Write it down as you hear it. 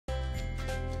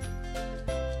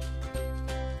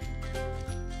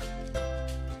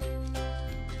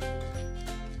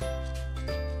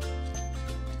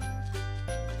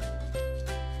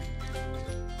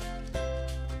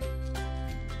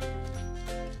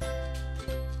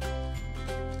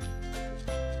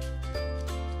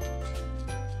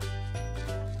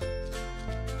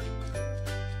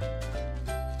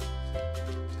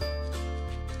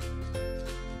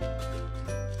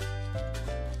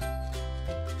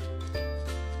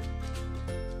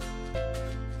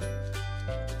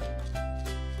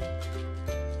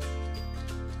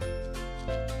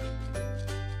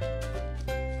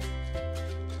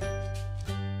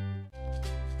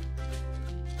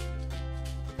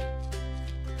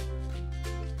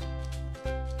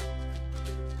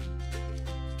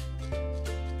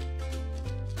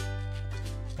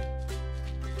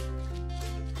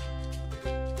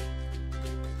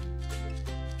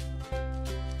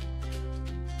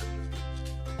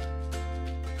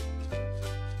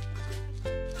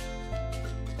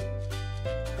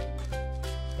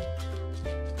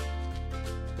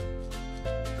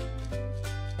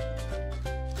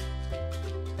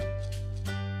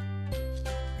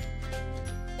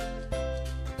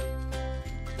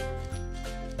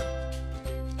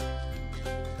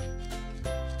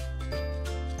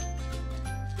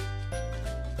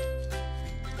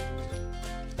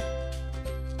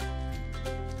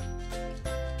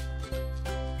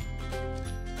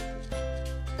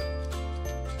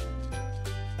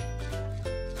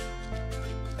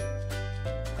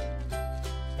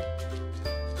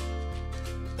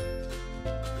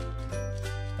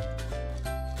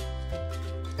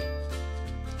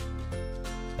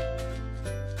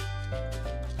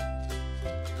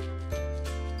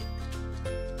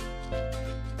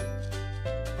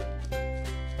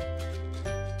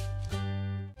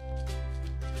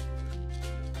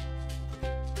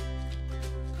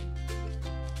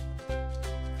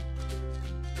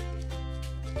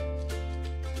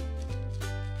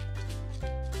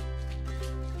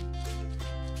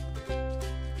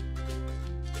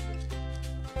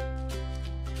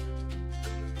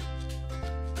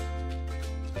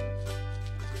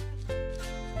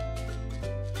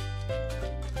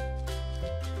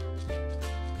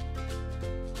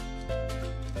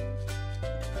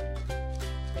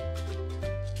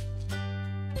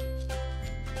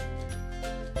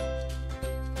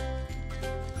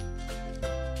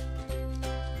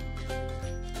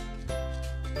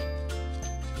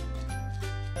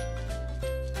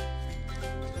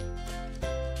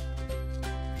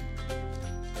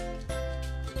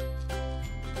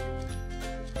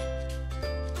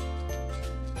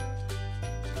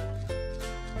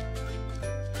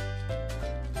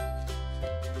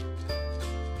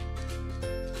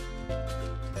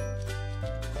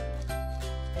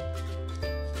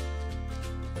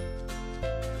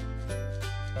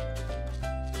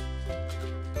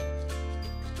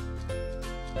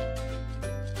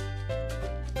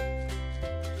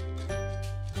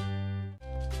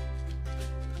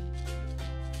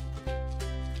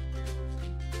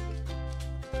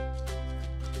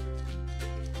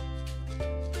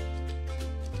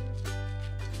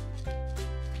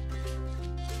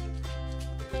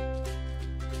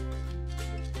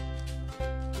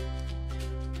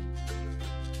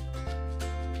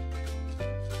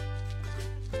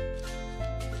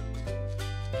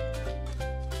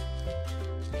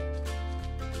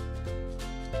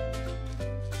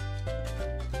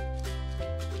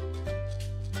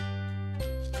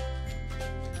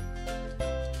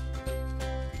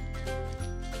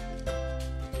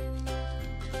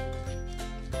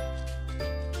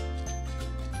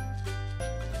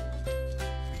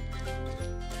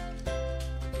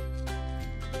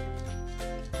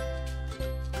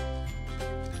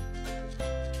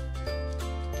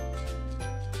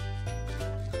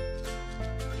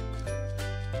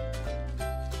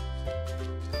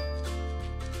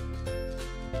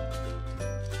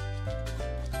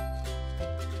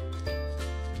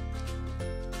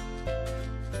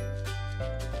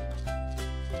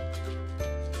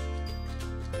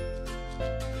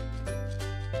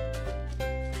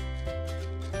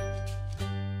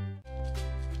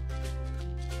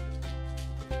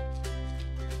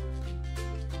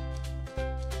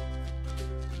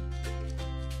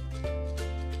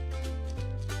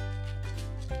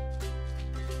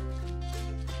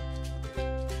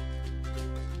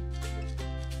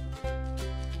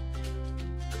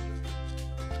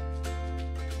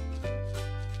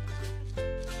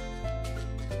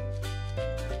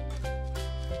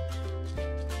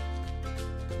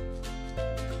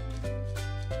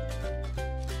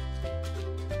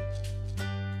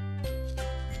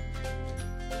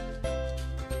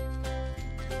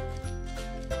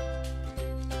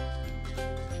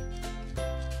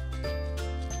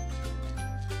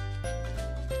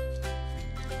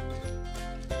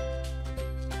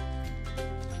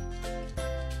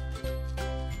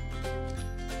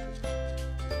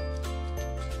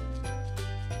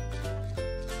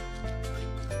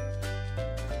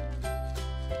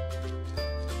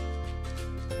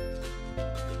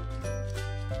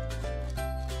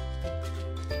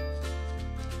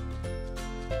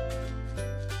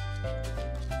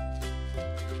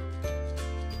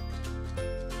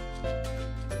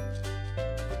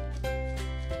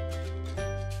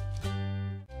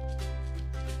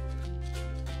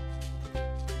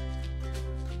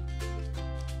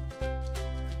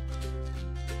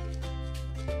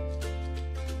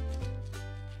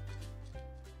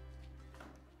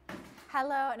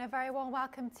Hello and a very warm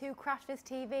welcome to Crafters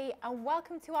TV and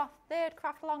welcome to our third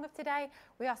craft along of today.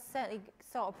 We are certainly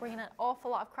sort of bringing an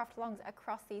awful lot of craft alongs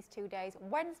across these 2 days,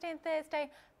 Wednesday and Thursday.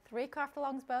 3 craft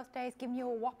alongs both days, giving you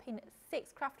a whopping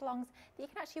 6 craft alongs that you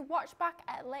can actually watch back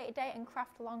at a later date and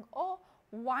craft along, or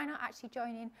why not actually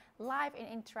join in live and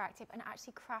interactive and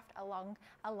actually craft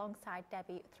alongside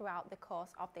Debbie throughout the course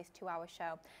of this 2-hour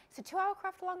show. It's a 2-hour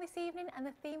craft along this evening and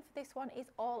the theme for this one is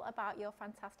all about your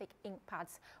fantastic ink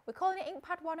pads. We're calling it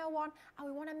Inkpad 101 and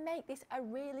we want to make this a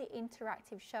really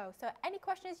interactive show. So any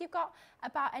questions you've got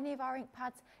about any of our ink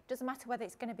pads, doesn't matter whether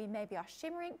it's going to be maybe our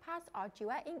shimmer ink pads, our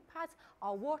duet ink pads,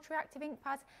 our water reactive ink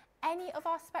pads, any of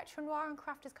our Spectrum Noir and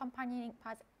Crafters Companion ink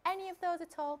pads, any of those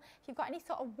at all. If you've got any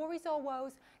sort of worries or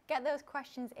woes, get those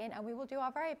questions in and we will do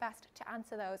our very best to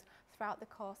answer those throughout the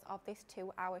course of this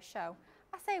 2-hour show.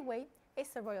 I say we, it's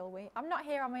the royal we. I'm not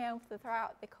here on my own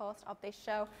throughout the course of this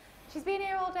show. She's been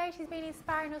here all day, she's been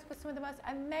inspiring us with some of the most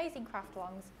amazing craft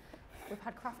alongs. We've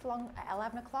had craft along at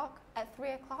 11 o'clock, at 3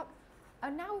 o'clock,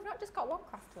 and now we've not just got one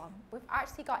craft along, we've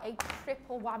actually got a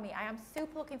triple whammy. I am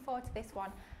super looking forward to this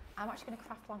one. I'm actually going to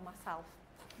craft along myself,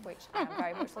 which I'm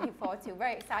very much looking forward to.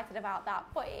 Very excited about that.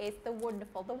 But it is the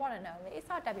wonderful, the one and only. It's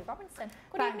our Debbie Robinson.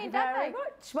 Good evening, Debbie. Thank you very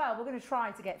much. Well, we're going to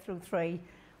try to get through 3.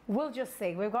 We'll just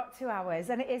see. We've got 2 hours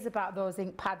and it is about those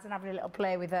ink pads and having a little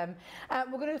play with them.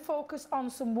 We're going to focus on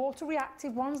some water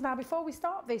reactive ones. Now, before we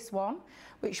start this one,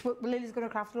 which Lily's going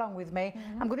to craft along with me,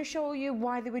 I'm going to show you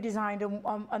why they were designed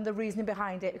and the reasoning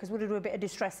behind it, because we're going to do a bit of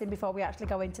distressing before we actually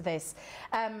go into this.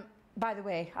 By the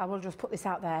way, I will just put this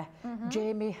out there.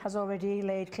 Jamie has already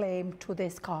laid claim to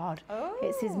this card. Oh.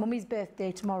 It's his mummy's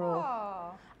birthday tomorrow.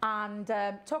 Oh. And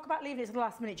talk about leaving it to the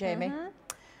last minute, Jamie.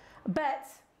 But,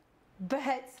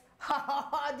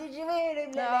 did you hear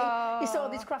him, Lily? Oh. He saw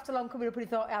this craft along coming up and he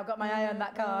thought, I've got my eye on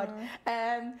that card.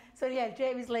 So yeah,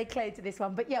 Jamie's laid claim to this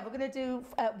one. But yeah, we're going to do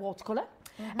watercolour.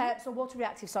 So water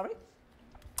reactive, sorry.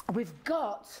 We've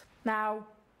got, now,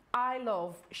 I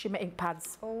love shimmer ink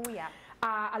pads. Oh yeah.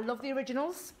 I love the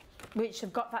originals, which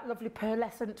have got that lovely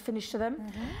pearlescent finish to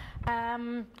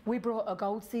them. We brought a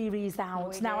gold series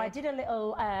out. Now I did a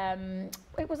little,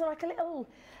 it was like a little,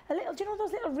 do you know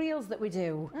those little reels that we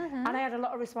do? And I had a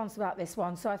lot of response about this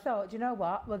one. So I thought, do you know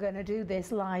what? We're going to do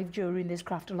this live during this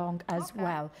craft along as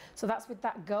well. So that's with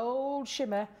that gold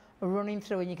shimmer running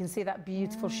through, and you can see that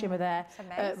beautiful shimmer there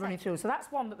running through. So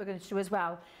that's one that we're going to do as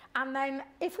well. And then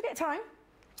if we get time,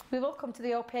 we will come to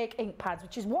the opaque ink pads,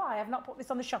 which is why I've not put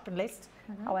this on the shopping list.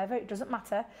 However, it doesn't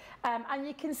matter. And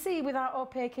you can see with our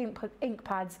opaque ink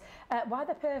pads why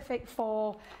they're perfect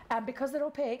for, because they're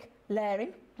opaque,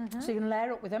 layering. So you can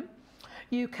layer up with them.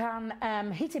 You can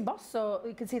heat emboss, so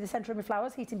you can see the centre of my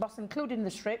flowers, heat emboss, including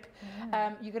the strip.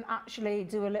 You can actually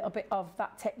do a little bit of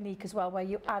that technique as well, where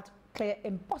you add clear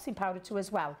embossing powder to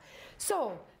as well.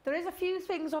 So there is a few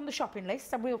things on the shopping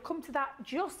list, and we'll come to that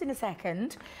just in a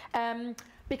second.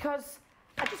 Because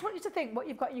I just want you to think what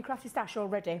you've got in your crafty stash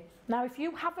already. Now, if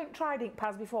you haven't tried ink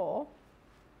pads before,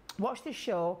 watch this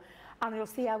show and you'll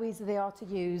see how easy they are to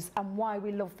use and why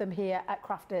we love them here at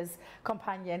Crafters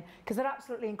Companion, because they're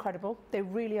absolutely incredible. They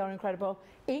really are incredible.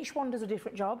 Each one does a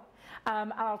different job,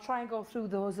 and I'll try and go through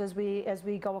those as we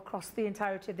go across the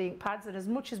entirety of the ink pads, and as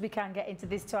much as we can get into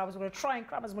this 2 hours. We're going to try and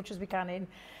cram as much as we can in.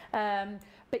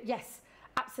 But yes,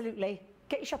 absolutely.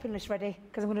 Get your shopping list ready,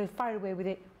 because I'm going to fire away with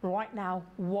it right now,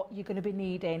 what you're going to be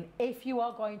needing if you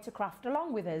are going to craft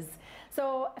along with us.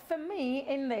 So for me,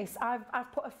 in this, I've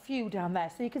put a few down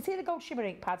there. So you can see the gold shimmer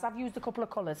ink pads. I've used a couple of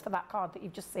colours for that card that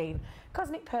you've just seen.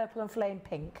 Cosmic Purple and Flame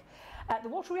Pink. The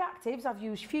water reactives, I've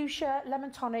used Fuchsia,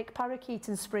 Lemon Tonic, Parakeet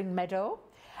and Spring Meadow.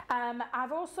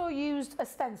 I've also used a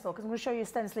stencil, because I'm going to show you a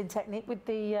stenciling technique with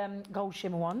the gold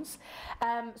shimmer ones.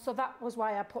 So that was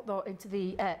why I put that into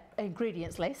the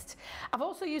ingredients list. I've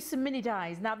also used some mini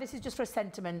dies. Now this is just for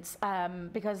sentiments,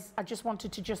 because I just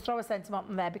wanted to just throw a sentiment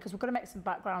on there, because we're going to make some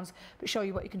backgrounds but show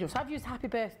you what you can do. So I've used Happy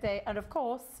Birthday and of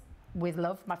course with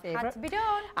love, my favourite. Had to be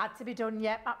done. Had to be done,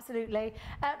 yeah, absolutely.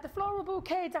 The Floral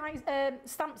Bouquet die,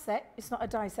 stamp set. It's not a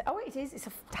die set. Oh, it is. It's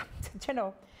a do you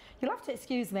know? You'll have to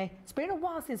excuse me. It's been a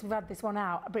while since we've had this one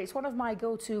out, but it's one of my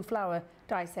go-to flower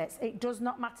die sets. It does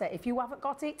not matter. If you haven't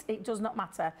got it, it does not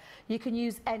matter. You can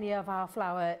use any of our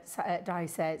flower die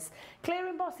sets. Clear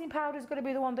embossing powder is going to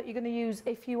be the one that you're going to use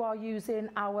if you are using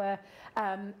our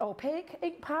opaque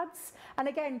ink pads. And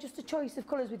again, just a choice of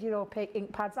colours with your opaque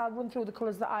ink pads. I'll run through the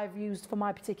colours that I've used for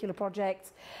my particular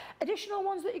project. Additional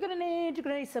ones that you're going to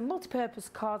need some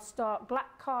multi-purpose cardstock,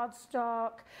 black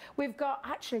cardstock. We've got,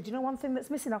 actually, do you know one thing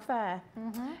that's missing off fair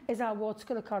is our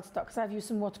watercolour cardstock, because I've used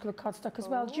some watercolour cardstock as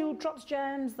well. Jewel drops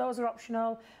gems, those are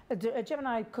optional. A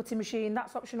Gemini cutting machine,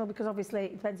 that's optional because obviously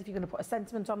it depends if you're going to put a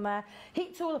sentiment on there.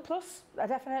 Heat tool, a plus, a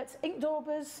definite. Ink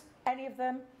daubers, any of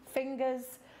them.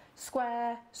 Fingers,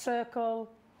 square, circle,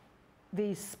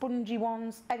 these spongy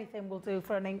ones, anything will do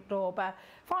for an ink dauber.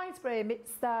 Fine spray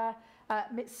mixer, I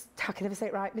can never say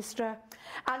it right, Mistra,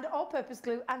 and all-purpose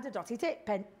glue and a dotty tip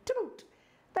pen to boot.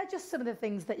 They're just some of the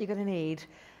things that you're going to need.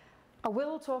 I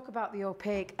will talk about the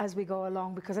opaque as we go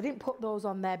along because I didn't put those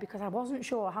on there because I wasn't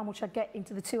sure how much I'd get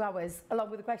into the 2 hours,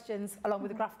 along with the questions, along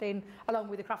with the crafting, along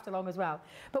with the craft along as well.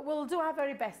 But we'll do our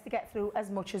very best to get through as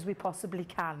much as we possibly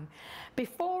can.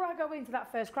 Before I go into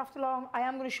that first craft along, I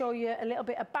am going to show you a little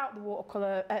bit about the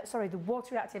the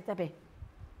water reactive, Debbie.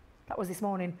 That was this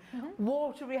morning.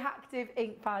 Water reactive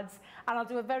ink pads, and I'll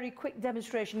do a very quick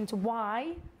demonstration into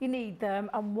why you need them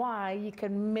and why you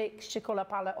can mix your colour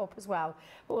palette up as well.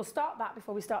 But we'll start that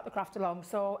before we start the craft along.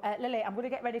 So Lily, I'm going to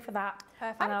get ready for that.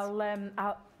 Perfect. And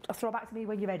I'll throw back to me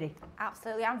when you're ready.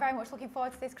 Absolutely, I'm very much looking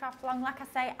forward to this craft along. Like I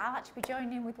say, I'll actually be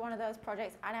joining in with one of those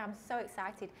projects and I'm so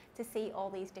excited to see all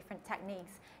these different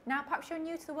techniques. Now, perhaps you're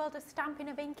new to the world of stamping,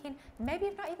 of inking, maybe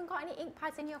you've not even got any ink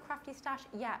pads in your crafty stash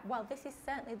yet. Well, this is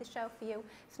certainly the show for you.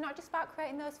 It's not just about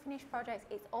creating those finished projects,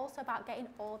 it's also about getting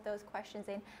all of those questions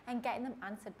in and getting them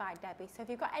answered by Debbie. So if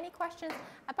you've got any questions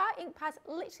about ink pads,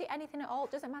 literally anything at all,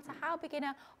 doesn't matter how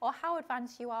beginner or how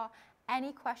advanced you are,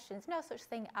 any questions, no such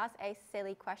thing as a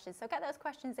silly question. So get those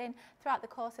questions in throughout the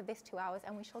course of this 2 hours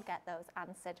and we shall get those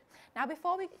answered. Now,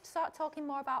 before we start talking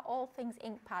more about all things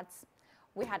ink pads,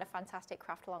 we had a fantastic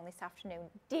craft along this afternoon.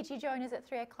 Did you join us at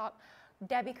 3 o'clock?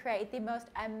 Debbie created the most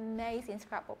amazing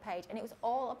scrapbook page and it was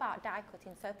all about die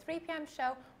cutting. So 3 p.m.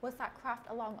 show was that craft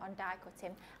along on die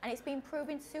cutting and it's been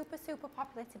proving super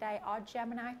popular today, our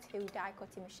Gemini 2 die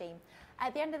cutting machine.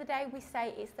 At the end of the day, we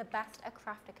say it's the best a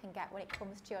crafter can get when it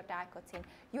comes to your die cutting.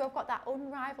 You have got that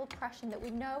unrivaled pressure that we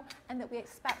know and that we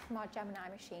expect from our Gemini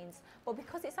machines. But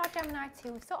because it's our Gemini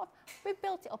 2, we've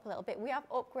built it up a little bit. We have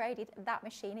upgraded that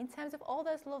machine in terms of all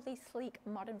those lovely, sleek,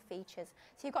 modern features.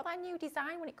 So you've got that new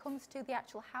design when it comes to the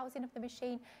actual housing of the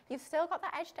machine. You've still got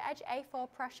that edge-to-edge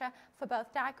A4 pressure for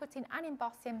both die cutting and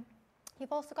embossing.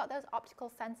 You've also got those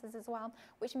optical sensors as well,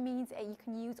 which means you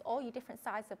can use all your different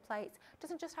sizes of plates. It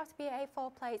doesn't just have to be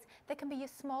A4 plates, they can be your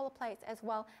smaller plates as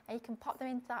well, and you can pop them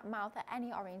into that mouth at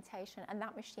any orientation and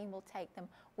that machine will take them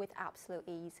with absolute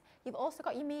ease. You've also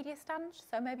got your media stand,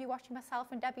 so maybe you're watching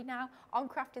myself and Debbie now on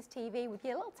Crafters TV with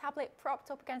your little tablet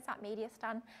propped up against that media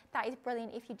stand. That is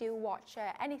brilliant if you do watch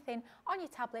anything on your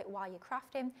tablet while you're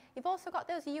crafting. You've also got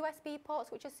those USB ports,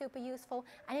 which are super useful,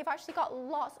 and you've actually got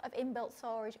lots of inbuilt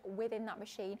storage within that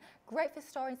machine. Great for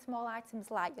storing small items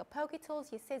like your poke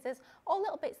tools, your scissors, or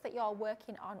little bits that you're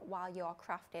working on while you're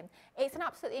crafting. It's an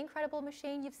absolutely incredible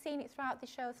machine. You've seen it throughout the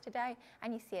shows today,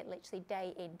 and you see it literally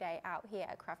day in, day out here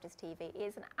at Crafters TV. It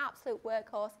is an absolute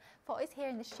workhorse for us here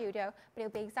in the studio, but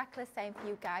it'll be exactly the same for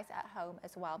you guys at home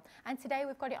as well. And today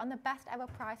we've got it on the best ever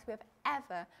price we have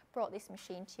ever brought this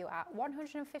machine to you at.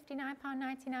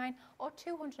 £159.99 or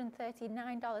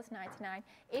 $239.99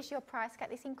 is your price. Get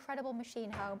this incredible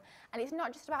machine home. And it's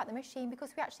not just about the machine, because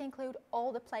we actually include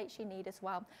all the plates you need as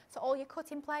well. So all your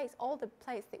cutting plates, all the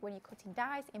plates that when you're cutting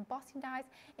dies,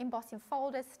 embossing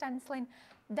folders, stenciling,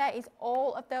 there is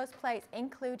all of those plates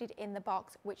included in the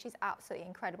box, which is absolutely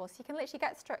incredible. So you can literally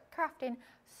get crafting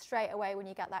straight away when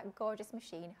you get that gorgeous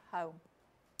machine home.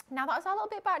 Now that was a little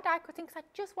bit about die cutting because I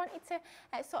just wanted to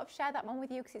sort of share that one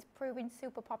with you because it's proving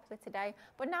super popular today.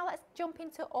 But now let's jump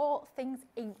into all things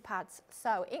ink pads.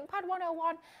 So Inkpad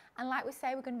 101, and like we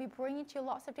say, we're going to be bringing to you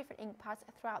lots of different ink pads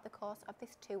throughout the course of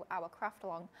this 2-hour craft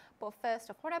along. But first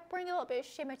off, I want to bring a little bit of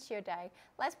shimmer to your day.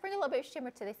 Let's bring a little bit of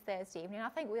shimmer to this Thursday evening. I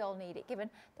think we all need it given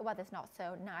the weather's not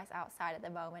so nice outside at the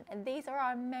moment. And these are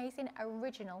our amazing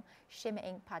original shimmer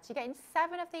ink pads. You're getting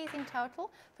 7 of these in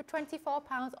total for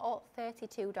 £24 or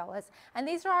 $32. And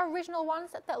these are our original ones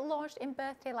that launched in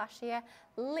birthday last year,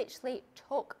 literally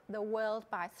took the world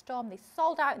by storm. They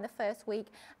sold out in the first week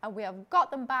and we have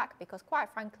got them back because quite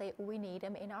frankly we need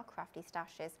them in our crafty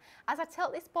stashes. As I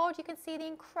tilt this board, you can see the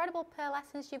incredible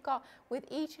pearlescence you've got with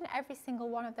each and every single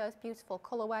one of those beautiful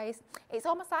colourways. It's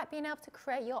almost like being able to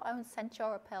create your own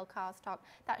Centura pearl cardstock.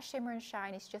 That shimmer and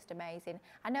shine is just amazing.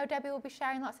 I know Debbie will be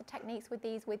sharing lots of techniques with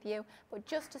these with you, but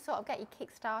just to sort of get you kick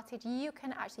started, you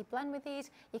can actually blend with these,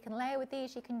 you can layer with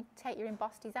these, you can take your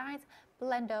embossed designs,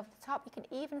 blend over the top. You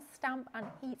can even stamp and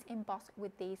heat emboss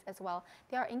with these as well.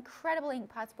 They are incredible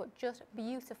ink pads, but just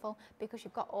beautiful because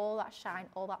you've got all that shine,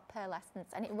 all that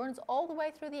pearlescence, and it runs all the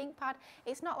way through the ink pad.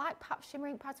 It's not like perhaps shimmer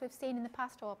ink pads we've seen in the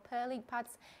past, or pearl ink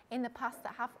pads in the past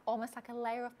that have almost like a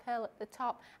layer of pearl at the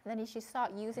top, and then as you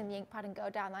start using the ink pad and go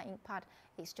down that ink pad,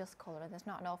 it's just colour and there's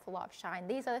not an awful lot of shine.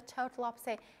 These are the total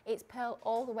opposite. It's pearl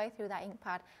all the way through that ink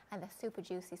pad, and they're super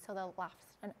juicy, so they'll last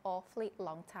an awfully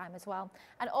long time as well.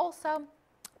 And also,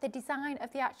 the design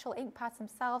of the actual ink pads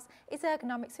themselves is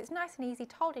ergonomic, so it's nice and easy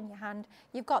to hold in your hand.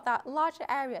 You've got that larger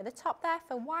area at the top there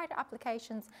for wider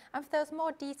applications, and for those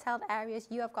more detailed areas,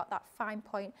 you have got that fine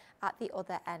point at the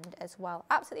other end as well.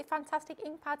 Absolutely fantastic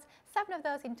ink pads, 7 of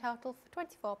those in total for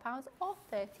 £24 or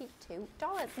 $32.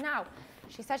 Now,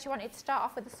 she said she wanted to start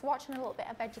off with a swatch and a little bit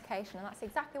of education, and that's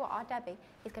exactly what our Debbie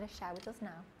is going to share with us now.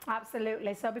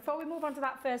 Absolutely. So before we move on to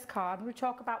that first card, we'll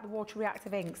talk about the water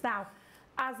reactive inks. Now,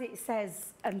 as it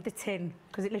says, and the tin,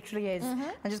 because it literally is,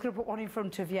 I'm just going to put one in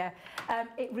front of you,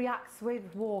 it reacts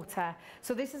with water.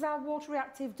 So this is our water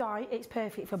reactive dye. It's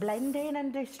perfect for blending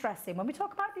and distressing. When we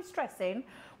talk about distressing,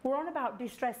 we're on about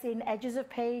distressing edges of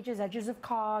pages, edges of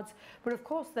cards, but of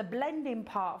course the blending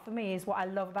part for me is what I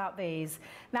love about these.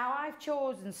 Now, I've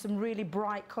chosen some really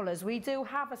bright colours. We do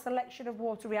have a selection of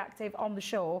water reactive on the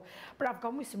show, but I've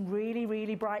gone with some really,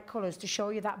 really bright colours to show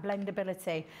you that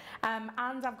blendability. And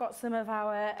I've got some of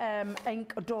our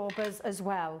ink daubers as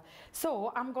well.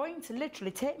 So I'm going to literally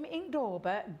take my ink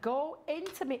dauber, go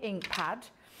into my ink pad.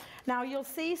 Now you'll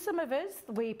see some of us,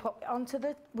 we pop a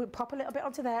little bit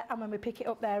onto there, and when we pick it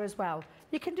up there as well.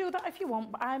 You can do that if you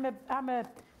want, but I'm a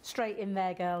straight in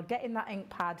there girl. Get in that ink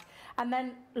pad and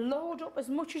then load up as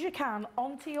much as you can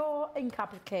onto your ink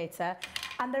applicator,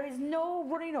 and there is no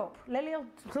running up. Lily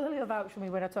will vouch for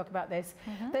me when I talk about this.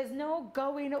 There's no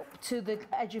going up to the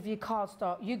edge of your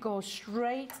cardstock. You go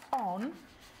straight on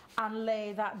and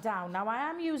lay that down. Now, I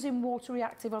am using water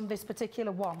reactive on this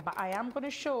particular one, but I am going to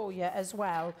show you as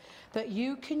well that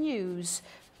you can use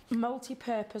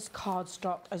multi-purpose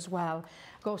cardstock as well.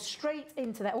 Go straight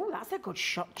into that. Oh, that's a good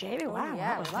shot, Jamie. Wow, yeah,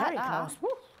 that was very close. Woo.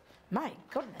 My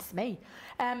goodness me.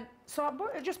 So I'm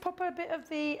going to just pop a bit of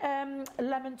the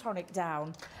lemon tonic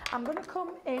down. I'm going to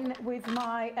come in with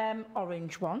my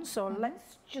orange one. So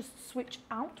let's just switch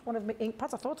out one of my ink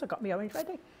pads. I thought I got my orange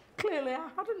ready. Clearly I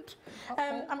hadn't.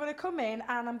 I'm going to come in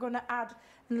and I'm going to add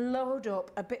and load up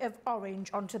a bit of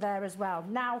orange onto there as well.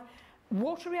 Now,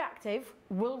 water reactive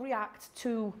will react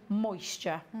to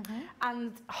moisture,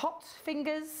 and hot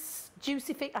fingers,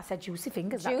 juicy fingers. I said juicy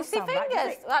fingers. Juicy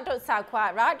fingers? That doesn't sound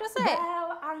quite right, does it?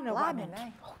 Well, I know what I meant.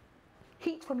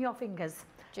 Heat from your fingers.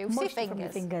 Juicy fingers. From your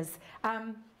fingers.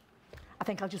 I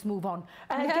think I'll just move on.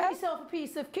 Get yourself a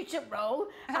piece of ketchup roll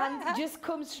and just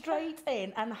come straight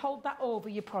in and hold that over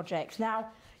your project. Now,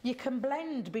 you can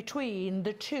blend between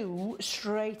the two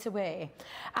straight away.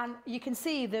 And you can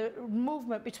see the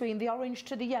movement between the orange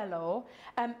to the yellow.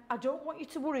 I don't want you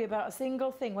to worry about a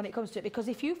single thing when it comes to it, because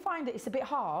if you find that it's a bit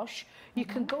harsh, you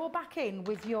can go back in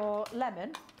with your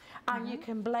lemon and you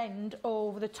can blend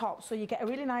over the top, so you get a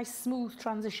really nice smooth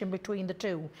transition between the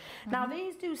two. Now,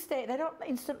 these do stay, they're not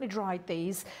instantly dried,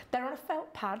 these. They're on a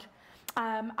felt pad.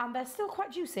 And they're still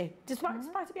quite juicy. Despite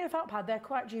it being a felt pad, they're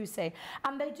quite juicy.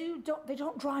 And they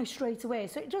don't dry straight away.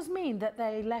 So it does mean that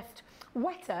they left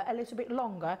wetter a little bit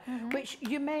longer, which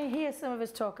you may hear some of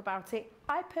us talk about it.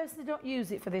 I personally don't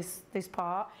use it for this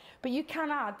part, but you can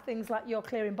add things like your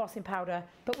clear embossing powder.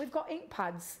 But we've got ink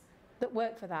pads that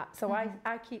work for that. So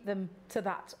I keep them to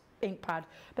that ink pad.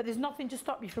 But there's nothing to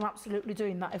stop you from absolutely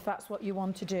doing that if that's what you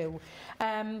want to do.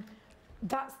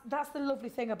 That's the lovely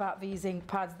thing about these ink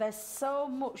pads. There's so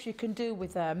much you can do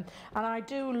with them, and I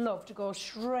do love to go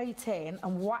straight in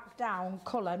and whack down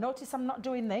colour. Notice I'm not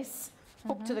doing this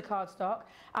up to the cardstock.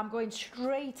 I'm going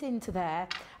straight into there,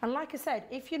 and like I said,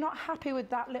 if you're not happy with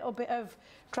that little bit of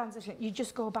transition, you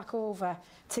just go back over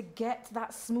to get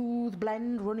that smooth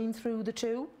blend running through the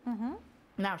two.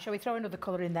 Now, shall we throw another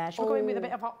colour in there? Shall we go in with a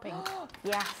bit of hot pink?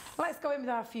 Yes. Let's go in with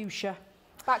our fuchsia.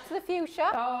 Back to the fuchsia.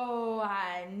 Oh,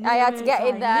 I knew I had to get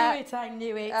in there. I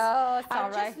knew it. Oh,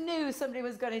 sorry. I just knew somebody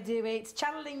was going to do it.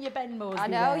 Channeling your Ben Mosley. I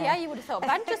know, there. yeah, you would have thought.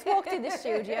 Ben just walked in the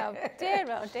studio. Dear,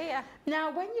 oh dear.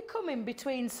 Now, when you come in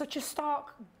between such a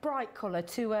stark, bright colour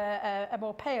to a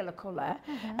more paler colour,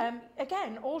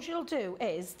 again, all you'll do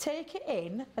is take it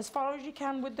in as far as you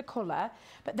can with the colour,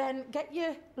 but then get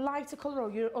your lighter colour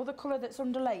or your other colour that's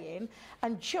underlaying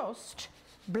and just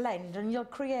blend, and you'll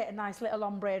create a nice little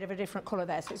ombre of a different colour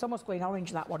there. So it's almost going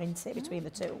orange, that one, isn't it, between the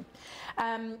two.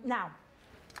 Now,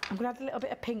 I'm going to add a little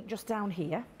bit of pink just down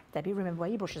here. Debbie, remember where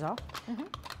your brushes are.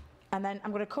 And then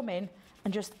I'm going to come in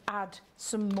and just add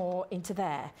some more into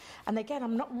there. And again,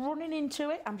 I'm not running into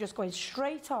it, I'm just going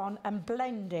straight on and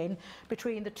blending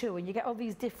between the two, and you get all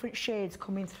these different shades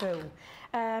coming through.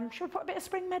 Should we put a bit of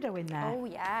Spring Meadow in there? Oh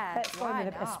yeah, Let's throw in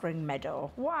a bit of Spring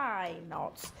Meadow. Why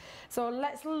not? So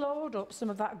let's load up some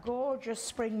of that gorgeous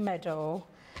Spring Meadow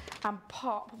and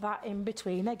pop that in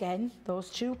between, again, those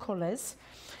two colours.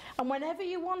 And whenever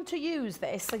you want to use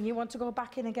this and you want to go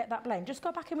back in and get that blend, just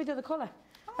go back in with the other colour.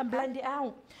 And blend it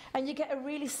out, and you get a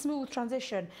really smooth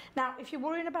transition. Now, if you're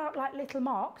worrying about like little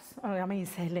marks, I mean,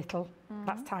 say little,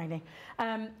 that's tiny.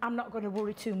 I'm not going to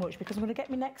worry too much because I'm going to get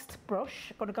my next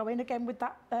brush. I'm going to go in again with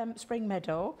that Spring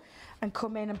Meadow and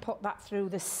come in and put that through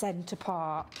the centre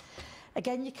part.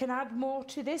 Again, you can add more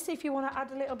to this if you want to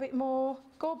add a little bit more.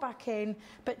 Go back in,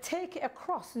 but take it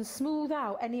across and smooth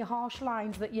out any harsh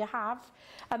lines that you have,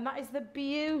 and that is the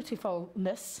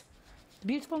beautifulness.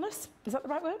 Beautifulness, is that the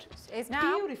right word? It is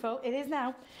now. Beautiful, it is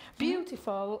now.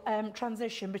 Beautiful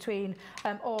transition between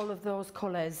all of those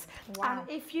colours. Wow. And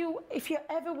if you're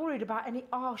ever worried about any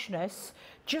harshness,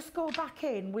 just go back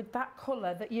in with that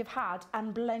colour that you've had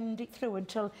and blend it through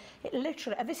until it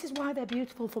literally, and this is why they're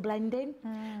beautiful for blending.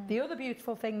 The other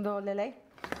beautiful thing though, Lily,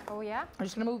 oh yeah, I'm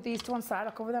just going to move these to one side,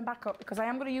 I'll cover them back up because I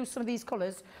am going to use some of these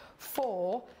colours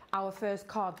for our first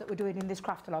card that we're doing in this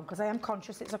craft along, because I am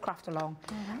conscious it's a craft along.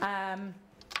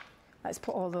 Let's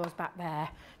put all those back there.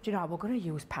 Do you know, we're going to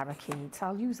use parakeets.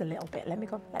 I'll use a little bit. Let me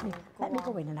go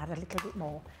in and add a little bit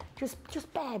more.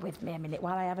 Just bear with me a minute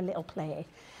while I have a little play,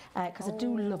 because I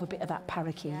do love a bit of that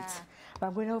parakeet. Yeah.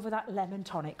 I'm going over that lemon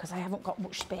tonic because I haven't got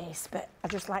much space, but I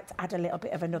just like to add a little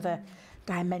bit of another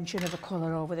dimension of a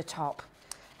colour over the top.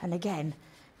 And again,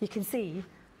 you can see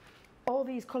all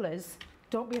these colours.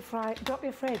 Don't be afraid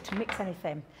to mix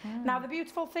anything. Now, the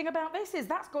beautiful thing about this is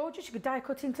that's gorgeous. You could die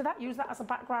cut into that, use that as a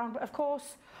background. But of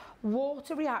course,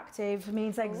 water reactive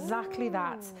means exactly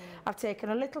that. I've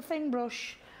taken a little thin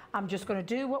brush. I'm just going to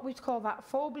do what we call that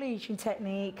full bleaching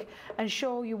technique and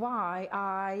show you why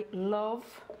I love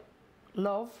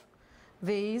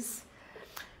these.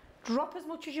 Drop as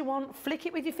much as you want, flick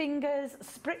it with your fingers,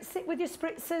 spritz it with your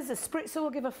spritzers. A spritzer will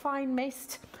give a fine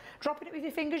mist. Dropping it with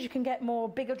your fingers, you can get more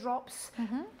bigger drops.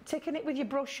 Taking it with your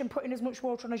brush and putting as much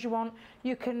water on as you want,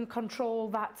 you can control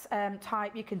that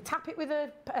type. You can tap it with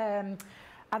a,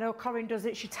 I know Corinne does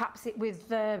it, she taps it with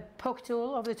the poke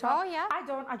tool over the top. Oh yeah. I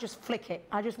don't, I just flick it.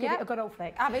 I just give it a good old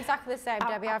flick. I'm exactly the same,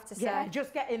 Debbie, I have to say. Yeah,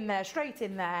 just get in there, straight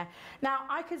in there. Now,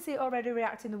 I can see it already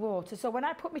reacting the water, so when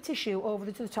I put my tissue over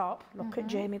to the top, look at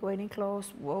Jamie going in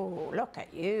close. Whoa, look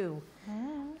at you.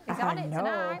 He's on it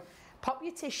tonight. Pop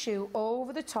your tissue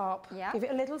over the top, give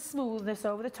it a little smoothness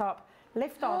over the top,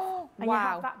 lift off, and you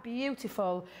have that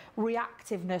beautiful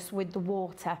reactiveness with the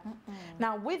water.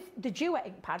 Now, with the duet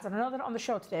ink pads, and I know they're not on the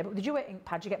show today, but with the duet ink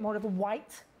pads, you get more of a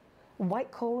white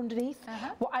core underneath.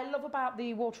 What I love about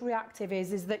the water reactive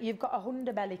is that you've got a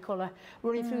underbelly colour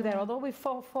running through there. Although we've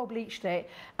full bleached it,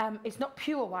 it's not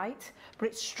pure white, but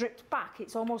it's stripped back.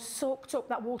 It's almost soaked up,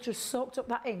 that water's soaked up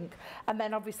that ink, and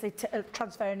then obviously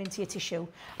transferring into your tissue.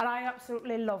 And I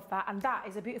absolutely love that, and that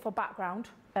is a beautiful background,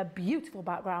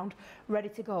 ready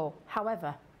to go.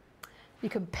 However, you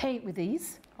can paint with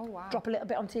these. Drop a little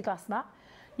bit onto your glass mat.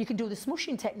 You can do the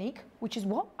smushing technique, which is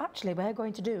what actually we're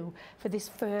going to do for this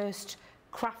first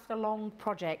craft along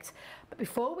project. But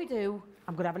before we do,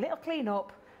 I'm going to have a little clean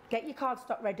up, get your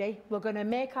cardstock ready. We're going to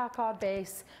make our card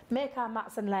base, make our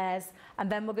mats and layers, and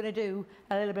then we're going to do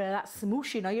a little bit of that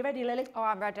smooshing. Are you ready, Lily? Oh,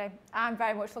 I'm ready. I'm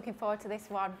very much looking forward to this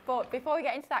one. But before we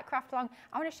get into that craft along,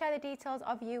 I want to share the details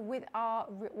of you with our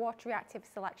water reactive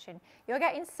selection. You're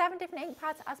getting 7 different ink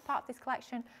pads as part of this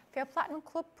collection for your Platinum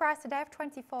Club price today of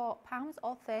 £24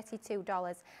 or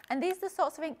 $32. And these are the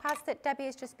sorts of ink pads that Debbie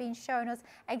has just been showing us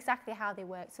exactly how they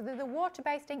work. So they're the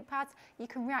water-based ink pads. You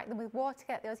can react them with water to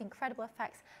get those incredible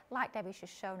effects like Debbie's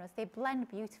just shown us. They blend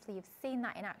beautifully. You've seen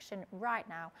that in action right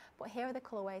now. But here are the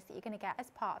colourways that you're going to get as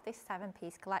part of this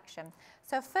 7-piece collection.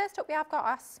 So first up, we have got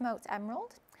our Smoked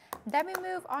Emerald. Then we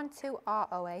move on to our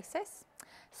Oasis.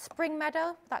 Spring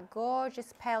Meadow, that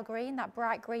gorgeous pale green, that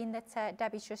bright green that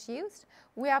Debbie's just used.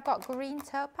 We have got Green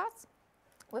Topaz.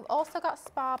 We've also got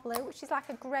Spar Blue, which is like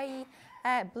a grey,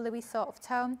 bluey sort of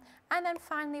tone. And then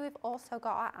finally, we've also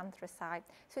got our Anthracite.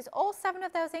 So it's all 7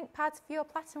 of those ink pads for your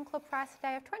Platinum Club price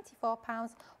today of £24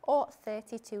 or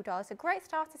 $32. A great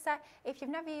starter set. If you've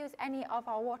never used any of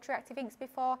our water reactive inks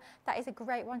before, that is a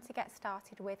great one to get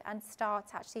started with and start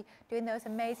actually doing those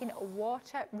amazing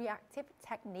water reactive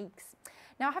techniques.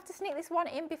 Now I have to sneak this one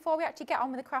in before we actually get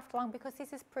on with the craft along because this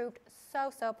has proved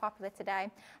so popular today.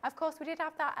 Of course, we did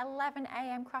have that 11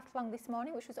 a.m. craft along this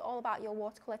morning, which was all about your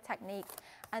watercolour techniques.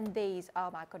 And these, oh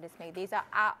my goodness me, these are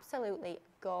absolutely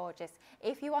gorgeous.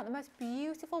 If you want the most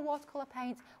beautiful watercolour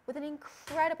paints with an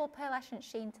incredible pearlescent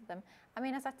sheen to them, I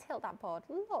mean, as I tilt that board,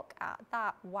 look at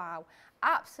that, wow,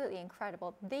 absolutely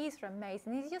incredible. These are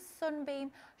amazing. These are your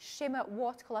Sunbeam Shimmer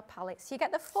watercolour palettes. So you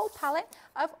get the full palette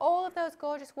of all of those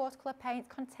gorgeous watercolour paints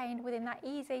contained within that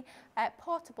easy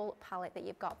portable palette that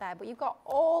you've got there. But you've got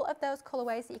all of those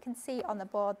colourways that you can see on the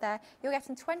board there. You're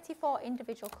getting 24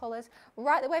 individual colours,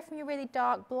 right the way from your really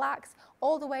dark blacks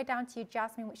all the way down to your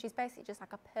jasmine, which is basically just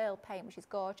like a pearl paint, which is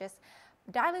gorgeous.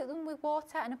 Dilute them with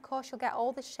water, and of course you'll get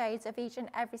all the shades of each and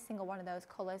every single one of those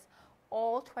colours,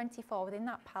 all 24 within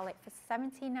that palette for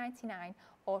 $17.99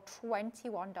 or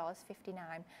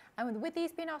 $21.59. And with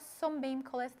these being our Sunbeam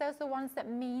colours, those are the ones that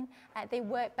mean they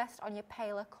work best on your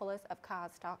paler colours of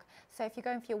cardstock. So if you're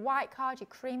going for your white card, your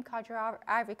cream card, your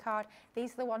ivory card,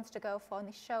 these are the ones to go for, and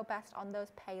they show best on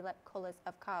those paler colours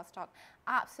of cardstock.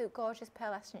 Absolute gorgeous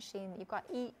pearlescent sheen that you've got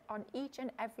on each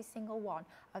and every single one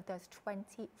of those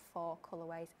 24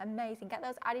 colourways. Amazing. Get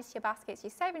those added to your baskets.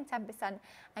 You're saving 10%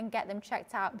 and get them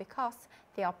checked out because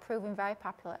they are proving very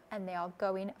popular and they are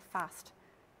going fast.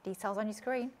 Details on your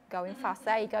screen, going fast.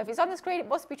 There you go. If it's on the screen, it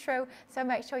must be true. So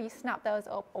make sure you snap those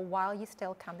up while you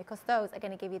still can, because those are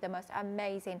going to give you the most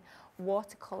amazing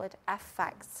watercoloured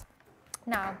effects.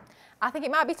 Now, I think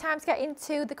it might be time to get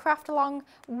into the craft along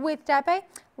with Debbie.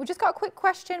 We've just got a quick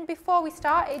question before we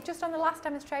start. Just on the last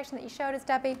demonstration that you showed us,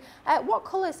 Debbie, what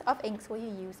colours of inks were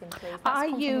you using, please? I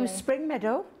use Spring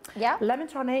Meadow, Lemon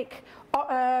Tonic,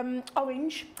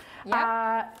 Orange,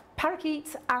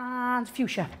 Parakeet and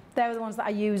Fuchsia. They're the ones that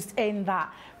I used in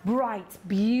that. Bright,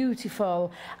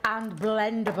 beautiful and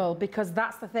blendable, because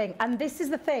that's the thing. And this is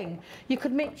the thing, you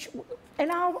could mix, in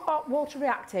our water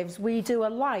reactives, we do a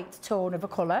light tone of a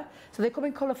colour, so they come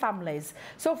in colour families.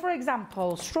 So for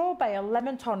example, Straw Bale,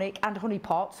 Lemon Tonic and Honey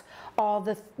Pot are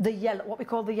the yellow, what we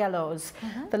call the yellows.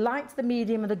 The light, the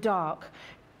medium and the dark.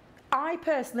 I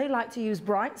personally like to use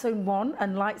brights in one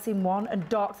and lights in one and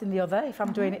darks in the other if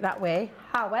I'm doing it that way.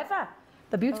 However,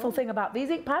 the beautiful thing about these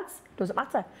ink pads, doesn't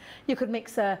matter. You could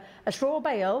mix a Straw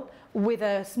Bale with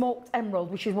a Smoked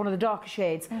Emerald, which is one of the darker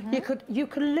shades. You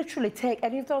could literally take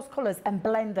any of those colours and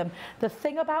blend them. The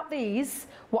thing about these,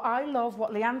 what I love,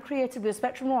 what Leanne created with the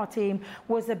Spectrum Noir team,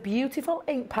 was a beautiful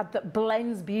ink pad that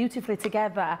blends beautifully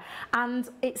together. And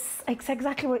it's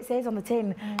exactly what it says on the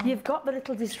tin. You've got the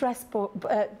little distress,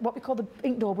 what we call the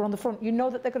ink dauber on the front. You know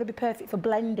that they're going to be perfect for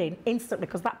blending instantly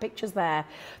because that picture's there.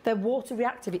 They're water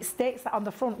reactive. It states that on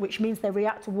the front, which means they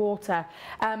react to water.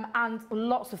 And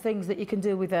lots of things that you can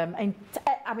do with them. And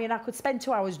I mean, I could spend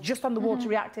 2 hours just on the water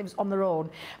reactives on their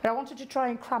own, but I wanted to try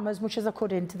and cram as much as I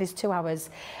could into this 2 hours.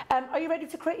 Are you ready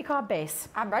to create your card base?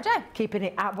 I'm ready. Keeping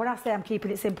it, when I say I'm keeping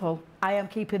it simple, I am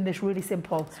keeping this really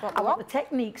simple. I want the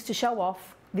techniques to show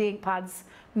off the ink pads,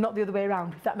 not the other way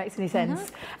around, if that makes any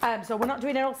sense. So we're not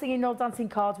doing no singing, no dancing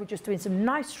cards, we're just doing some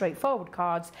nice straightforward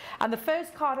cards. And the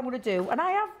first card I'm going to do, and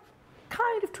I have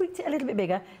kind of tweaked it a little bit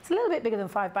bigger. It's a little bit bigger than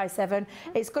 5 by 7.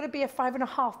 It's going to be a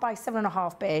 5.5 by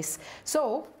 7.5 base.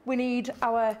 So we need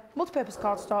our multi-purpose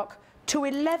cardstock to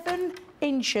 11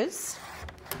 inches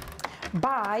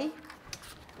by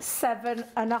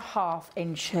 7.5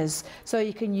 inches. So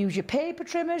you can use your paper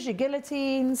trimmers, your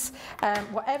guillotines,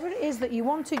 whatever it is that you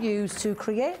want to use to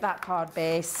create that card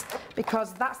base,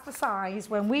 because that's the size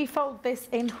when we fold this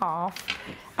in half.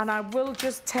 And I will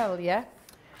just tell you,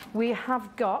 we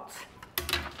have got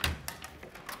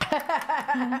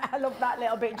I love that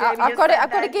little bit, Jamie. I've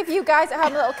got to give you guys at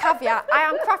home a little caveat. I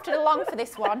am crafted along for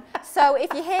this one. So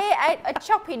if you hear a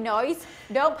chopping noise,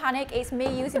 don't panic. It's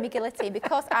me using my guillotine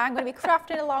because I'm going to be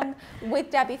crafting along with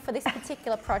Debbie for this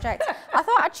particular project. I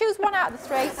thought I'd choose one out of the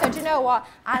 3. So do you know what?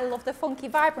 I love the funky,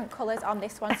 vibrant colours on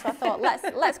this one. So I thought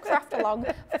let's craft along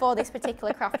for this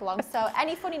particular craft along. So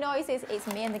any funny noises, it's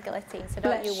me and the guillotine. So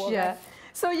don't you worry.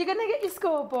 So you're going to get your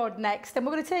scoreboard next, and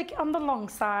we're going to take it on the long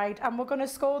side, and we're going to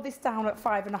score this down at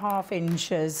 5.5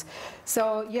 inches.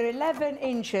 So your 11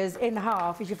 inches in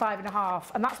half is your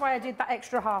 5.5, and that's why I did that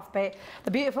extra half bit.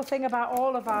 The beautiful thing about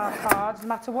all of our cards, no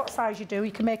matter what size you do,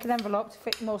 you can make an envelope to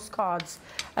fit most cards,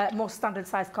 most standard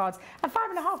size cards. And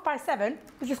 5.5 by 7,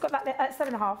 we've just got that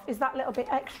 7.5, is that little bit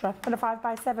extra than a 5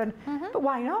 by 7. But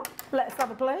why not? Let's have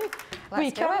a play.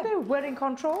 We can do. We're in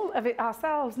control of it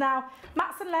ourselves. Now,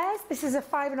 mats and layers, this is a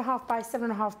 5.5 by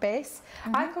 7.5 base.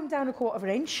 I come down a 1/4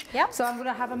 inch. Yep. So I'm going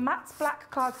to have a matte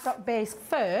black cardstock base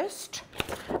first.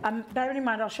 Bearing in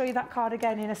mind, I'll show you that card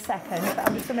again in a second, but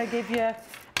I'm just going to give you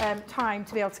time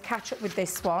to be able to catch up with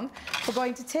this one. We're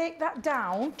going to take that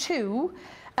down to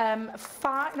not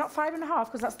 5.5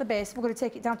 because that's the base. We're going to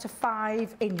take it down to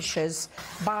 5 inches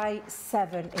by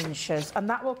 7 inches, and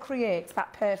that will create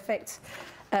that perfect.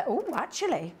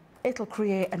 Actually, it'll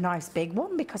create a nice big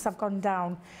one because I've gone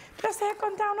down. Did I say I've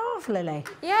gone down half, Lily?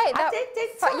 Yeah, I did,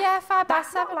 didn't I? Yeah, 5 by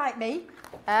That's 7. not like me.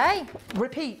 Hey,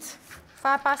 Repeat.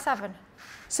 5 by 7.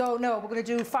 So no, we're going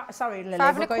to do. Sorry, Lily.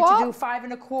 5 we're1/4? going to do 5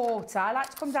 1/4. I like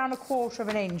to come down a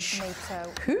 1/4 inch. Me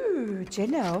too. Ooh, do you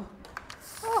know?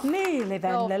 Oh, Nearly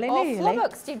then, you're Lily. all Nearly.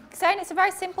 flummoxed. You're saying it's a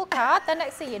very simple card. Then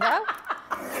next thing you know.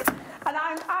 And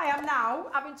I am now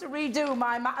having to redo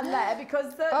my mat and layer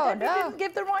because Debbie didn't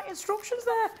give the right instructions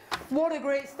there. What a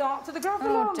great start to the graph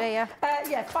along. Oh dear.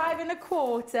 Yeah, 5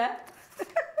 1/4.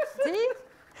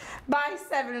 By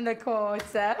 7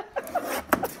 1/4.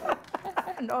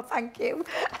 No, thank you.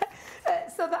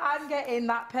 So that I'm getting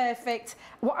that perfect,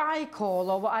 what I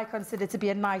call or what I consider to be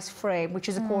a nice frame, which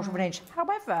is a 1/4 inch.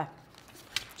 However,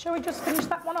 shall we just finish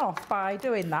that one off by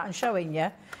doing that and showing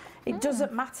you? It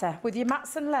doesn't matter with your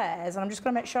mats and layers, and I'm just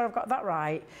going to make sure I've got that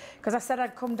right, because I said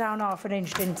I'd come down 1/2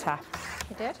 inch, didn't I?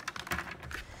 You did.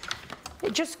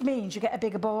 It just means you get a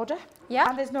bigger border. Yeah.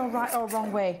 And there's no right or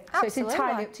wrong way. So it's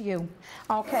entirely up to you.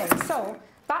 Okay, so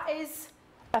that is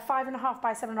a 5.5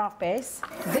 by 7.5 base.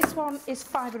 This one is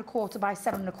 5 1/4 by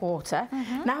 7 1/4.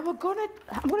 Now I'm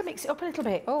gonna mix it up a little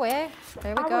bit. Oh yeah,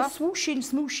 there we Our go.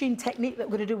 smooshing technique that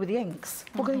we're gonna do with the inks.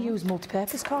 We're gonna use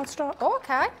multi-purpose cardstock. Oh,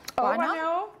 okay. Why not? I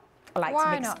know. I like Why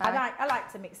to mix. not, I like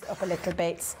to mix it up a little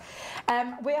bit.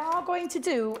 We are going to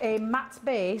do a matte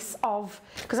base of,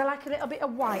 because I like a little bit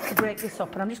of white to break this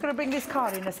up, and I'm just going to bring this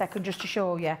card in a second just to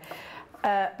show you.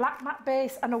 Black matte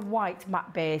base and a white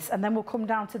matte base, and then we'll come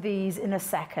down to these in a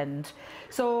second.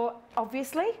 So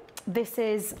obviously this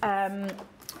is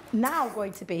now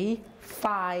going to be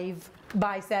 5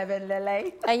 by 7,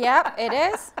 Lily. Yeah, it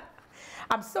is.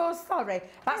 I'm so sorry.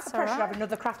 That's the pressure of having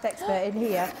another craft expert in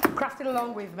here, crafting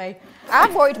along with me.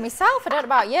 I'm worried myself. I don't know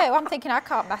about you. I'm thinking I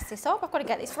can't mess this up. I've got to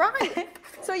get this right.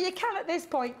 So you can, at this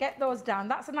point, get those down.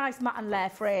 That's a nice matte and layer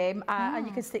frame, and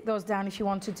you can stick those down if you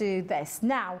want to do this.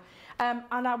 Now,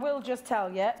 and I will just tell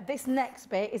you, this next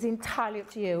bit is entirely up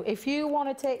to you. If you want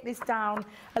to take this down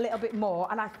a little bit more,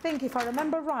 and I think if I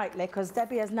remember rightly, because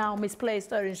Debbie has now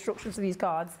misplaced her instructions for these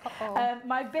cards,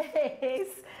 my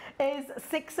base is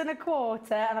 6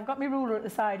 1/4, and I've got my ruler at the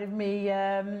side of me.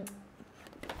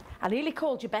 I nearly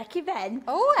called you Becky then.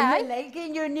 Oh, hey. Lily,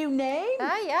 giving you a new name.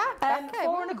 Yeah. Okay.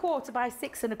 4 1/4 by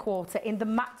 6 1/4 in the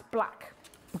matte black.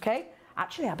 Okay.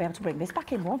 Actually, I'll be able to bring this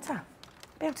back in, won't I?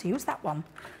 Be able to use that one.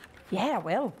 Yeah, I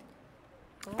will.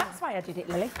 Ooh. That's why I did it,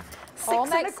 Lily. 6 All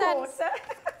makes 1/4. sense.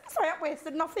 Sorry, I've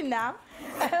wasted nothing now.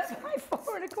 By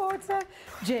 4 1/4.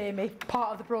 Jamie,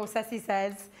 part of the process, he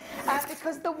says.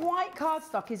 Because the white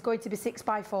cardstock is going to be 6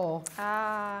 by 4.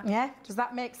 Ah. Yeah? Does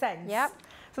that make sense? Yep.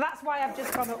 So that's why I've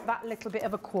just gone up that little bit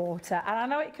of a 1/4. And I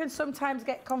know it can sometimes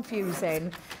get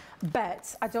confusing,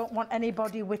 but I don't want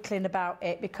anybody whittling about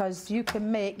it, because you can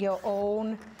make your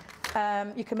own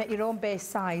base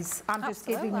size. I'm just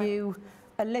giving you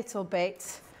a little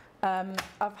bit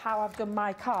of how I've done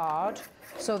my card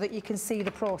so that you can see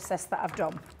the process that I've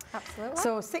done. Absolutely.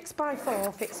 So 6 by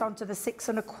 4 fits onto the 6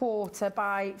 1/4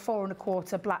 by 4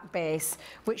 1/4 black base,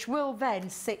 which will then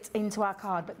sit into our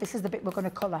card, but this is the bit we're going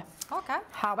to colour. Okay.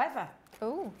 However,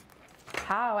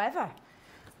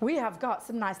 we have got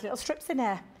some nice little strips in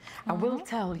here. I will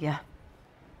tell you,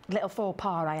 little faux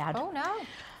pas I had. Oh no.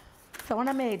 So when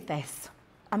I made this,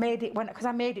 because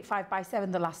I made it 5 by 7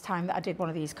 the last time that I did one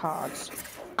of these cards,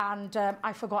 and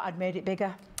I forgot I'd made it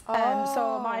bigger.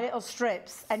 So my little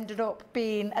strips ended up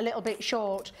being a little bit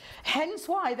short, hence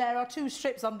why there are 2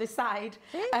 strips on this side.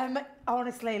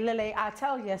 Honestly, Lily, I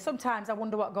tell you, sometimes I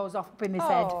wonder what goes off up in this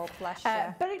head. Oh, bless you.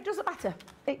 But it doesn't matter.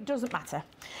 It doesn't matter.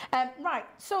 Right,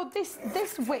 so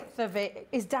this width of it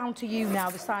is down to you now,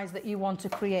 the size that you want to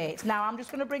create. Now, I'm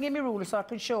just going to bring in my ruler so I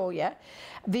can show you.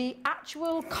 The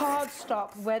actual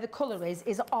cardstock where the colour is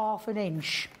 1/2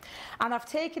 inch. And I've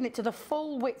taken it to the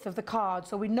full width of the card,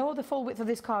 so we know the full width of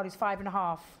this card is 5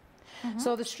 1/2.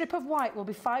 So the strip of white will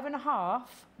be 5 1/2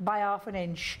 by 1/2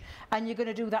 inch, and you're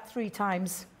going to do that 3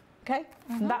 times, okay?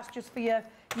 And that's just for your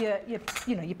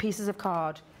pieces of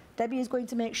card. Debbie is going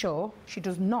to make sure she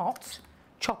does not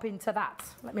chop into that.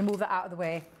 Let me move that out of the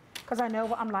way, because I know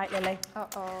what I'm like, Lily.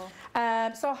 Uh-oh.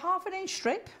 So 1/2 inch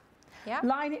strip. Yeah.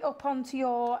 Line it up onto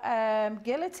your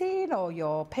guillotine or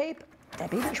your paper.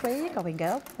 Debbie, which way are you going,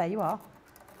 girl? There you are.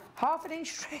 1/2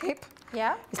 inch strip.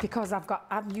 Yeah. It's because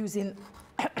I'm using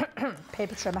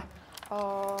paper trimmer.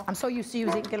 Oh. I'm so used to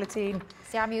using guillotine.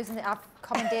 See, I'm using it. I've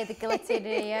commandeered the guillotine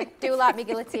here. Do like me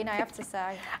guillotine, I have to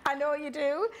say. I know you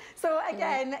do. So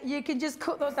again, you can just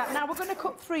cut those out. Now we're going to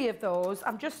cut 3 of those.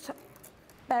 I'm just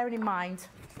bearing in mind.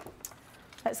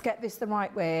 Let's get this the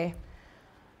right way.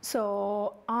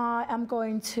 So I am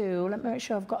going to, let me make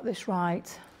sure I've got this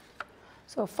right.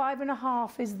 So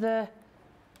 5.5 is the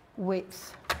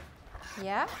width.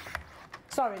 Yeah.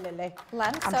 Sorry, Lily.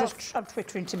 Length. I'm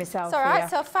twittering to myself. It's all right. Here.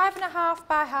 So 5.5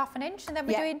 by 1/2 inch, and then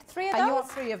we're doing 3 of those. And you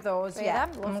want 3 of those, 3 yeah.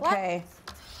 of them, lovely. Okay.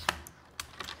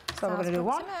 So we're going to do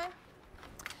 1.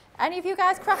 Any of you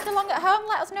guys craft along at home,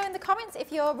 let us know in the comments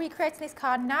if you're recreating this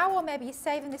card now, or maybe you're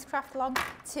saving this craft along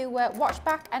to watch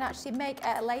back and actually make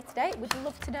at a later date. We'd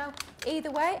love to know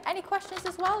either way. Any questions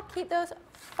as well, keep those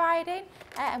fired in,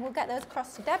 and we'll get those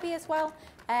across to Debbie as well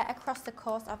across the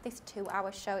course of this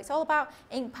 2-hour show. It's all about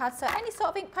Inkpads, so any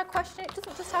sort of Inkpad question, it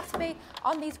doesn't just have to be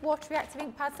on these water reactive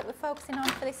Inkpads that we're focusing on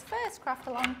for this first craft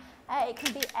along. It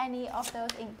can be any of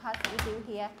those Inkpads that we do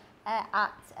here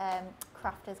at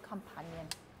Crafter's Companion.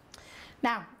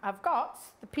 Now, I've got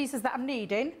the pieces that I'm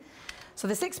needing. So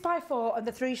the 6x4 and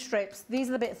the 3 strips, these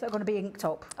are the bits that are going to be inked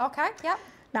up. Okay, yep.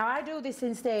 Now, I do this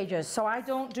in stages, so I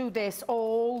don't do this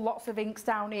all lots of inks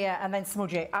down here and then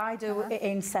smudge it. I do it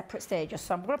in separate stages.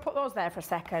 So I'm going to put those there for a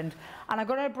second. And I'm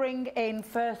going to bring in,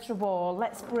 first of all,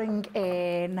 let's bring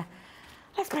in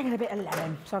a bit of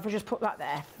lemon. So if I just put that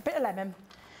there, a bit of lemon.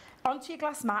 Onto your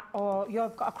glass mat, or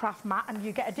you've got a craft mat, and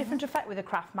you get a different effect with a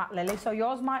craft mat, Lily. So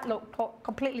yours might look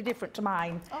completely different to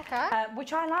mine. Okay.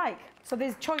 Which I like. So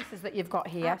there's choices that you've got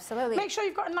here. Absolutely. Make sure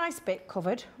you've got a nice bit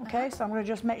covered, okay? So I'm going to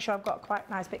just make sure I've got quite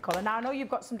a nice bit colour. Now, I know you've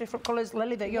got some different colours,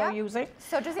 Lily, that you're using.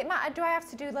 So does it matter, do I have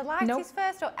to do the lightest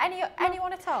first, or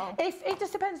anyone at all? It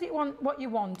just depends what you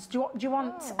want. Do you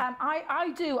want,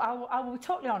 I will be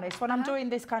totally honest, when I'm doing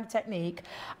this kind of technique,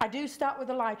 I do start with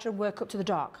the lighter and work up to the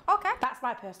dark. Okay. That's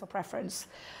my personal preference.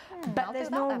 But I'll there's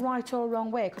do that no then. right or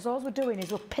wrong way, because all we're doing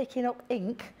is we're picking up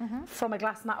ink from a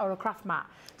glass mat or a craft mat.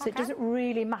 So it doesn't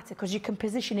really matter, because you can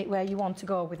position it where you want to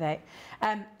go with it.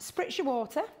 Spritz your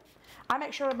water. I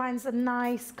make sure mine's a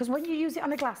nice, because when you use it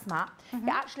on a glass mat, it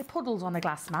actually puddles on a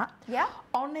glass mat. Yeah.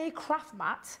 On a craft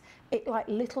mat, it like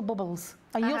little bubbles.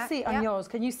 And you'll see it on yours.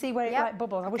 Can you see where it like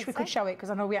bubbles? I wish we could show it,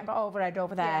 because I know we haven't got overhead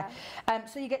over there.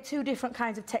 So you get 2 different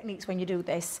kinds of techniques when you do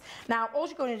this. Now, all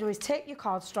you're going to do is take your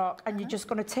cardstock and you're just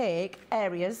going to take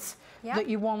areas that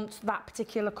you want that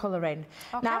particular colour in.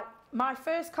 Okay. Now, my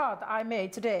first card that I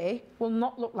made today will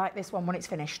not look like this one when it's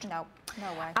finished. No,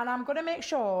 no way. And I'm going to make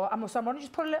sure, so I'm going to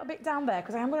just put a little bit down there,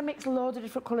 because I'm going to mix loads of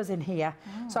different colours in here.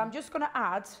 So I'm just going to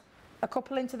add a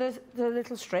couple into the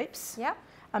little strips. Yeah.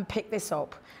 And pick this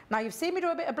up. Now, you've seen me do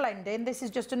a bit of blending. This is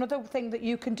just another thing that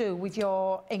you can do with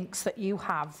your inks that you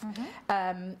have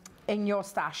in your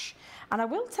stash. And I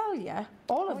will tell you,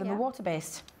 all of them are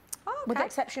water-based. Oh, okay. With the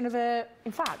exception of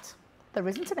in fact, there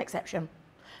isn't an exception,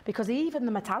 because even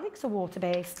the metallics are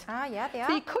water-based. Ah, yeah, they are.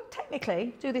 So you could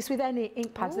technically do this with any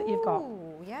ink pads that you've got.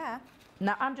 Oh, yeah.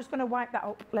 Now, I'm just going to wipe that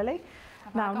up, Lily.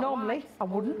 Now, normally, I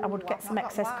wouldn't. I would get some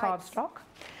excess cardstock.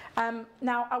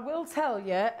 Now, I will tell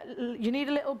you, you need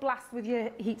a little blast with your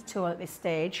heat tool at this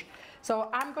stage. So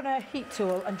I'm going to heat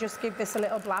tool and just give this a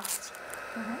little blast.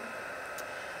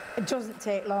 It doesn't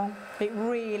take long. It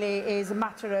really is a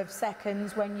matter of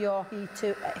seconds when you're heat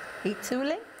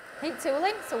tooling. Heat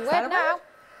tooling, so where now?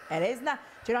 It is now.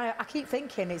 Do you know, I keep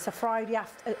thinking it's a Friday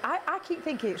after. I keep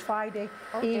thinking it's Friday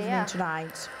evening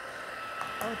tonight.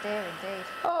 Oh dear, indeed.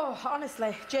 Oh,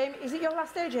 honestly, Jamie, is it your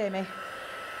last day, Jamie?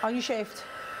 On your shift?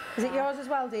 Is it yours as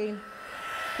well, Dean?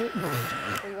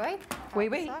 Oui,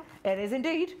 oui. It is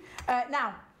indeed.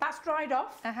 Now, that's dried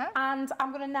off, and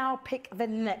I'm going to now pick the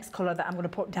next colour that I'm going to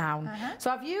put down. So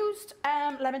I've used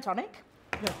lemon tonic.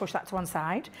 I'm going to push that to one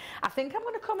side. I think I'm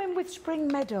going to come in with Spring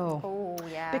Meadow. Oh,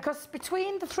 yeah. Because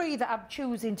between the 3 that I'm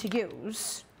choosing to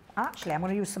use, actually, I'm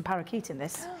going to use some parakeet in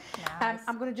this. Nice.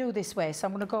 I'm going to do this way, so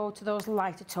I'm going to go to those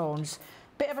lighter tones.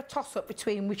 Bit of a toss-up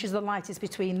between which is the lightest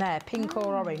between there, pink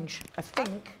or orange. I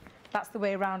think that's the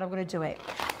way around I'm going to do it.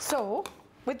 So,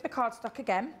 with the cardstock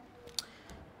again,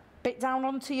 bit down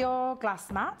onto your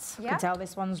glass mats. You can tell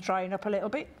this one's drying up a little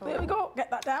bit. There we go, get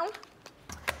that down.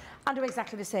 And do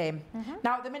exactly the same.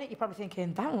 Now, at the minute, you're probably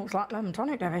thinking, that looks like lemon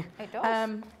tonic, Debbie. It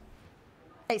does.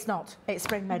 It's not. It's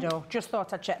Spring Meadow. Just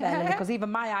thought I'd check there, Lily, because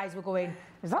even my eyes were going,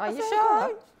 is that the same sure?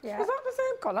 colour? Yeah. Is that the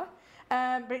same colour?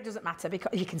 but it doesn't matter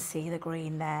because you can see the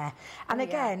green there. And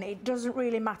again, it doesn't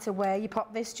really matter where you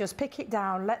pop this, just pick it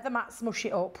down, let the mat smush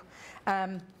it up.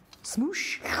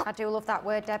 Smoosh. I do love that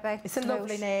word, Debbie. It's a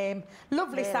lovely name,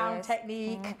 lovely sound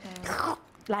technique.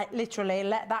 Like literally,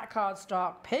 let that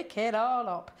cardstock pick it all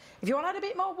up. If you want to add a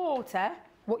bit more water,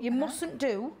 what you mustn't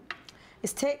do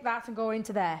is take that and go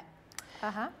into there.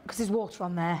 Because there's water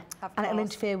on there and it'll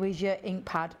interfere with your ink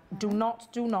pad. Do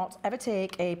not ever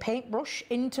take a paintbrush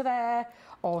into there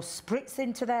or spritz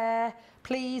into there.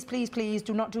 Please, please, please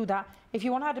do not do that. If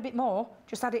you want to add a bit more,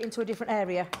 just add it into a different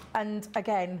area. And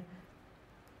again,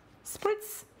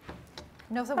 spritz.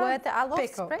 Another word that I love,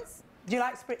 spritz. Do you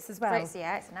like spritz as well? Spritz,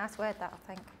 yeah, it's a nice word that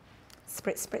I think.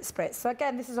 Spritz, spritz, spritz. So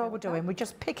again, this is all we're doing. We're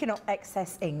just picking up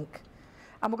excess ink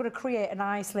and we're going to create a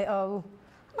nice little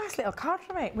card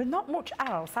from it with not much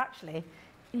else actually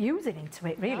using into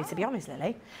it really, to be honest,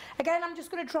 Lily. Again, I'm just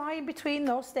going to dry in between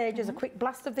those stages, a quick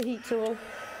blast of the heat tool.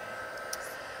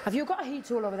 Have you got a heat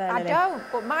tool over there, Lily? I don't,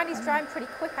 but mine is drying pretty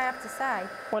quick, I have to say.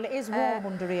 Well, it is warm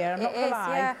under here, I'm not going to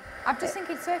lie. Yeah. I'm just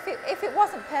thinking, so if it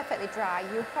wasn't perfectly dry,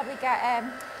 you'd probably get,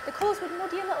 the colours would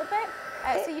muddy a little bit.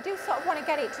 So you do sort of want to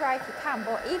get it dry if you can,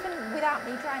 but even without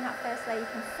me drying that first layer, you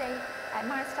can see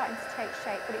mine's starting to take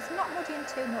shape, but it's not muddying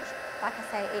too much. Like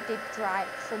I say, it did dry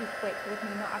pretty quick with me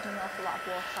not adding an awful lot of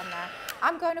water on there.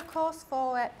 I'm going, of course,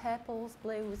 for purples,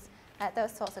 blues,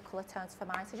 those sorts of colour tones for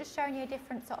mine. So just showing you a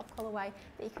different sort of colourway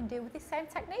that you can do with this same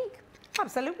technique.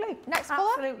 Absolutely. Next colour?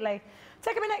 Absolutely.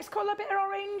 Taking my next colour, a bit of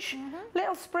orange,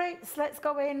 little spritz, let's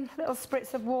go in, little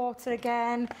spritz of water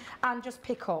again, and just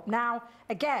pick up. Now,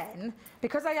 again,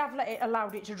 because I have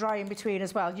allowed it to dry in between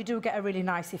as well, you do get a really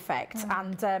nice effect.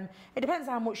 And it depends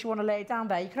how much you want to lay down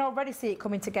there. You can already see it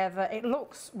coming together. It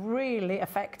looks really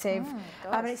effective.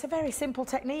 I mean, it's a very simple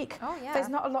technique. Oh, yeah. There's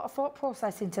not a lot of thought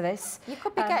process into this. You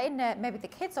could be getting maybe the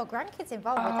kids or grandkids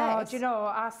involved with this. Do you know,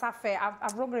 our Safi,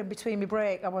 I've rung her in between my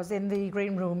break. I was in the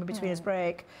green room in between his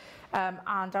break.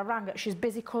 And I rang her. She's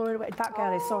busy colouring. That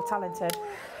girl is so talented.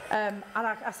 And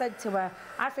I said to her,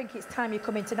 I think it's time you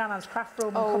come into Nanan's craft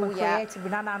room and come and create it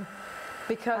with Nanan.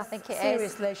 Because I think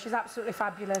seriously, she's absolutely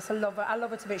fabulous. I love her. I love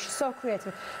her to bits. She's so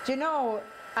creative. Do you know,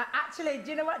 actually,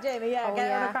 do you know what, Jamie? Yeah,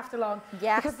 get her on a craft along.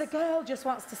 Yes. Because the girl just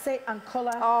wants to sit and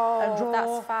colour and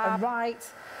draw and write.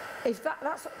 If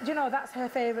that's, do you know, that's her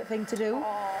favourite thing to do.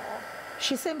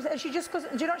 She just goes, do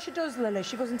you know what she does, Lily?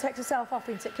 She goes and takes herself off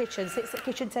into the kitchen, sits at the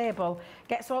kitchen table,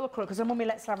 gets all the colour, because her mummy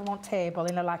lets her have them on table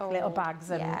in her little bags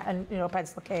and you know,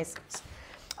 pencil cases.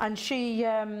 And she's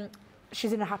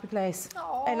in a happy place.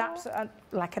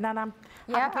 Like a Nanam.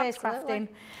 Happy place crafting.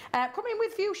 Come in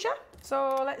with fuchsia.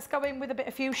 So let's go in with a bit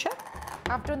of fuchsia.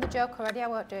 I've done the joke already, I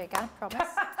won't do it again, I promise.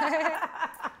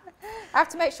 I have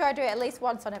to make sure I do it at least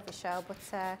once on every show, but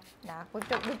nah, we've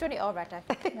done it already.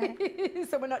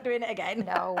 So we're not doing it again?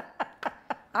 No.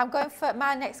 I'm going for,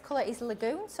 my next colour is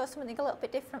Lagoon, so something a little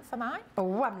bit different for mine.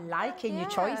 Oh, I'm liking your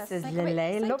choices,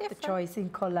 Lily. Love the choice in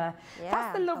colour. Yeah,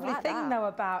 that's the lovely thing, though,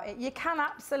 about it. You can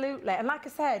absolutely, and like I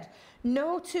said,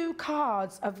 no two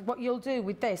cards of what you'll do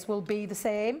with this will be the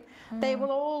same. They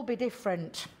will all be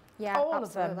different. Yeah, all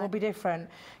of them will be different.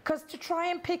 Because to try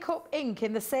and pick up ink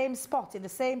in the same spot, in the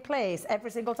same place,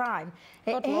 every single time,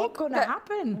 it ain't going to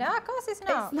happen. No, of course it's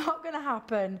not. It's not going to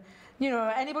happen. You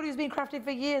know, anybody who's been crafting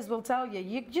for years will tell you,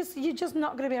 you're just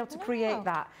not going to be able to create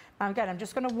that. Now, again, I'm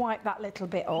just going to wipe that little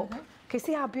bit up. Can you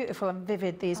see how beautiful and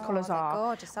vivid these colours are?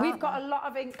 Gorgeous, We've got a lot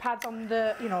of ink pads on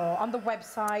the, you know, on the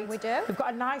website. We do. We've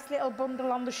got a nice little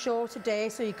bundle on the show today,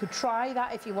 so you could try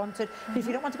that if you wanted. If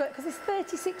you don't want to go, because there's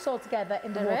 36 altogether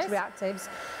in the water reactives,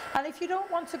 and if you don't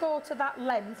want to go to that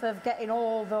length of getting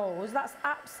all those, that's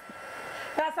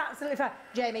absolutely fine.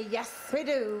 Jamie, yes, we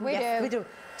do. We do.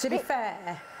 To be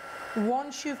fair,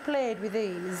 once you've played with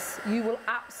these, you will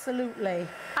absolutely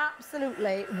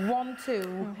want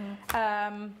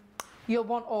to. You'll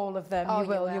want all of them. You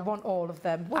will. You want all of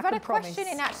them. We've had a question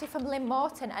in actually from Lynn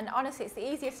Morton, and honestly, it's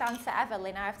the easiest answer ever,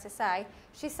 Lynn, I have to say.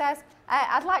 She says,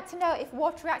 I'd like to know if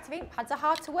water reactive ink pads are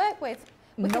hard to work with.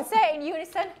 We can say it in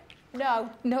unison. No.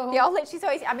 They are literally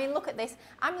so easy. I mean, look at this.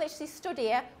 I'm literally stood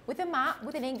here with a mat,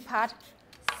 with an ink pad,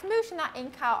 smooshing that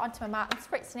ink out onto my mat and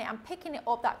spritzing it and picking it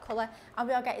up that colour, and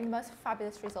we are getting the most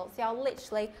fabulous results. They are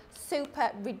literally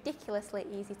super ridiculously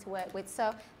easy to work with.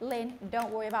 So Lynn, don't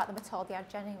worry about them at all. They are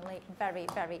genuinely very,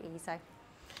 very easy.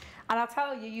 And I'll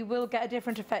tell you, you will get a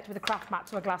different effect with a craft mat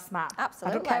to a glass mat.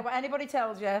 Absolutely. I don't care what anybody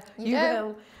tells you, you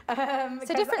will. It's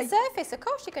a different surface, of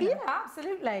course you can. Yeah,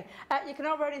 absolutely. You can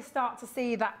already start to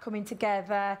see that coming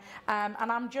together. And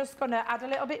I'm just going to add a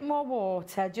little bit more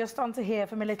water just onto here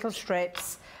for my little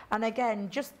strips. And again,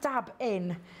 just dab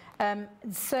in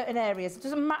certain areas. It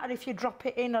doesn't matter if you drop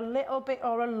it in a little bit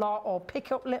or a lot, or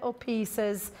pick up little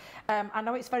pieces. I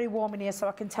know it's very warm in here, so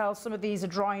I can tell some of these are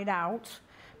drying out,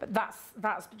 but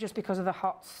that's just because of the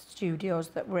hot studios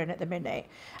that we're in at the minute.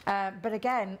 But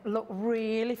again, look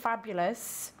really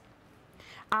fabulous.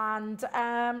 And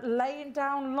laying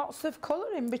down lots of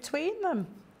colour in between them.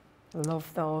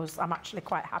 Love those. I'm actually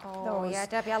quite happy with those. Oh yeah,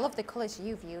 Debbie, I love the colours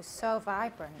you've used. So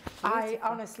vibrant. I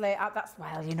honestly, that's,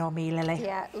 well, you know me, Lily.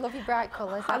 Yeah, love your bright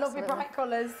colours. I love your bright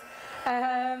colours.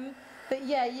 But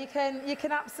yeah, you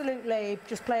can absolutely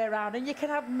just play around, and you can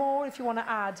add more if you want to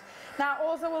add. Now,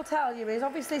 all I will tell you is,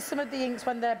 obviously, some of the inks,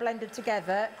 when they're blended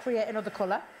together, create another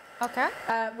colour. Okay.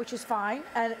 Which is fine,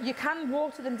 and you can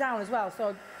water them down as well,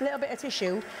 so a little bit of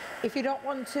tissue. If you don't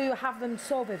want to have them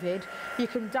so vivid, you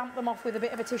can damp them off with a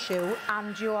bit of a tissue,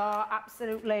 and you are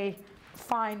absolutely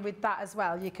fine with that as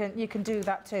well. You can do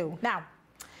that too. Now,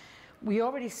 we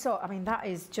already saw, I mean, that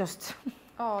is just...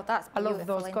 Oh, that's beautiful. I love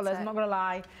those colours, I'm not going to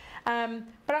lie.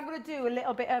 But I'm going to do a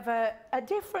little bit of a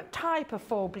different type of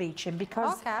faux bleaching,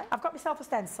 because I've got myself a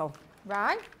stencil.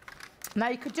 Right. Now,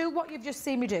 you could do what you've just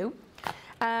seen me do.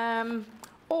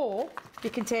 Or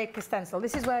you can take a stencil.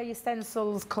 This is where your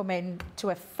stencils come in to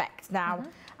effect. Now,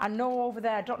 I know over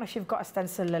there, I don't know if you've got a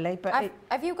stencil, Lily, but...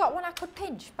 Have you got one I could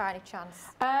pinch by any chance?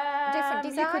 Different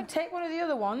design? You could take one of the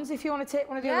other ones, if you want to take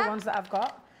one of the other ones that I've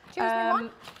got. Choose me one.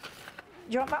 Do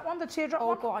you want that one, the teardrop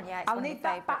one? Oh, go on, yeah, it's I'll one of need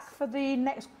my that back for the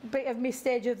next bit of my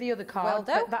stage of the other card. Will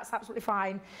do. But that's absolutely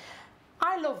fine.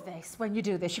 I love this when you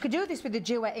do this. You could do this with the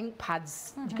duet ink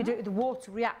pads. You could do it with the water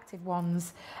reactive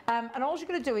ones. And all you're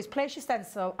going to do is place your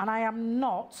stencil, and I am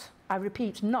not, I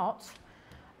repeat, not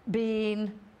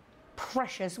being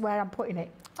precious where I'm putting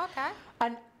it. Okay.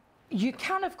 And you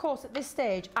can, of course, at this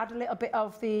stage, add a little bit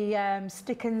of the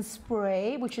stick and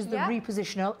spray, which is the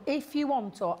repositional, if you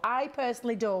want to. I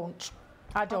personally don't.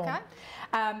 I don't.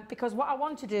 Okay. Because what I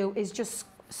want to do is just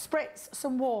spritz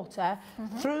some water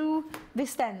through the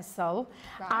stencil,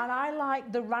 and I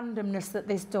like the randomness that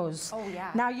this does. Oh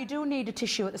yeah. Now, you do need a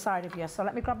tissue at the side of you, so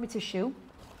let me grab my tissue.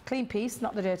 Clean piece,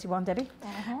 not the dirty one, Debbie.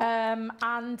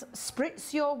 And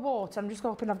spritz your water. I'm just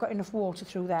hoping I've got enough water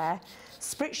through there.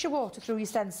 Spritz your water through your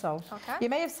stencil. Okay. You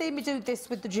may have seen me do this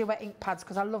with the duet ink pads,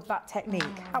 because I love that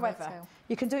technique. However,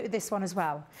 you can do it with this one as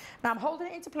well. Now, I'm holding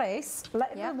it into place,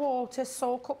 letting the water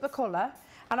soak up the colour.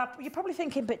 And you're probably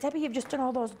thinking, but Debbie, you've just done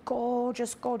all those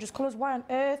gorgeous, gorgeous colours. Why on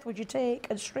earth would you take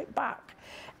and strip back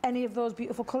any of those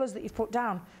beautiful colours that you've put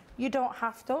down? You don't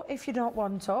have to if you don't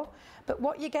want to. But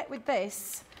what you get with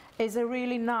this is a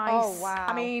really nice... Oh, wow.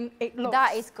 I mean, it looks...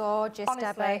 That is gorgeous,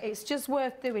 honestly, Debbie. it's just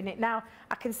worth doing it. Now,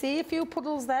 I can see a few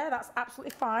puddles there. That's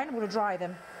absolutely fine. I'm going to dry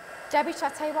them. Debbie, shall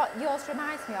I tell you what yours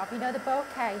reminds me of? You know the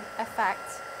bouquet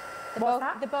effect? What's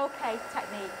that? The bouquet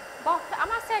technique. Am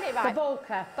I saying it right? The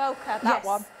bokeh. Bokeh, that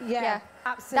one. Yeah,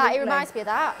 absolutely. It reminds me of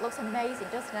that. Looks amazing,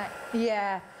 doesn't it?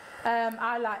 Yeah.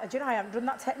 I like... Do you know, I haven't done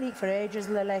that technique for ages,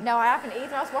 Lily. No, I haven't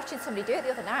either. I was watching somebody do it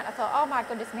the other night, and I thought, oh my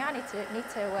goodness me, I need to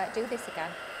do this again.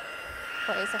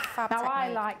 But it's a fab technique.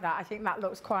 I like that. I think that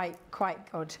looks quite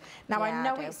good. Now, I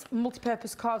know it's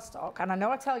multi-purpose cardstock, and I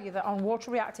know I tell you that on water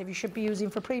reactive you should be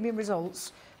using, for premium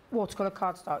results, watercolour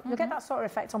cardstock. You'll get that sort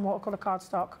of effect on watercolour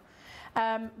cardstock.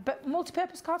 But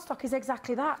multi-purpose cardstock is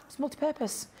exactly that. It's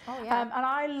multi-purpose. Oh, yeah. And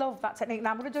I love that technique. Now,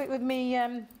 I'm going to do it with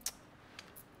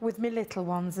me little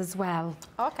ones as well.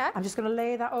 Okay. I'm just going to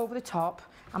lay that over the top.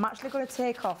 I'm actually going to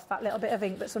take off that little bit of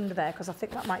ink that's under there, because I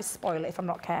think that might spoil it if I'm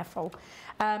not careful.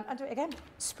 And do it again.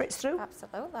 Spritz through.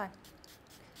 Absolutely.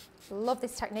 Love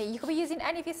this technique. You could be using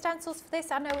any of your stencils for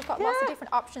this. I know we've got lots of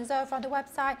different options over on the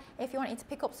website. If you're wanting to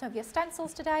pick up some of your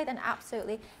stencils today, then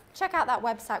absolutely check out that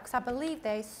website, because I believe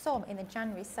there's some in the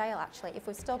January sale, actually, if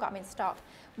we've still got them in stock.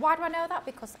 Why do I know that?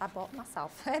 Because I bought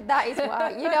myself. That is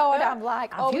why. You know what I'm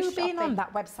like. Have you been on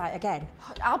that website again?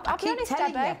 I'll be honest,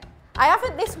 Debbie. I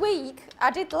haven't this week.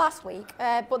 I did last week,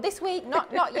 but this week,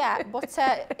 not yet. But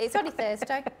it's only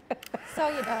Thursday, so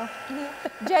you know.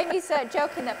 Jamie's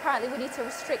joking that apparently we need to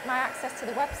restrict my access to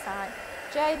the website.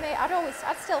 Jamie,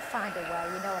 I'd still find a way.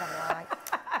 You know what I'm like.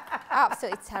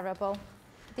 Absolutely terrible.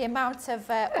 The amount of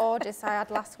orders I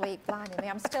had last week, blinding me.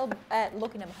 I'm still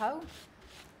lugging them home.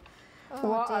 Oh,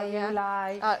 what are you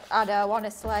like? I know,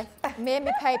 honestly. Me and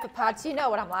my paper pads. You know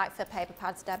what I'm like for paper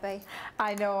pads, Debbie.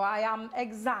 I know, I am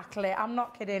exactly. I'm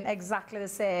not kidding, exactly the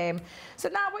same. So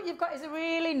now what you've got is a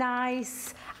really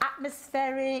nice,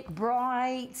 atmospheric,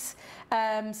 bright,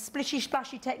 splishy,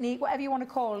 splashy technique, whatever you want to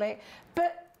call it.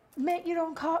 But make your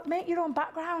own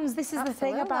backgrounds. This is the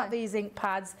thing about these ink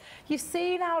pads. You've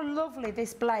seen how lovely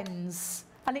this blends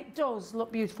and it does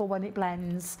look beautiful when it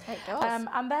blends. It does.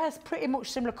 And there's pretty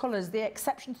much similar colours. The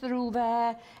exception to the rule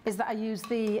there is that I use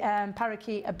the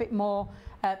parakeet a bit more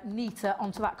neater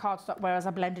onto that cardstock, whereas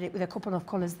I blended it with a couple of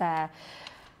colours there.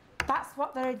 That's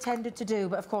what they're intended to do,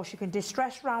 but of course you can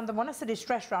distress round them. When I say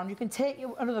distress round, you can take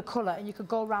another colour and you could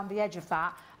go around the edge of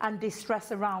that and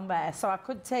distress around there. So I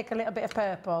could take a little bit of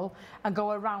purple and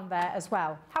go around there as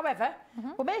well. However,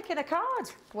 we're making a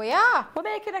card. We are. We're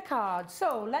making a card.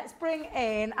 So let's bring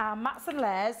in our mats and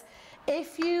layers.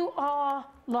 If you are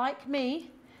like me,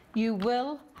 you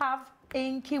will have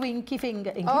inky winky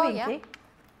finger. Inky winky.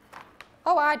 Yeah.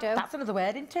 Oh, I do. That's another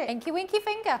word, isn't it? Inky winky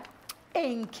finger.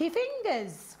 Inky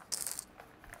fingers.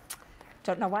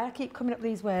 Don't know why I keep coming up with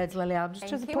these words, Lily. I'm just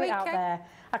trying to put it out there.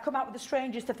 I come out with the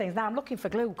strangest of things. Now I'm looking for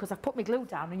glue because I've put my glue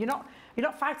down, and you're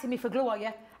not fighting me for glue, are you?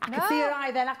 I could see your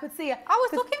eye then. I could see her. I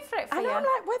was looking for it for you. I know. I'm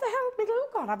like, where the hell has my glue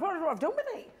gone? I've wondered what I've done with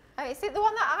it. Is it the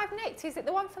one that I've nicked? Is it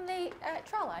the one from the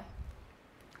trolley?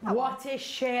 What is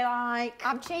she like?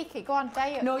 I'm cheeky. Go on,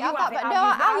 there you. No, you have it. No,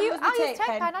 I'll use tape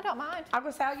pen. I don't mind. I'm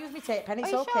going to say I'll use my tape pen.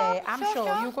 It's you okay. sure? I'm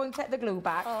sure. You go and take the glue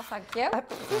back. Oh, thank you.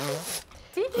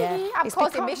 Yeah. I'm It's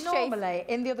causing because mischief. normally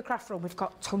in the other craft room we've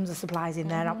got tons of supplies in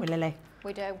there, haven't we, Lily?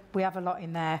 We do. We have a lot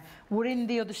in there. We're in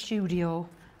the other studio.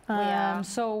 We are.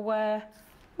 So we're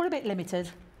a bit limited.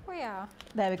 We are.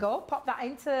 There we go. Pop that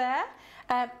into there.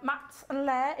 Mat and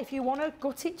layer, if you want to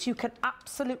gut it, you can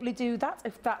absolutely do that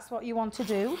if that's what you want to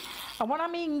do. And when I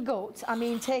mean gut, I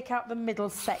mean take out the middle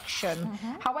section.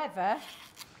 However,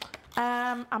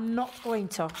 I'm not going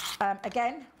to.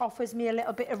 Again, offers me a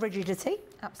little bit of rigidity.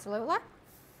 Absolutely.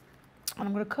 And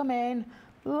I'm going to come in,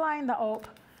 line that up,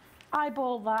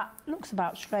 eyeball that, looks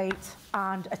about straight,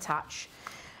 and attach.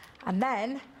 And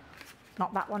then,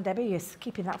 not that one, Debbie, you're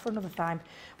keeping that for another time.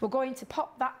 We're going to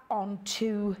pop that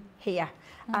onto here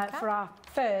for our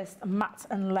first mat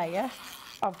and layer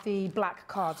of the black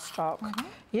cardstock.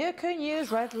 You can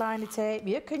use red liner tape,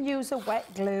 you can use a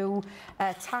wet glue,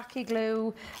 tacky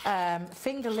glue,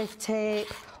 finger lift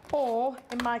tape, or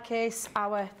in my case,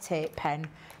 our tape pen,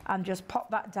 and just pop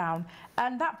that down.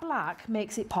 And that black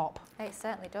makes it pop. It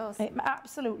certainly does. It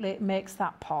absolutely makes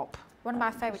that pop. One of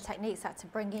my favourite techniques is to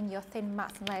bring in your thin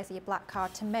mats and layers of your black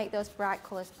card to make those bright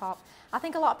colours pop. I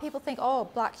think a lot of people think, oh,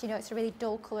 black, you know, it's a really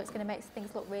dull colour, it's going to make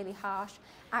things look really harsh.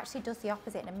 Actually does the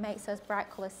opposite, and it makes those bright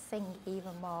colours sing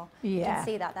even more. Yeah. You can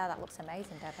see that there, that looks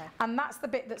amazing, Debbie. And that's the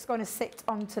bit that's going to sit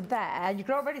onto there. You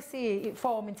can already see it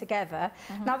forming together.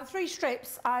 Now the 3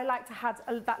 strips, I like to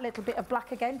add that little bit of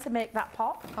black again to make that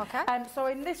pop. Okay. So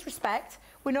in this respect,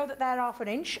 we know that they're 1/2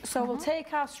 inch, so we'll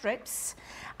take our strips,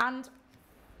 and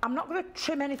I'm not going to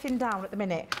trim anything down at the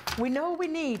minute. We know we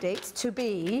need it to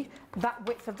be that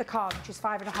width of the card, which is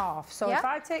 5.5. So if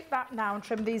I take that now and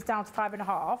trim these down to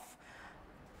 5.5,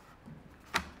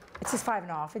 it is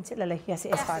 5.5, isn't it, Lily? Yes,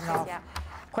 it is 5.5. Yeah.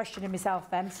 Questioning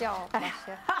myself then. Oh, bless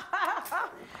you.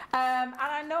 And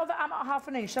I know that I'm at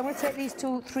 1/2 inch, so I'm going to take these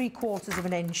to 3/4 of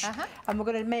an inch, and we're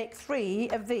going to make 3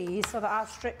 of these so that our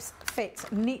strips fit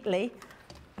neatly.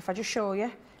 If I just show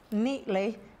you,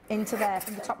 neatly into there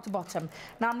from the top to bottom.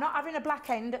 Now I'm not having a black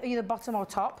end at either bottom or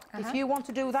top. If you want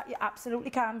to do that, you absolutely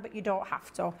can, but you don't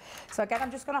have to. So again,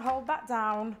 I'm just going to hold that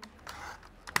down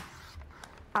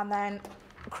and then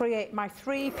create my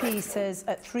 3 pieces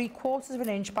at 3/4 of an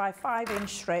inch by 5-inch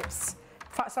strips.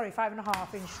 Sorry,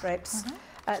 5.5 inch strips,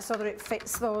 so that it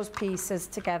fits those pieces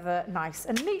together nice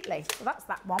and neatly. So that's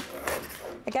that one.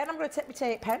 Again, I'm going to take my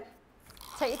tape pen.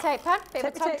 Take your tape pen, bit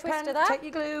of a tongue twister there. Take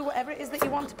your glue, whatever it is that you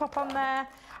want to pop on there,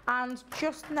 and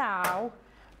just now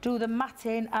do the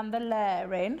matting and the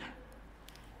layering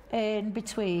in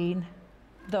between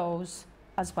those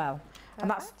as well. And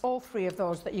that's all 3 of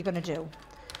those that you're going to do.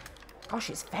 Gosh,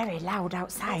 it's very loud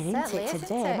outside, isn't it,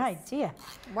 today? My dear.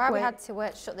 Why we had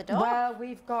to shut the door? Well,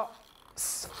 we've got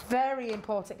very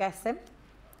important guests in.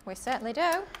 We certainly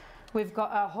do. We've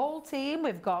got a whole team.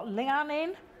 We've got Leanne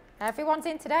in. Everyone's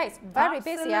in today. It's very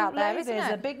busy out there, isn't it?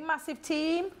 There's a big, massive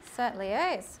team. Certainly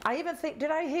is. I even think,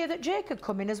 did I hear that Jake had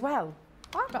come in as well?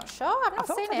 Oh, I'm not sure. I've not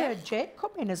seen it. I thought I'd heard Jake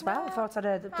come in as well. I thought I'd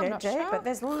heard Jake, but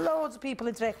there's loads of people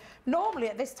in today. Normally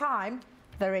at this time,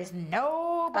 there is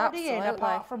nobody in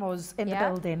apart from us in the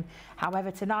building. However,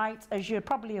 tonight, as you're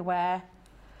probably aware,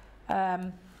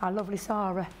 our lovely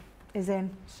Sarah is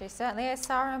in. She certainly is,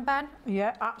 Sarah and Ben.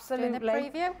 Yeah, absolutely.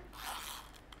 Doing the preview.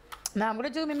 Now I'm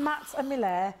going to do my mats and my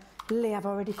layer. Lily, I've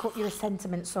already cut you a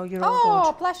sentiment, so you're all good.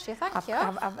 Oh, bless you, thank you.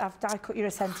 I've die cut you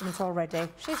a sentiment already.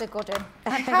 She's a good one.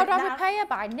 And how do I repay her?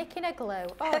 By nicking her glue.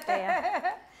 Oh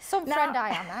dear. Some friend I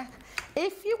am, eh?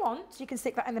 If you want, you can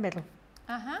stick that in the middle.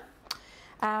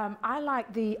 I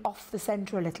like the off the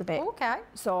centre a little bit. Okay.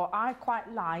 So I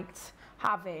quite liked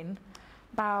having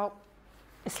about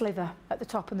a slither at the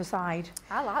top and the side.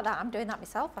 I like that. I'm doing that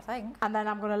myself, I think. And then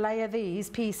I'm going to layer these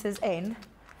pieces in,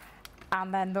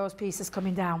 and then those pieces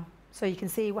coming down. So you can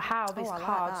see how this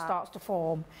card starts to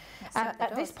form.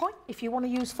 At this point, if you want to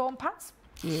use foam pads,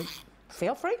 you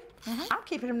feel free. I'm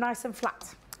keeping them nice and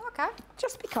flat. Okay.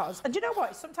 Just because. And do you know what?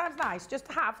 It's sometimes nice just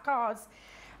to have cards.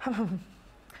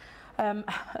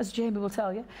 As Jamie will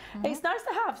tell you, it's nice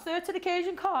to have certain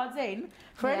occasion cards in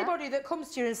for anybody that comes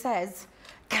to you and says,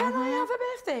 can I have a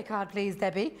birthday card, please,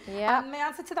 Debbie? Yeah. And the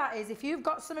answer to that is, if you've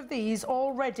got some of these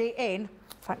already in,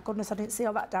 thank goodness I didn't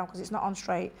seal that down because it's not on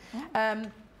straight.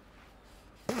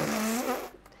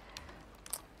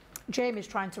 Jamie's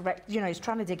trying to, he's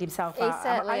trying to dig himself out. He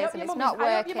certainly is, and it's not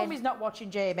working. I hope your mummy's not watching,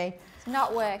 Jamie. It's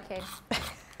not working.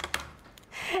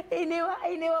 He knew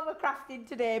I was crafting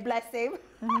today, bless him.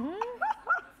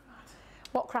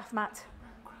 What craft mat?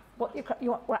 What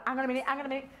you want? Well, hang on a minute.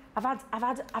 I've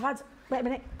had. Wait a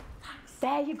minute.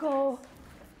 There you go.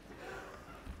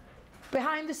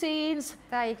 Behind the scenes.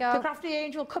 There you go. The crafty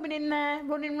angel coming in there,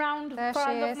 running round. There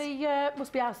Quite she lovely.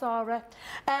 Must be our Sarah.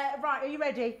 Right, are you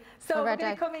ready? So we're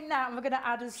going to come in now and we're going to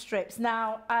add us strips.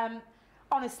 Now,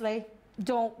 honestly,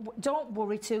 don't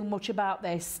worry too much about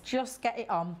this. Just get it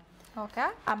on. Okay.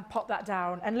 And pop that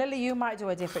down. And Lily, you might do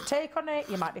a different take on it.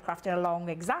 You might be crafting along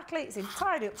exactly. It's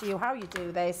entirely up to you how you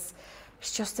do this.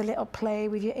 It's just a little play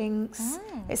with your inks.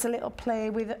 It's a little play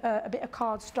with a bit of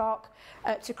cardstock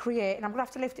to create. And I'm going to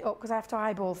have to lift it up because I have to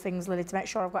eyeball things, Lily, to make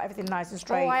sure I've got everything nice and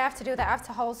straight. Oh, I have to do that. I have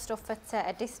to hold stuff at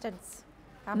a distance.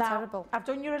 I'm terrible. I've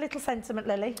done you a little sentiment,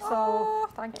 Lily. Oh,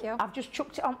 thank you. I've just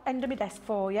chucked it on end of my desk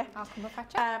for you. I'll come and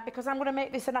fetch it. Because I'm going to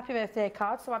make this an happy birthday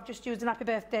card, so I've just used an happy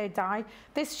birthday die.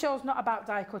 This show's not about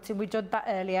die cutting, we did that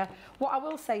earlier. What I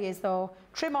will say is, though,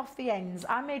 trim off the ends.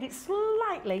 I made it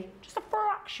slightly, just a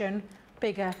fraction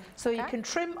bigger, so you can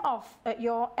trim off at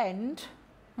your end.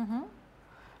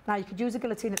 Now, you could use a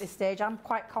guillotine at this stage. I'm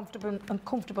quite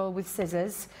comfortable with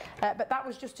scissors, but that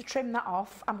was just to trim that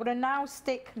off. I'm going to now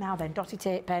stick, now then, Dotty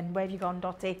tape pen. Where have you gone,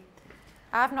 Dotty?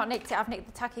 I've not nicked it. I've nicked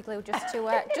the tacky glue just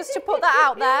to put that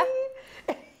out there,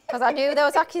 because I knew there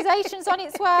was accusations on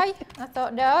its way. I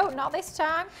thought, no, not this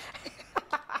time.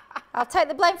 I'll take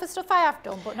the blame for stuff I have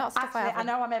done, but not stuff I haven't. I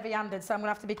know I'm heavy-handed, so I'm going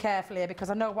to have to be careful here because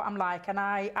I know what I'm like, and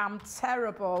I am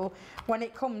terrible when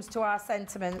it comes to our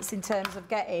sentiments in terms of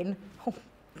getting...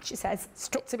 She says,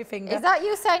 stuck to my finger. Is that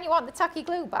you saying you want the tacky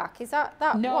glue back? Is that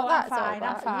no, what that's I'm fine, all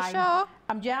about? I'm fine. Are you sure?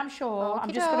 I'm sure.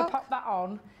 I'm just going to pop that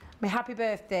on, my happy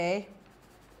birthday,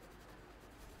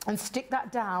 and stick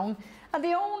that down. And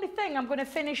the only thing I'm going to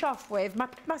finish off with,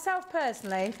 myself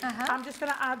personally, I'm just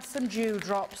going to add some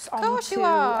dewdrops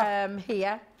onto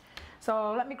here.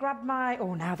 So let me grab my...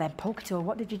 Oh, now then, poker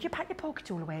tool. Did you pack your poker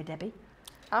tool away, Debbie?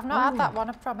 I've not had that one,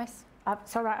 I promise.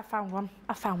 It's all right, I found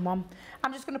one.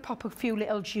 I'm just going to pop a few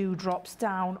little dewdrops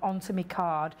down onto my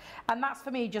card. And that's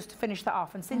for me just to finish that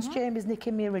off. And since Jamie's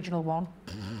nicking my original one...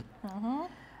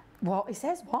 What? He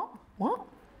says, what?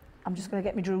 I'm just going to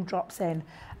get my dewdrops in.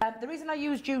 The reason I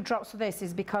use dewdrops for this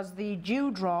is because the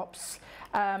dewdrops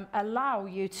allow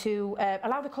you to...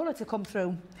 allow the colour to come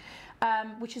through.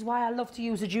 Which is why I love to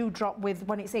use a dewdrop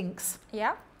when it's inks.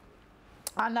 Yeah.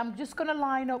 And I'm just going to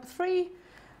line up 3...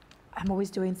 I'm always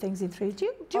doing things in 3. Do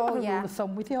you have a rule of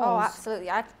thumb with yours? Oh, absolutely.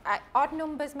 I odd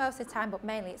numbers most of the time, but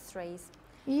mainly it's 3s.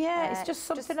 Yeah, it's just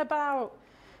something about...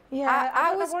 Yeah,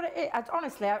 I don't know what it is.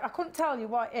 Honestly, I couldn't tell you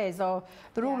what it is or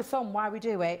the rule of thumb why we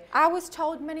do it. I was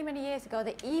told many, many years ago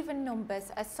that even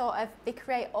numbers are sort of, they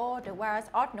create order, whereas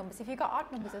odd numbers, if you've got odd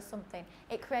numbers or something,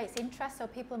 it creates interest, so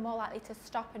people are more likely to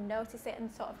stop and notice it and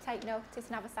sort of take notice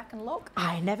and have a second look.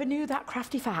 I never knew that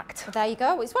crafty fact. There you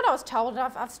go. It's what I was told and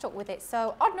I've stuck with it.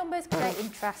 So odd numbers create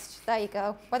interest. There you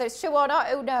go. Whether it's true or not,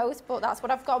 who knows, but that's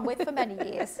what I've gone with for many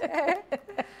years.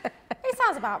 It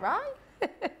sounds about right,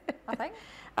 I think.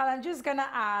 And I'm just going to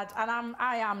add, and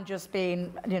I am just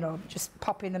being, just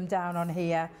popping them down on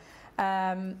here.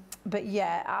 But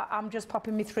yeah, I'm just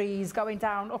popping my 3s, going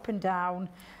down, up and down.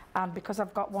 And because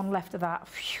I've got one left of that,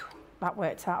 phew, that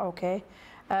worked out okay.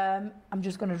 I'm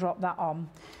just going to drop that on.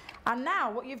 And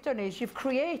now what you've done is you've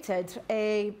created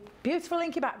a beautiful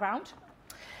inky background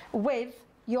with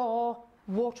your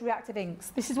water reactive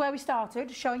inks. This is where we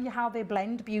started, showing you how they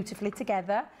blend beautifully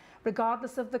together,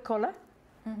 regardless of the colour.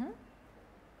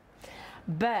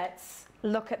 But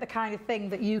look at the kind of thing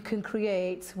that you can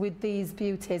create with these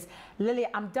beauties. Lily,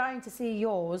 I'm dying to see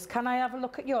yours. Can I have a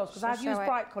look at yours? Because I've used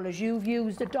bright colours, you've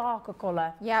used a darker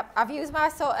colour. Yep, I've used my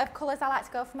sort of colours. I like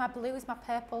to go for my blues, my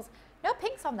purples. No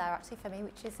pinks on there actually for me,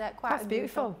 which is quite That's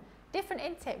beautiful. Different,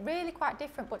 isn't it? Really quite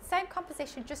different, but same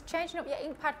composition, just changing up your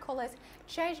Inkpad colours,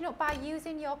 changing up by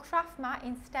using your craft mat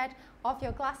instead of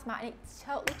your glass mat, and it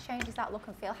totally changes that look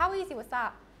and feel. How easy was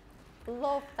that?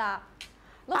 Love that.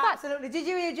 Love Absolutely. Did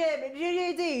you hear Jamie? Did you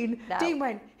hear Dean? No. Dean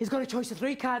went, he's got a choice of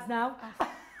 3 cards now.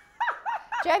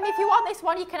 Jamie, if you want this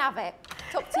one, you can have it.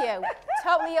 It's up to you.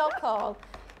 Totally your call.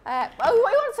 Oh, he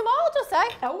wants them all, does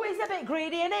he? Oh, he's a bit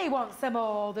greedy and he wants them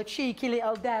all, the cheeky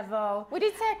little devil. We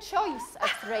did say a choice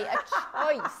of 3, a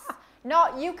choice.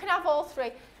 Not, you can have all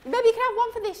 3. Maybe you can have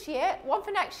one for this year, one for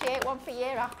next year, one for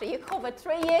year after. You covered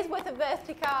 3 years worth of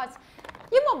birthday cards.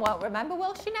 Your mum won't remember,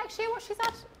 will she, next year, what she's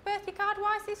had birthday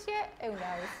card-wise this year? Who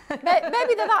knows?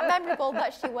 Maybe they're that memorable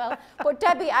that she will. But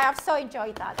Debbie, I have so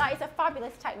enjoyed that. That is a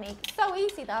fabulous technique. So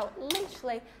easy though,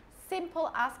 literally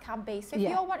simple as can be. So if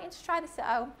you're wanting to try this at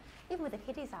home, even with the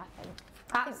kiddies, I think.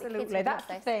 Absolutely, that's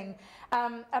the thing.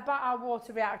 About our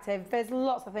water reactive, there's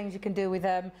lots of things you can do with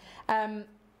them.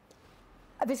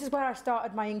 This is where I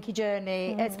started my inky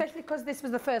journey, especially because this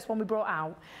was the first one we brought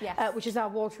out, which is our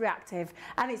water reactive.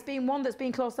 And it's been one that's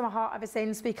been close to my heart ever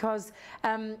since, because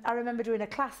I remember doing a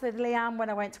class with Leanne when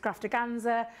I went to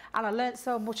Craftaganza, and I learnt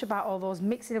so much about all those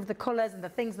mixing of the colours and the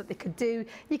things that they could do.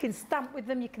 You can stamp with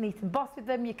them, you can emboss with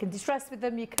them, you can distress with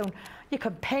them, you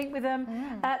can paint with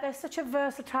them. They're such a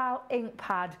versatile ink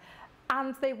pad.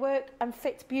 And they work and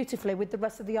fit beautifully with the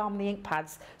rest of the arm of the ink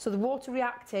pads. So the water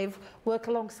reactive work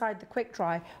alongside the quick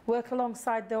dry, work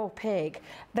alongside the opaque.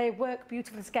 They work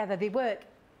beautifully together. They work,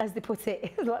 as they put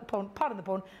it, like pardon the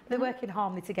pun, they work in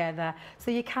harmony together.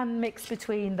 So you can mix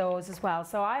between those as well.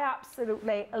 So I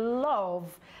absolutely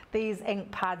love these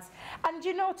ink pads. And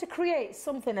you know, to create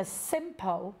something as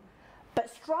simple but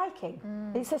striking.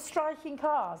 It's a striking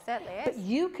card. Certainly is. But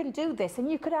you can do this,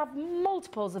 and you could have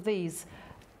multiples of these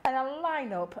and a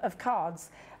lineup of cards,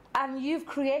 and you've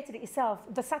created it yourself.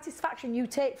 The satisfaction you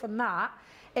take from that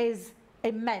is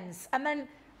immense. And then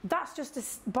that's just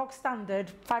a bog standard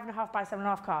 5.5 by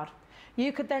 7.5 card.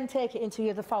 You could then take it into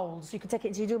your other folds. You could take it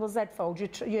into your double Z fold,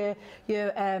 your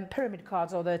pyramid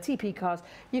cards or the TP cards.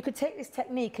 You could take this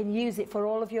technique and use it for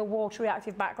all of your water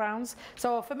reactive backgrounds.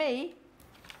 So for me,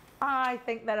 I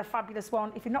think they're a fabulous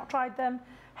one. If you've not tried them,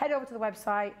 head over to the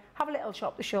website, have a little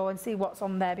shop the show and see what's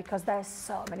on there, because there's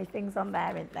so many things on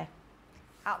there, isn't there?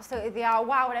 Absolutely, they are.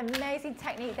 Wow, an amazing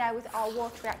technique there with our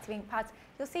water reactive ink pads.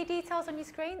 You'll see details on your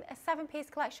screen, a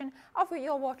 7-piece collection of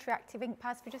your water reactive ink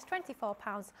pads for just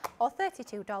 £24 or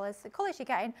 $32. The colours you're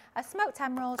getting are smoked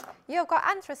emerald, you've got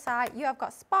anthracite, you have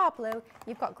got spar blue,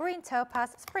 you've got green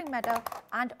topaz, spring meadow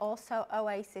and also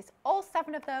oasis. All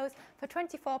 7 of those for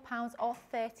 £24 or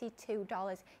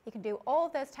 $32. You can do all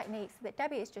of those techniques that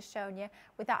Debbie has just shown you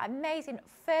with that amazing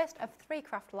first of 3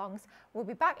 craft alongs. We'll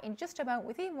be back in just a moment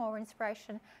with even more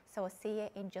inspiration, so I'll see you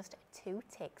in just 2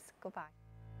 ticks. Goodbye.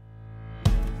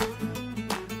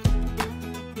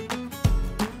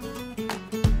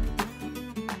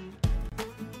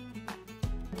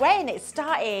 When it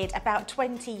started about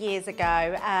 20 years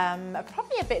ago,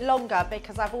 probably a bit longer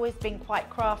because I've always been quite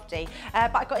crafty,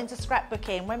 but I got into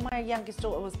scrapbooking. When my youngest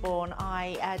daughter was born,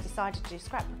 I decided to do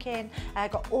scrapbooking. I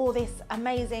got all this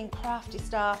amazing crafty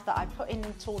stuff that I put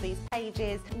into all these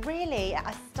pages. Really,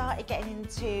 I started getting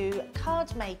into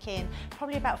card making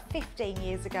probably about 15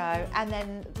 years ago, and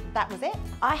then that was it.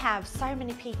 I have so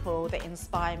many people that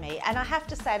inspire me, and I have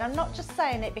to say, and I'm not just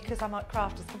saying it because I'm a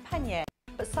crafter's companion,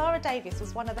 but Sarah Davies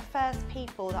was one of the first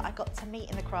people that I got to meet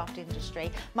in the craft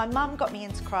industry. My mum got me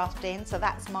into crafting, so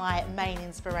that's my main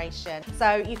inspiration.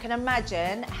 So you can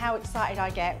imagine how excited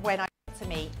I get when I get to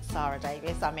meet Sarah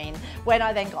Davies. I mean, when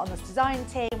I then got on this design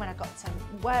team, when I got to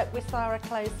work with Sarah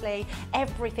closely,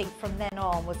 everything from then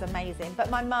on was amazing. But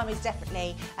my mum is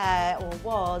definitely, or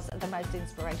was, the most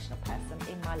inspirational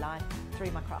person in my life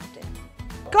through my crafting.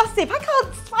 Gossip,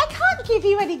 I can't give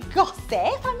you any gossip.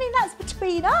 I mean, that's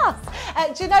between us.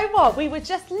 Do you know what? We were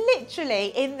just literally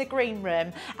in the green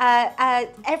room.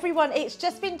 Everyone, it's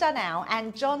just been done out,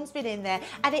 and John's been in there,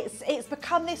 and it's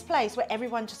become this place where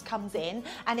everyone just comes in,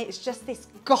 and it's just this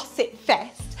gossip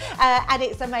fest. And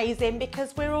it's amazing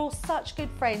because we're all such good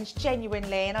friends,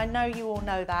 genuinely, and I know you all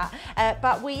know that.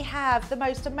 But we have the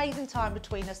most amazing time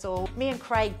between us all. Me and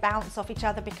Craig bounce off each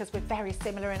other because we're very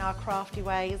similar in our crafty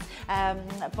ways.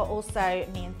 But also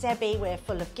me and Debbie, we're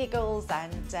full of giggles,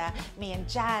 and me and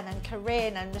Jan and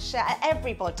Corinne and Michelle,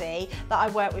 everybody that I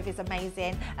work with is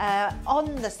amazing,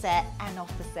 on the set and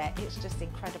off the set. It's just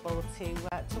incredible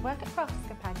to work at Crafts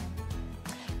Companion.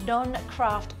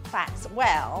 Non-craft facts.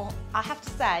 Well, I have to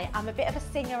say, I'm a bit of a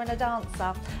singer and a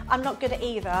dancer. I'm not good at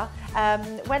either.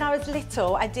 When I was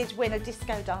little, I did win a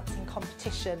disco dancing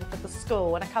competition for the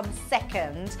school, and I come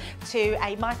second to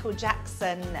a Michael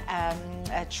Jackson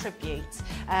tribute,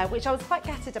 which I was quite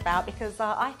gutted about because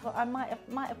I thought I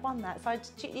might have won that. So I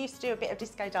used to do a bit of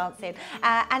disco dancing,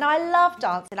 and I love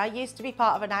dancing. I used to be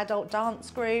part of an adult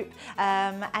dance group,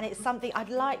 and it's something I'd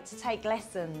like to take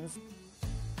lessons.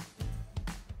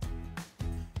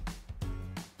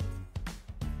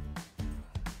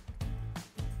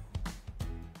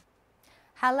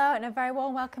 Hello and a very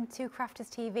warm welcome to Crafters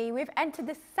TV. We've entered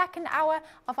the second hour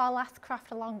of our last craft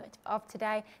along of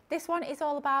today. This one is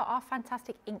all about our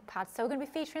fantastic ink pads. So we're going to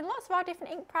be featuring lots of our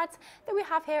different ink pads that we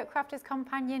have here at Crafters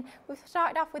Companion. We've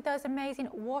started off with those amazing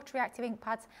water reactive ink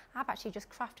pads. I've actually just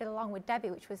crafted along with Debbie,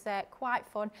 which was quite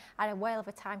fun. I had a whale of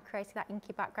a time creating that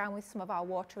inky background with some of our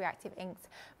water reactive inks.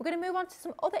 We're going to move on to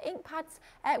some other ink pads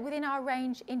within our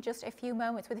range in just a few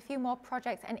moments with a few more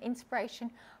projects and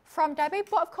inspiration from Debbie.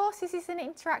 But of course, this is an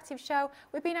interactive show.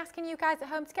 We've been asking you guys at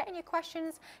home to get in your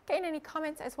questions, get in any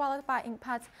comments as well about ink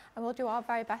pads, and we'll do our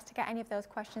very best to get any of those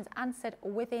questions answered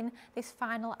within this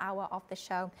final hour of the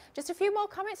show. Just a few more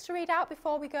comments to read out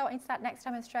before we go into that next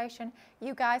demonstration.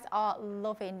 You guys are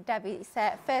loving Debbie's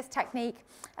first technique.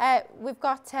 We've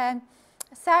got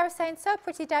Sarah saying, so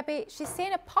pretty, Debbie. She's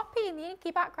seeing a poppy in the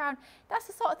inky background. That's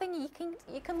the sort of thing you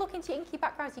can look into inky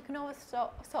backgrounds. You can always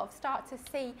sort of start to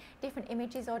see different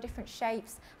images or different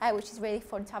shapes, which is really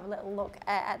fun to have a little look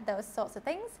at those sorts of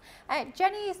things.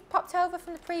 Jenny's popped over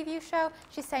from the preview show.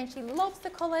 She's saying she loves the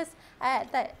colours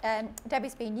that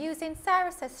Debbie's been using.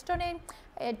 Sarah says stunning.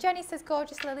 Jenny says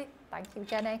gorgeous, Lily. Thank you,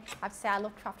 Jenny. I have to say I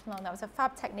love crafting along. That was a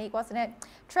fab technique, wasn't it?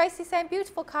 Tracy saying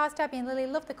beautiful cars, Debbie and Lily.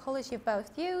 Love the colours you've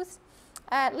both used.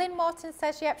 Lynn Morton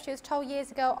says, yep, she was told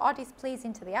years ago, odd is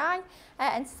pleasing to the eye.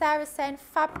 And Sarah's saying,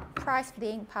 fab price for the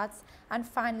ink pads. And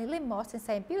finally, Lynn Morton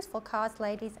saying, beautiful cards,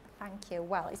 ladies, thank you.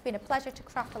 Well, it's been a pleasure to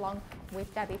craft along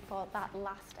with Debbie for that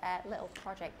last little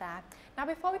project there. Now,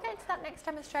 before we get into that next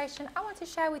demonstration, I want to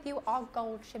share with you our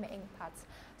gold shimmer ink pads.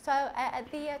 So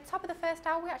at the top of the first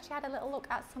hour, we actually had a little look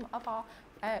at some of our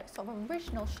sort of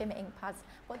original shimmer ink pads,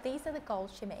 but these are the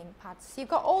gold shimmer ink pads. So you've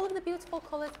got all of the beautiful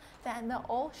colours, then they're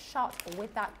all shot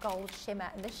with that gold shimmer,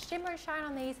 and the shimmer and shine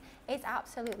on these is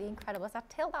absolutely incredible. As I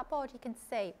tilt that board, you can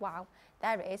see, wow,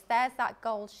 there it is. There's that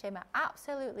gold shimmer,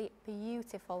 absolutely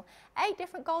beautiful. 8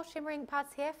 different gold shimmer ink pads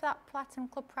here for that Platinum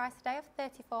Club price today of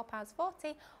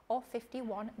 £34.40 or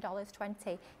 $51.20.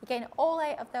 You're getting all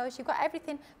 8 of those. You've got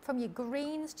everything from your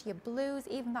greens to your blues,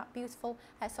 even that beautiful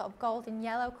sort of golden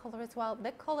yellow colour as well.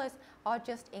 The colours are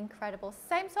just incredible.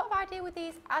 Same sort of idea with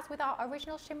these as with our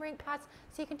original shimmer ink pads.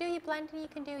 So you can do your blending, you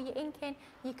can do your inking,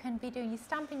 you can be doing your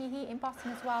stamping, your heat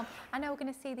embossing as well. I know we're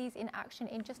going to see these in action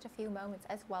in just a few moments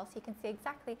as well, so you can see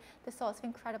exactly the sorts of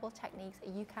incredible techniques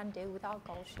you can do with our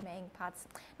gold shimmer ink pads.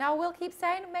 Now, I will keep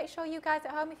saying, make sure you guys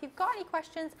at home, if you've got any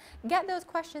questions, get those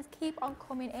questions, keep on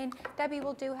coming in. Debbie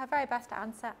will do her very best to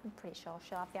answer. I'm pretty sure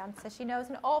she'll have the answer. She knows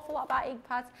an awful lot about ink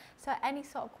pads, so any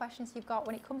sort of questions you've got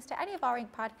when it comes to any of our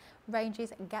ink pad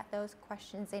ranges, get those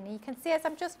questions in. And you can see as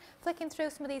I'm just flicking through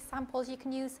some of these samples, you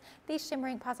can use these shimmer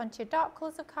ink pads onto your dark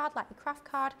colours of card, like your craft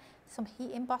card, some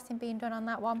heat embossing being done on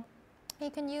that one. You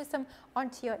can use them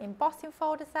onto your embossing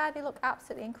folders there. They look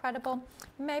absolutely incredible.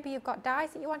 Maybe you've got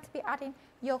dies that you want to be adding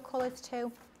your colours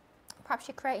to. Perhaps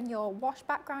you're creating your wash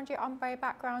background, your ombre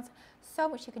backgrounds. So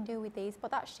much you can do with these,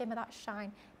 but that shimmer, that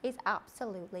shine is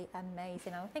absolutely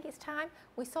amazing. And I think it's time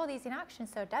we saw these in action.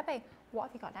 So Debbie, what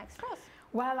have you got next for us?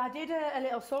 Well, I did a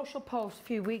little social post a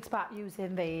few weeks back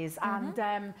using these, and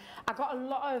I got a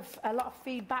lot of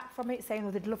feedback from it saying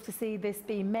that they'd love to see this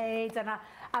being made,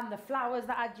 and the flowers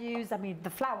that I'd used. I mean, the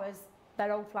flowers,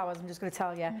 they're old flowers, I'm just going to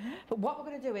tell you. But what we're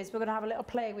going to do is we're going to have a little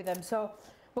play with them. So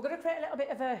we're going to create a little bit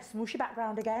of a smooshy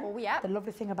background again. Oh, yeah. The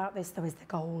lovely thing about this, though, is the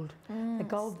gold. The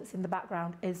gold that's in the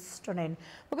background is stunning.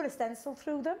 We're going to stencil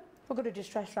through them. We're going to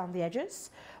distress around the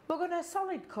edges. We're going to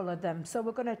solid colour them. So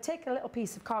we're going to take a little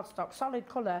piece of cardstock, solid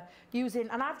colour, using,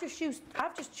 and I've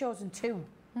just chosen 2.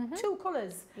 2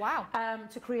 colours. Wow.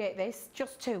 To create this,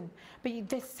 just 2. But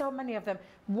there's so many of them.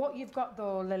 What you've got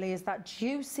though, Lily, is that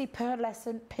juicy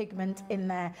pearlescent pigment in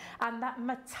there, and that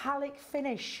metallic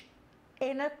finish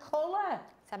in a colour.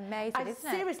 It's amazing, isn't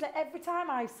it? Seriously, every time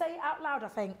I say it out loud, I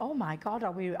think, oh my God,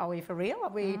 are we for real?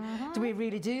 Do we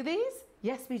really do these?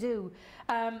 Yes, we do.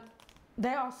 They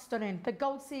are stunning. The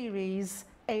gold series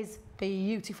is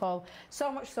beautiful.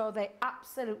 So much so they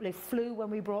absolutely flew when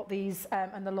we brought these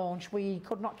and the launch. We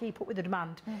could not keep up with the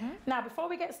demand. Now, before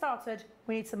we get started,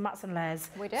 we need some mats and layers.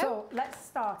 We do. So let's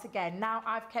start again. Now,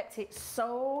 I've kept it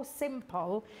so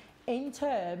simple in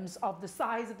terms of the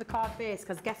size of the card base,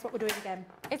 because guess what we're doing again?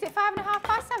 Is it 5.5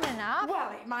 by 7.5?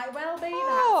 Well, it might well be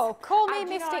Oh, that. call me And,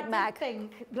 Mystic Meg. I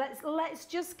think let's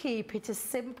just keep it as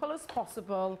simple as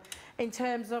possible in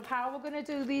terms of how we're going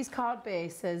to do these card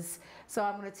bases. So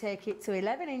I'm going to take it to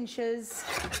 11 inches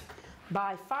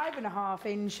by 5.5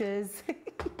 inches.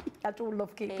 I do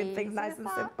love keeping things nice and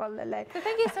simple, Lily. The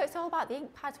thing is, so it's all about the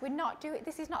ink pads. We're not doing,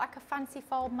 this is not like a fancy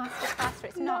fold masterclass.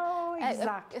 It's not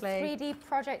exactly. a 3D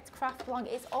project craft along.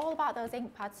 It's all about those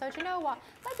ink pads. So do you know what?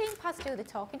 Let the ink pads do the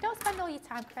talking. Don't spend all your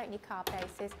time creating your card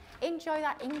bases. Enjoy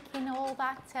that inking, all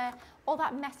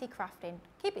that messy crafting.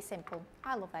 Keep it simple.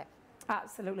 I love it.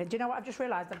 Absolutely. Do you know what I've just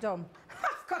realised I've done?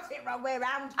 I've got it wrong way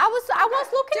around. I was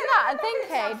looking at that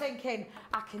and I'm thinking,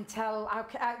 I can tell.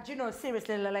 Do you know,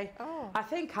 seriously, Lily, I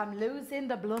think I'm losing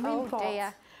the blooming plot. Oh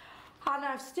dear. And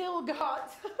I've still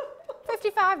got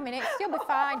 55 minutes, you'll be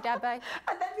fine, Debbie.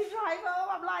 And then we drive home,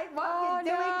 I'm like, what are you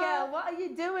doing, girl? What are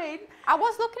you doing? I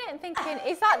was looking at it and thinking,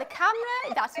 is that the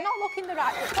camera? That's not looking the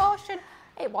right proportion.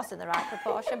 It wasn't the right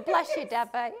proportion. Bless you,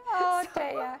 Debbie. Oh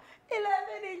dear.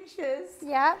 11 inches.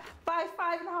 Yeah. By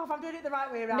 5.5. I'm doing it the right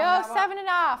way around. No,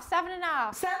 now. 7.5.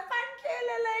 7.5. So thank you,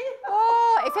 Lily.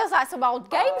 Oh, it feels like some old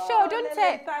game show, doesn't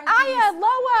Lily, it? thank Higher, you.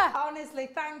 lower. Honestly,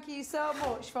 thank you so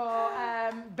much for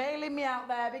bailing me out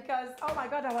there, because, oh my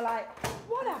God, I was like,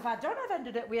 what have I done? I've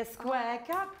ended up with a square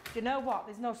card. Do you know what?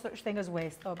 There's no such thing as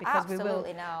waste, though, because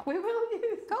Absolutely not. We will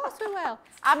use. Of course we will.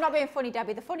 I'm not being funny,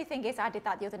 Debbie. The funny thing is I did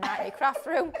that the other night in the craft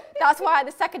room. That's why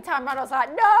the second time round I was like,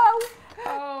 no.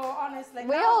 Oh, honestly.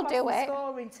 We now all I've got do some it.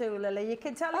 Scoring too, Lily. You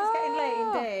can tell it's getting late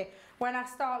in day when I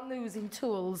start losing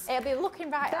tools. It'll be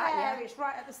looking right There, at you. it's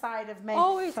right at the side of me.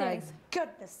 Always For is.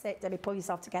 goodness sake, Debbie, pull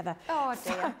yourself together. Oh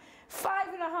dear.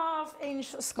 5.5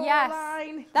 inch score Yes,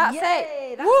 line. that's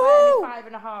Yay, it. That's Woo! where the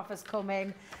 5.5 has come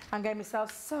in. I'm getting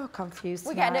myself so confused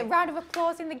We're tonight. getting a round of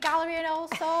applause in the gallery and all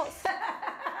sorts.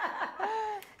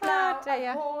 Now, Oh,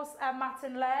 dear. of course, a mat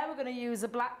and layer, we're going to use a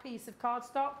black piece of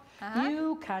cardstock.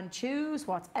 You can choose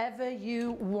whatever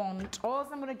you want. All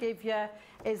I'm going to give you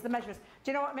is the measurements.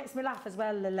 Do you know what makes me laugh as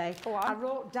well, Lily? Go on. I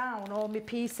wrote down all my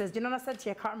pieces. Do you know what I said to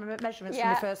you? I can't remember measurements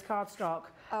Yeah. from the first cardstock.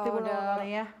 Oh, They were no. all on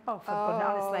here. Oh, for goodness,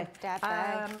 honestly.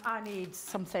 Debbie. I need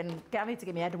something. I need to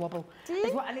give me a head a wobble. Do you?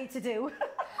 Is what I need to do.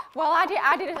 Well, I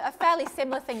did a fairly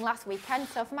similar thing last weekend.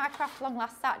 So for my craft along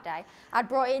last Saturday, I'd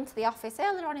brought it into the office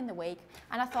earlier on in the week,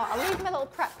 and I thought I'll leave my little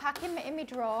prep pack in my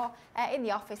drawer in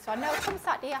the office, so I know come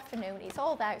Saturday afternoon it's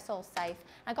all there, it's all safe.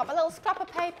 I got my little scrap of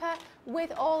paper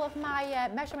with all of my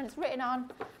measurements written on.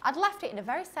 I'd left it in a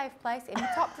very safe place in the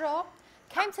top drawer.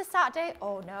 Came to Saturday,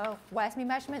 oh no, where's my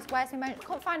measurements? Where's my measurements?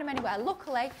 Couldn't find them anywhere.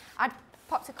 Luckily, I'd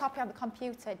popped a copy on the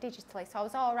computer digitally, so I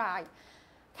was all right.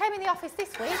 Came in the office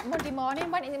this week, Monday morning,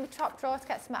 went in my top drawer to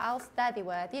get something else. There they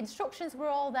were. The instructions were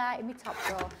all there in my top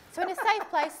drawer. So in a safe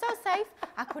place, so safe,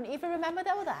 I couldn't even remember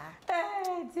they were there.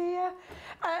 Oh dear.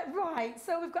 Right,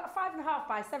 so we've got a 5.5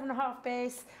 by 7.5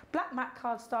 base, black matte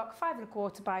cardstock,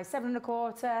 5.25 by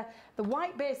 7.25. The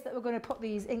white base that we're going to put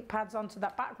these ink pads onto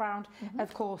that background,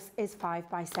 of course, is 5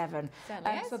 by 7.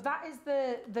 Certainly is. So that is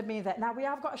the me that. Now we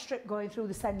have got a strip going through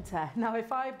the centre. Now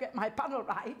if I get my panel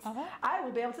right, I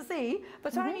will be able to see,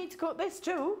 but I need to cut this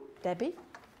too. Debbie,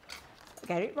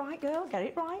 get it right, girl, get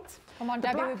it right. Come on,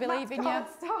 Debbie, we believe in you.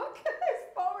 Cardstock is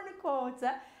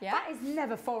 4.25. Yeah. That is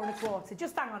never 4.25.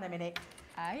 Just hang on a minute.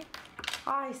 Hey?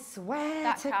 I swear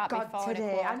That to can't be God 4.25.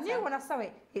 today. I knew when I saw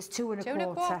it, it's 2.25.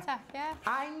 2.25, yeah.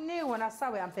 I knew when I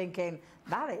saw it, I'm thinking,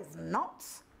 that is not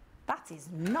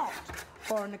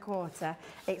 4.25.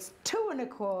 It's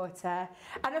 2.25.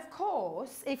 And of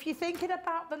course, if you're thinking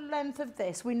about the length of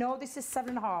this, we know this is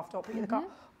 7.5. Don't put it in the car.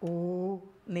 Oh,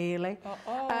 nearly.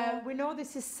 We know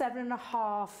this is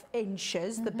 7.5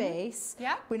 inches, the base.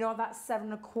 Yeah. We know that's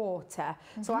 7.25.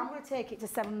 So I'm going to take it to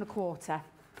 7.25.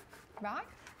 Right.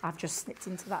 I've just snipped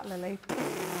into that, Lily. No,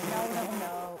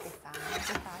 it's fine, it's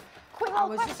fine. Quick I little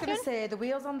was just going to question. say, the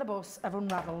wheels on the bus have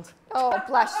unravelled. Oh,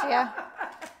 bless you.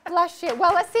 Bless you.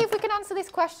 Well, let's see if we can answer this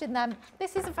question then.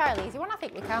 This is a fairly easy one, I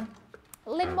think we can.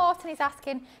 Lynn Morton is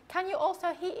asking, can you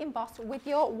also heat emboss with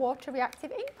your water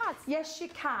reactive ink pads? Yes, you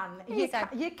can. Easy.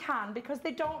 You can, because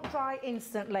they don't dry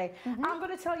instantly. I'm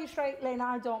going to tell you straight, Lynn,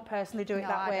 I don't personally do it No,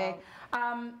 that I way.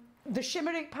 The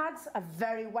shimmer ink pads are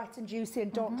very wet and juicy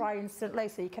and don't dry instantly,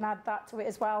 so you can add that to it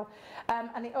as well.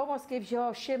 And it almost gives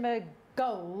your shimmer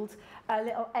gold a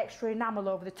little extra enamel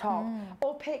over the top.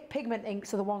 Opaque pigment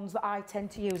inks are the ones that I tend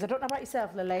to use. I don't know about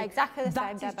yourself, Lily. Exactly the same,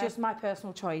 That is Debbie. just my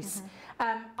personal choice.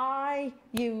 I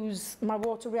use my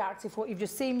water reactive, what you've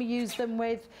just seen me use them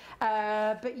with.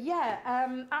 But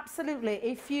yeah, absolutely.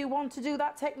 If you want to do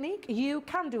that technique, you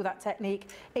can do that technique.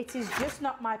 It is just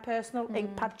not my personal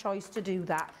Inkpad choice to do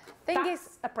that.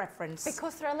 That's a preference.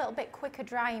 Because they're a little bit quicker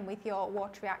drying with your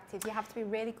water reactives, you have to be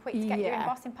really quick to get your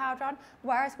embossing powder on.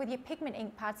 Whereas with your pigment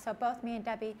ink pads, so both me and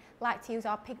Debbie like to use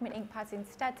our pigment ink pads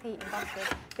instead to heat emboss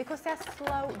with, because they're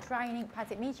slow drying ink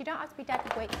pads. It means you don't have to be dead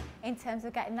quick in terms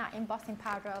of getting that embossing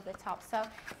powder over the top. So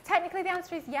technically the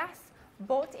answer is yes.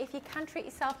 But if you can treat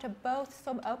yourself to both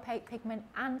some opaque pigment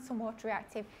and some water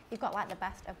reactive, you've got like the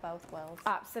best of both worlds.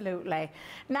 Absolutely.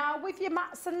 Now with your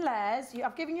mats and layers,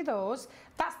 I've given you those.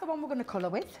 That's the one we're going to colour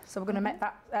with. So we're going to make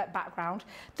that background.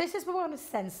 This is what we're going to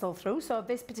stencil through. So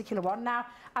this particular one. Now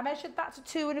I measured that to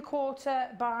 2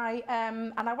 1/4 by,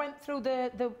 and I went through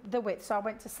the width. So I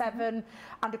went to 7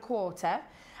 1/4.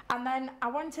 And then I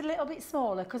went a little bit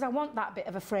smaller because I want that bit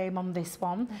of a frame on this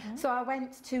one. So I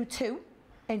went to 2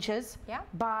 inches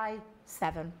by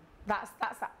 7. That's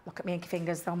that. Look at me inky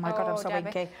fingers. Oh my God, I'm so Debbie.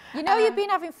 inky. You know you've been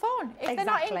having fun. If they're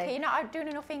not Exactly. inky, you're not doing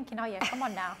enough inking, are you? Come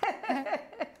on now.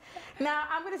 Now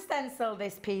I'm going to stencil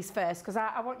this piece first because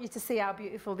I want you to see how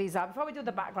beautiful these are. Before we do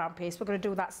the background piece, we're going to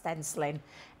do that stenciling.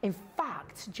 In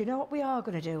fact, do you know what we are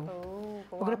going to do?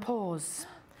 We're going to pause.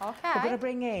 Okay. We're going to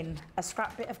bring in a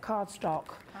scrap bit of cardstock.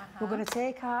 We're going to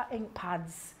take our ink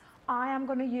pads. I am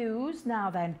going to use, now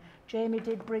then, Jamie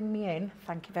did bring me in,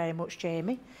 thank you very much,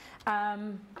 Jamie,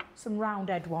 some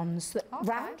round-edge ones.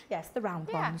 Round? Yes, the round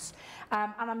ones.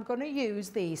 And I'm going to use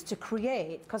these to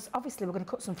create, because obviously we're going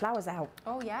to cut some flowers out.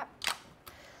 Oh, yeah.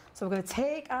 So we're going to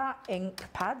take our ink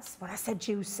pads, when I said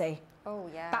juicy,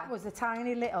 that was a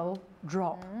tiny little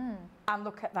drop. And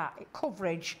look at that,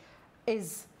 coverage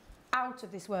is out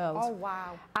of this world. Oh,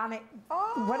 wow. And it,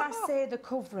 when I say the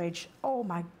coverage, oh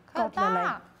my God, Lily,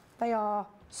 they are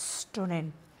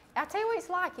stunning. I'll tell you what it's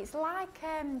like. It's like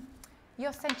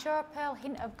your Centura Pearl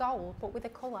hint of gold, but with a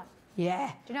colour.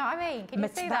 Yeah. Do you know what I mean? Can you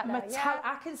see that now? Yeah.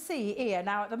 I can see here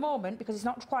now at the moment, because it's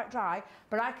not quite dry,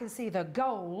 but I can see the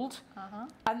gold,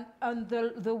 and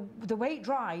the way it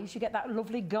dries, you get that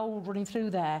lovely gold running through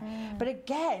there. But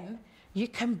again, you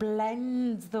can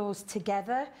blend those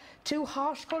together. 2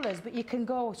 harsh colours, but you can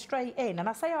go straight in. And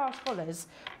I say harsh colours,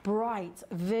 bright,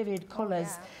 vivid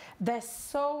colours. They're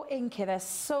so inky, they're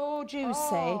so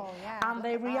juicy, and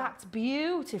they react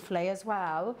beautifully as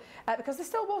well, because they're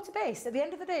still water-based. At the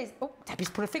end of the day, oh, Debbie's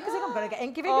put her fingers in, I'm going to get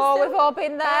inky fingers still. We've all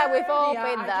been there, we've all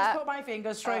been there. I just put my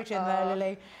fingers straight in there,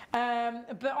 Lily.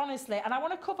 But honestly, and I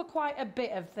want to cover quite a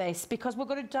bit of this, because we're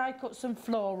going to die cut some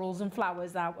florals and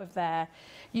flowers out of there.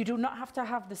 You do not have to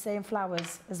have the same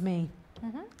flowers as me,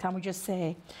 can we just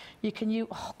say? You can use,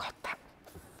 oh God,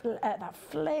 that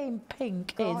flame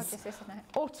pink gorgeous, is isn't it?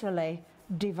 utterly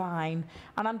divine.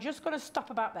 And I'm just going to stop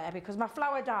about there because my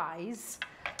flower dies,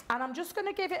 and I'm just going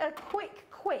to give it a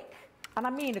quick, and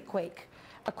I mean a quick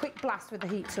blast with the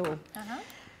heat tool.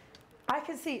 I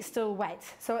can see it's still wet,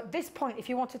 so at this point, if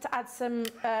you wanted to add some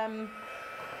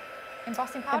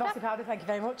embossing powder? Embossing powder, thank you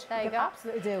very much. There you go.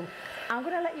 Absolutely do. I'm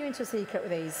going to let you into a secret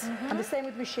with these, and the same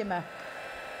with my shimmer.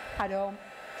 I don't.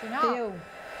 Do you know? Do you?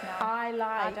 No, I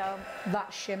like don't.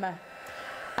 that shimmer.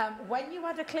 When you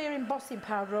add a clear embossing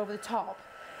powder over the top,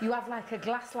 you have like a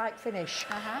glass-like finish.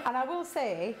 And I will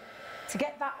say, to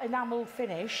get that enamel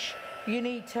finish, you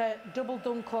need to double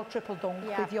dunk or triple dunk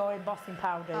with your embossing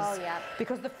powders.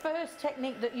 Because the first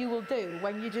technique that you will do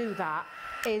when you do that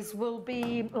will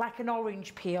be like an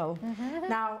orange peel.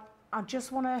 Now, I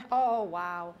just want to... Oh,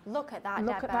 wow. Look at that,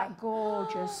 Look at that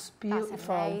gorgeous,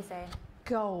 beautiful, that's amazing.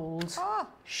 Gold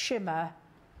shimmer.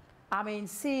 I mean,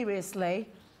 seriously,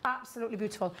 absolutely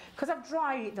beautiful. Because I've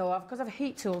dried it though, because I've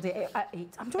heat tooled it.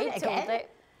 I'm doing it again.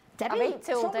 Debbie, what's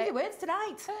wrong with your words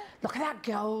tonight? Look at that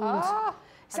gold.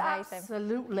 It's amazing.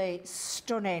 Absolutely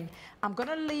stunning. I'm going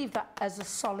to leave that as a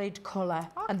solid colour.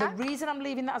 And the reason I'm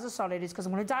leaving that as a solid is because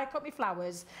I'm going to die cut my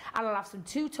flowers, and I'll have some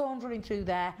two-tones running through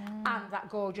there and that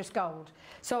gorgeous gold.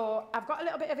 So I've got a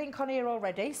little bit of ink on here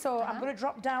already, so I'm going to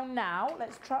drop down now.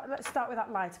 Let's start with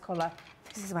that lighter colour.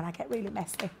 This is when I get really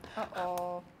messy.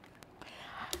 I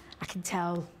can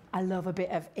tell I love a bit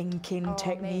of inking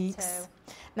techniques.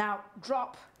 Now,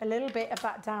 drop a little bit of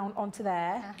that down onto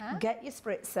there, get your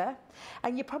spritzer,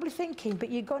 and you're probably thinking, but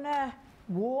you're going to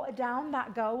water down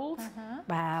that gold?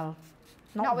 Well,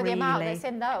 not with really. the amount that's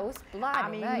in those. I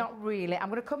mean, not really. I'm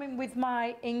going to come in with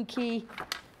my inky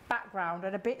background,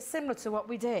 and a bit similar to what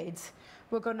we did.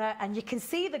 We're going to, and you can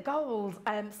see the gold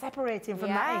separating from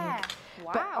that ink.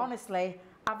 But honestly,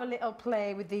 have a little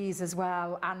play with these as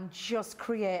well and just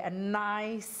create a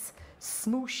nice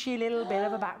smooshy little bit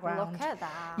of a background. Look at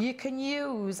that. You can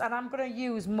use, and I'm going to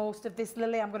use most of this,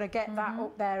 Lily. I'm going to get that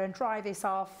up there and dry this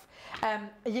off.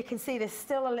 You can see there's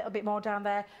still a little bit more down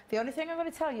there. The only thing I'm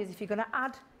going to tell you is if you're going to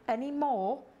add any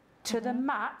more to the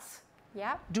mat,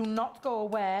 do not go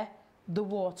where the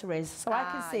water is. So I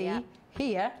can see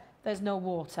here, there's no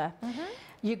water.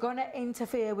 You're going to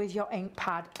interfere with your ink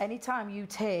pad. Anytime you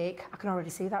take, I can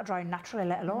already see that drying naturally,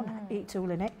 let alone heat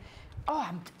tool in it. Oh,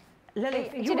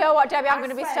 Lily, do you know what, Debbie? I'm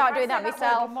going to start doing that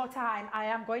myself. One more time, I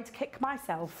am going to kick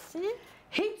myself.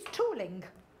 Heat tooling.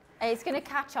 It's going to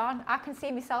catch on. I can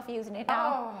see myself using it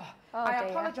now. I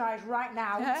apologise right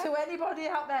now to anybody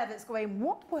out there that's going,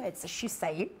 what words is she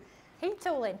saying? Heat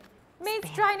tooling. Means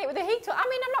drying it with a heat tool. I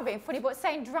mean, I'm not being funny, but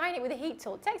saying drying it with a heat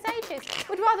tool takes ages.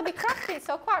 We'd rather be crafting,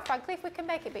 so quite frankly, if we can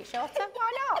make it a bit shorter,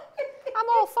 why not? I'm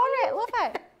all for it, love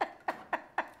it.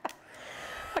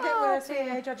 I get worse with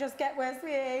age, I just get worse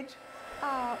with age.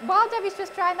 While Debbie's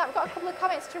just drying that, we've got a couple of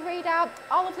comments to read out.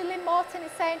 All of Lynn Morton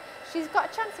is saying she's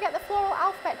got a chance to get the floral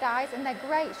alphabet dies and they're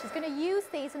great. She's going to use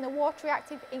these and the water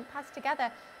reactive ink pads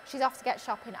together. She's off to get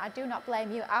shopping. I do not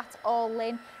blame you at all,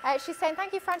 Lynn. She's saying,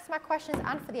 thank you for answering my questions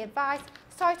and for the advice.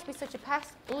 Sorry to be such a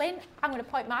pest. Lynn, I'm going to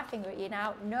point my finger at you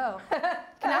now. No. You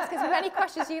can ask as many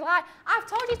questions as you like. I've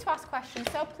told you to ask questions,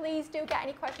 so please do get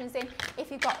any questions in.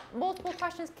 If you've got multiple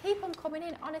questions, keep them coming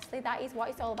in. Honestly, that is what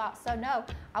it's all about. So no,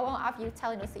 I won't have you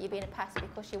telling us that you're being a pest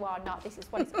because you are not. This is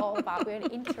what it's all about. We're an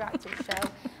interactive show.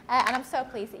 And I'm so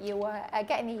pleased that you were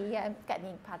getting the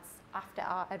ink pads after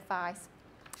our advice.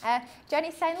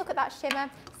 Jenny's saying, look at that shimmer.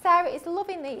 Sarah is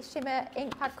loving the shimmer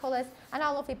ink pad colours. And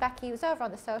our lovely Becky, who's over on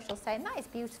the social, saying that is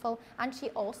beautiful. And she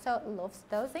also loves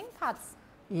those ink pads.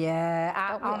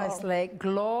 Yeah, honestly,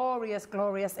 glorious,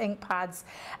 glorious ink pads.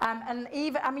 And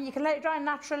even, I mean, you can let it dry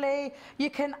naturally.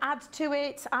 You can add to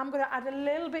it. I'm going to add a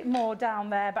little bit more down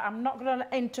there, but I'm not going to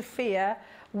interfere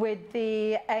with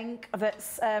the ink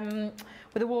that's,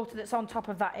 with the water that's on top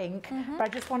of that ink. But I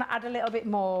just want to add a little bit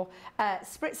more.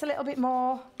 Spritz a little bit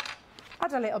more,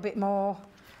 add a little bit more.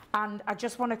 And I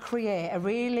just want to create a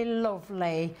really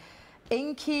lovely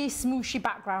inky, smooshy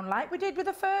background like we did with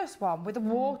the first one, with the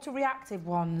water reactive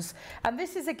ones. And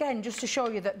this is, again, just to show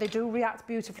you that they do react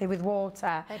beautifully with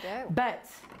water. They do. But,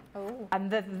 and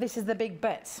this is the big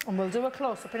but, and we'll do a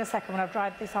close-up in a second when I've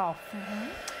dried this off.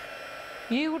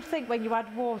 You would think when you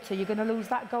add water, you're going to lose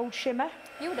that gold shimmer.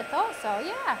 You would have thought so,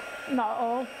 yeah. Not at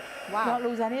all. Wow. You don't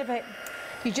lose any of it.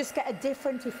 You just get a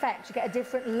different effect. You get a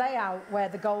different layout where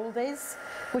the gold is,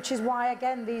 which is why,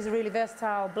 again, these are really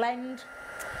versatile. Blend.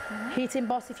 Heat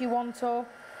emboss if you want to.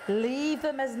 Leave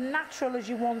them as natural as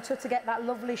you want to get that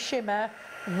lovely shimmer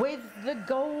with the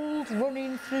gold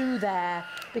running through there,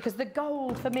 because the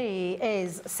gold for me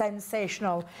is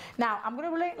sensational. Now I'm going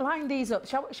to line these up.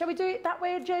 Shall we do it that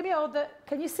way, Jamie, or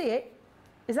can you see it?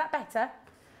 Is that better?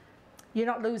 You're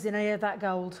not losing any of that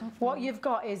gold. What you've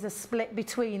got is a split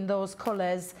between those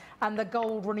colours and the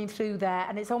gold running through there,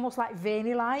 and it's almost like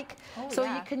veiny-like. So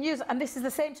you can use, and this is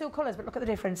the same two colours, but look at the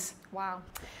difference. Wow.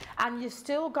 And you've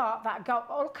still got that gold.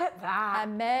 Oh, look at that.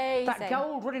 Amazing. That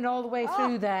gold running all the way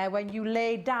through there when you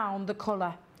lay down the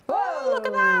colour. Oh, look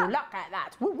at that. Look at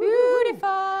that.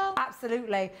 Beautiful.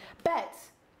 Absolutely. But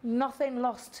nothing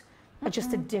lost,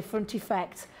 just a different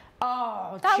effect.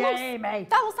 Oh, Jamie.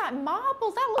 That looks like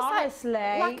marbles. That looks honestly,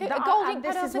 like a golden ink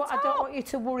pad this is what I don't want you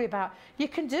to worry about. You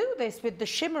can do this with the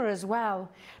shimmer as well.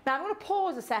 Now, I'm going to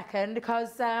pause a second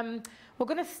because we're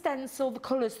going to stencil the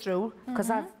colours through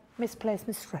because I've misplaced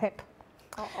my strip.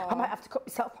 I might have to cut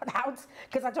myself one out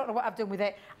because I don't know what I've done with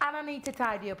it, and I need to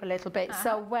tidy up a little bit.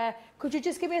 So could you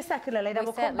just give me a second, Lily, then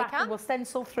we'll come back and we'll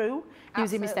stencil through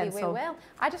using my stencil. We will.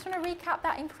 I just want to recap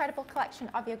that incredible collection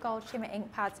of your gold shimmer ink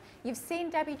pads. You've seen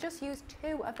Debbie just use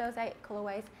 2 of those 8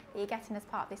 colourways that you're getting as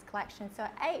part of this collection. So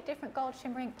 8 different gold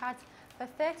shimmer ink pads for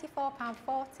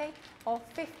 £34.40 or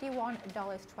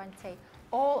 $51.20.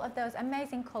 All of those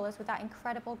amazing colours with that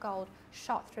incredible gold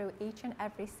shot through each and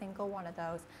every single one of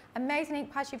those. Amazing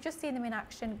ink pads, you've just seen them in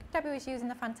action. Debbie was using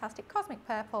the fantastic Cosmic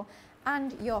Purple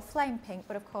and your Flame Pink,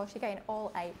 but of course you're getting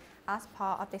all 8 as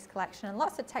part of this collection, and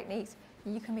lots of techniques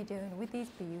you can be doing with these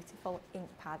beautiful ink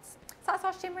pads. So that's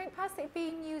our shimmer ink pads that we've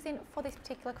been using for this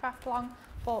particular craft along,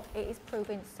 but it is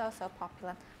proving so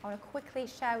popular. I want to quickly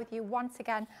share with you once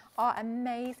again our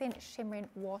amazing shimmering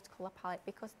watercolour palette,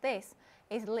 because this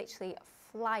is literally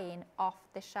flying off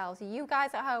the shelves. You guys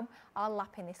at home are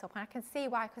lapping this up, and I can see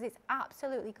why, because it's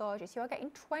absolutely gorgeous. You're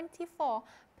getting 24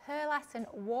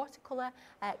 pearlescent watercolour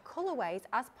colourways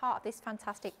as part of this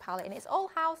fantastic palette, and it's all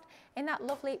housed in that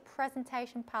lovely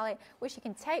presentation palette, which you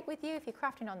can take with you if you're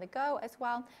crafting on the go as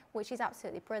well, which is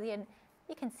absolutely brilliant.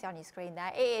 You can see on your screen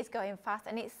there, it is going fast,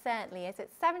 and it certainly is.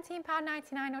 It's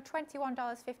 £17.99 or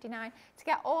 $21.59. To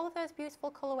get all of those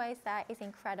beautiful colourways there is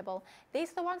incredible.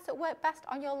 These are the ones that work best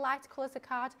on your light colours of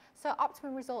card, so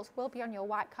optimum results will be on your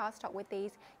white cardstock with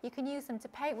these. You can use them to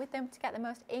paint with them to get the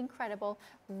most incredible,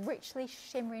 richly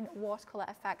shimmering watercolour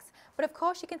effects. But of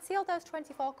course you can see all those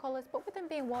 24 colours, but with them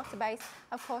being water-based,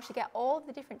 of course you get all of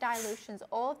the different dilutions,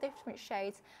 all of the different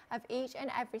shades of each and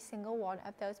every single one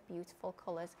of those beautiful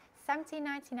colours.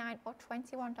 $17.99 or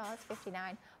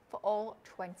 $21.59 for all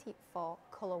 24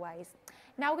 colourways.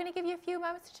 Now we're going to give you a few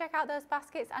moments to check out those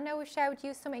baskets. I know we've showed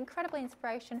you some incredible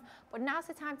inspiration, but now's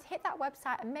the time to hit that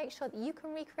website and make sure that you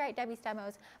can recreate Debbie's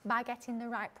demos by getting the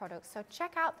right products. So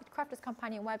check out the Crafter's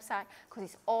Companion website, because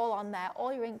it's all on there,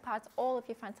 all your ink pads, all of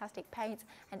your fantastic paints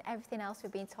and everything else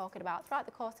we've been talking about throughout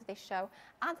the course of this show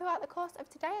and throughout the course of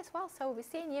today as well. So we'll be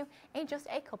seeing you in just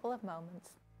a couple of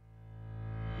moments.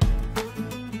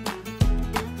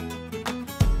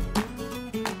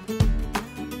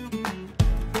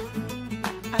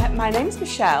 My name's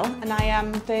Michelle and I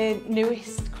am the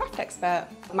newest craft expert.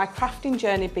 My crafting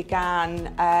journey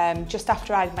began just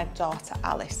after I had my daughter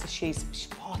Alice, so she's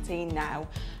 14 now.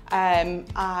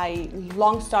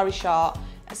 Long story short,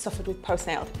 I suffered with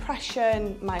postnatal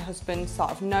depression. My husband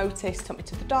sort of noticed, took me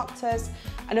to the doctors,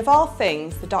 and of all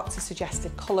things, the doctor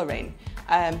suggested colouring.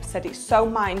 Said it's so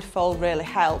mindful, really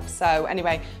helps. So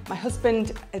anyway, my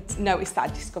husband had noticed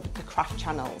that I discovered the craft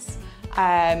channels.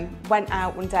 Went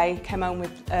out one day, came home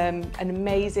with an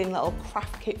amazing little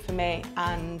craft kit for me,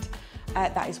 and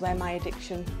that is where my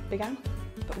addiction began.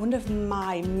 But one of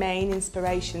my main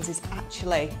inspirations is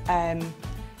actually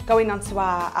going onto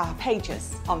our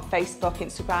pages on Facebook,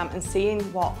 Instagram, and seeing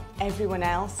what everyone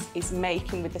else is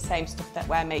making with the same stuff that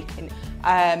we're making.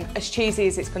 As cheesy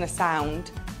as it's going to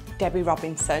sound, Debby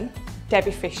Robinson,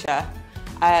 Debbie Fisher,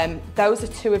 those are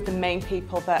two of the main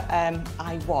people that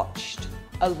I watched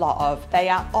a lot of. They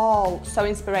are all so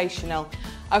inspirational.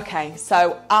 Okay,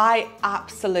 so I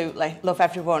absolutely love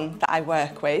everyone that I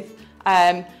work with.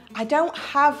 I don't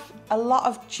have a lot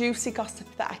of juicy gossip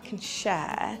that I can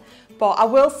share, but I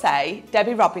will say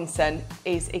Debby Robinson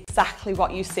is exactly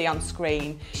what you see on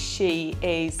screen. She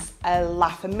is a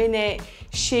laugh a minute.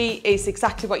 She is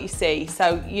exactly what you see.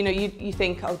 So, you know, you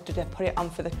think, oh, did I put it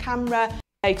on for the camera?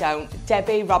 They don't.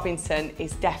 Debby Robinson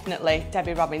is definitely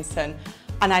Debby Robinson.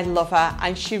 And I love her,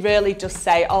 and she really does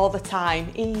say all the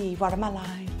time, "Ee, what am I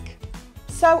like?"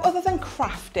 So other than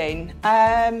crafting,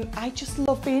 I just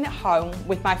love being at home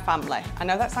with my family. I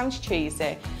know that sounds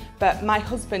cheesy, but my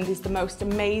husband is the most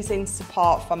amazing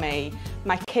support for me.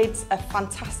 My kids are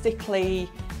fantastically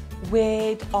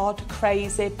weird, odd,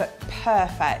 crazy, but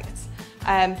perfect.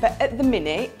 But at the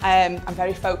minute, I'm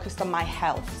very focused on my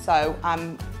health, so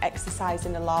I'm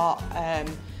exercising a lot.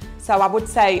 So I would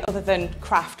say, other than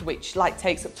craft, which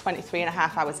takes up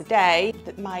 23.5 hours a day,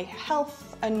 that my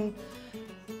health and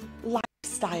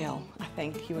lifestyle, I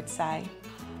think you would say.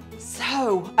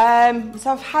 So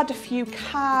I've had a few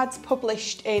cards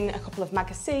published in a couple of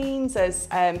magazines as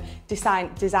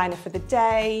designer for the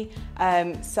day.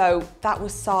 So that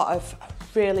was sort of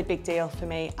a really big deal for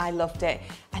me. I loved it.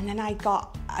 And then I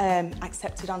got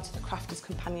accepted onto the Crafter's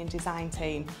Companion design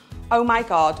team. Oh my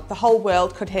God, the whole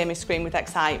world could hear me scream with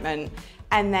excitement.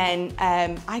 And then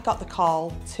I got the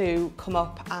call to come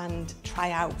up and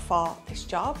try out for this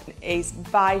job. It is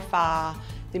by far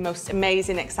the most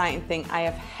amazing, exciting thing I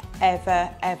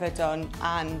have ever done,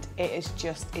 and it's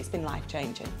been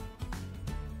life-changing.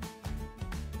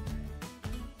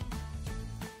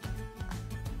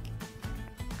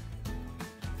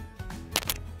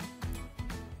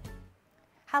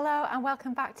 Hello and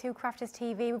welcome back to Crafters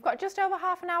TV. We've got just over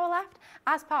half an hour left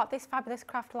as part of this fabulous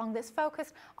craft along that's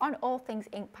focused on all things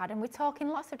Inkpad, and we're talking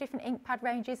lots of different Inkpad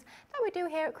ranges that we do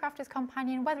here at Crafters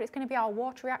Companion, whether it's going to be our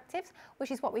water reactives,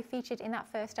 which is what we featured in that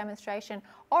first demonstration,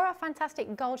 or our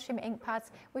fantastic gold shimmer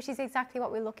Inkpads, which is exactly what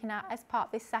we're looking at as part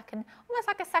of this second, almost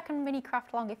like a second mini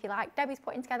craft along if you like. Debbie's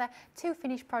putting together 2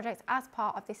 finished projects as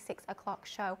part of this 6 o'clock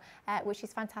show, which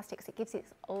is fantastic because it gives it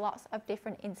lots of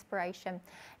different inspiration.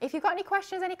 If you've got any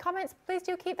questions, any comments, please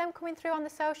do keep them coming through on the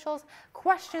socials.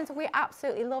 Questions we absolutely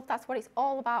absolutely love. That's what it's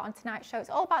all about on tonight's show. It's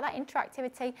all about that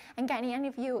interactivity and getting any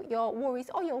of your worries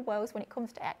or your woes when it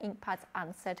comes to Inkpads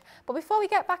answered. But before we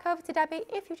get back over to Debbie,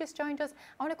 if you just joined us,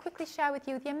 I want to quickly share with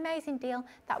you the amazing deal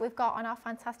that we've got on our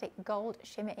fantastic gold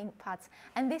shimmer Inkpads.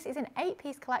 And this is an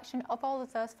 8-piece collection of all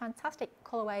of those fantastic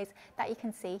colourways that you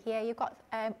can see here. You've got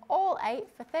all 8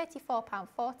 for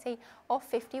 £34.40 or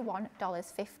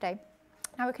 $51.50.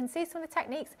 Now we can see some of the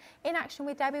techniques in action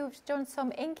with Debbie. We've done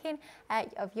some inking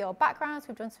of your backgrounds,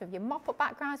 we've done some of your mop-up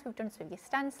backgrounds, we've done some of your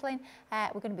stenciling.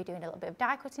 We're going to be doing a little bit of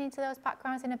die cutting into those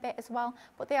backgrounds in a bit as well,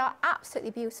 but they are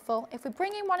absolutely beautiful. If we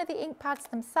bring in one of the Inkpads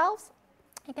themselves,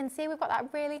 you can see we've got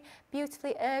that really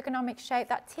beautifully ergonomic shape,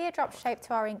 that teardrop shape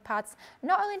to our Inkpads.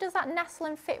 Not only does that nestle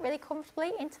and fit really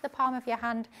comfortably into the palm of your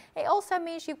hand, it also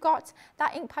means you've got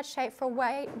that Inkpad shape for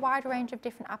a wide range of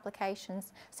different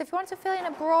applications. So if you want to fill in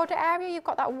a broader area, you've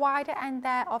got that wider end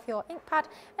there of your Inkpad.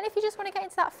 And if you just want to get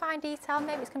into that fine detail,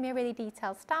 maybe it's going to be a really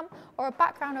detailed stamp or a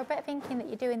background or a bit of inking that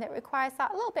you're doing that requires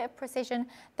that little bit of precision,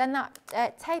 then that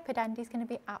tapered end is going to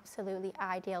be absolutely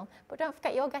ideal. But don't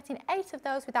forget, you're getting 8 of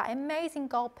those with that amazing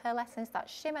gold pearlescence, that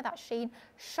shimmer, that sheen,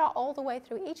 shot all the way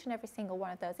through each and every single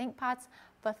one of those Inkpads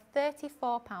for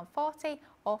 £34.40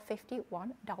 or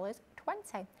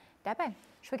 $51.20. Debbie,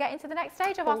 should we get into the next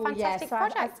stage of our fantastic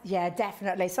project? Yeah,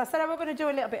 definitely. So I said we're going to do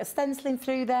a little bit of stenciling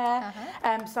through there.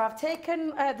 So I've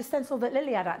taken the stencil that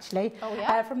Lily had actually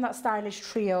from that stylish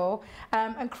trio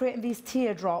and creating these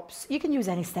teardrops. You can use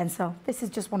any stencil. This is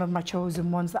just one of my chosen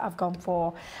ones that I've gone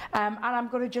for. And I'm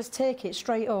going to just take it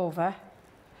straight over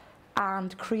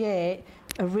and create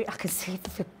I can see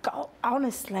the gold,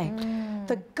 honestly,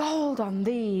 the gold on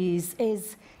these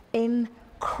is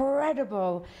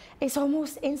incredible. It's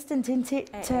almost instant, isn't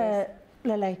it,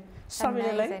 Lily? Sorry,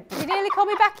 amazing. Lily. Did you nearly call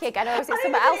me back again, or is it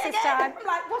somebody else's time? I'm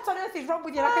like, what on earth is wrong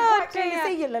with you? I can quite clearly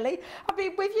see you, Lily. I've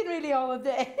been with you nearly all the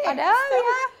day. I know,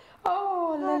 yeah.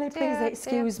 Oh, Lily, please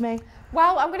excuse me.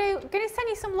 Well, I'm going to send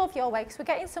you some love your way because we're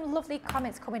getting some lovely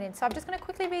comments coming in. So I'm just going to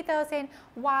quickly read those in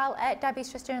while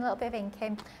Debbie's just doing a little bit of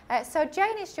inking. So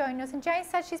Jane is joining us, and Jane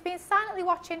said she's been silently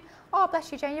watching. Oh,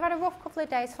 bless you, Jane. You've had a rough couple of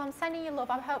days, so I'm sending you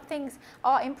love. I hope things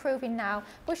are improving now.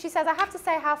 But she says, I have to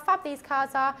say how fab these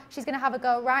cards are. She's going to have a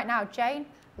go right now. Jane,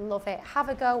 love it. Have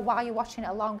a go while you're watching it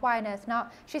along. Why on earth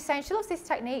not? She's saying she loves this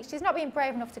technique. She's not been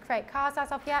brave enough to create cards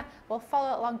as of yet. We'll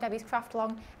follow along Debbie's craft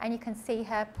along, and you can see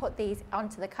her put these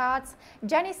onto the cards.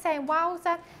 Jenny's saying,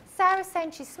 wowza. Sarah's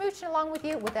saying she's smooching along with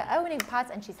you with her own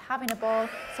Inkpads and she's having a ball.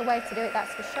 It's a way to do it,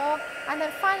 that's for sure. And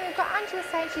then finally we've got Angela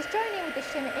saying she's joining in with the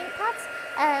shimmer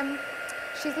Inkpads.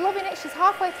 She's loving it. She's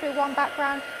halfway through one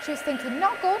background. She was thinking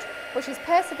not good, but she's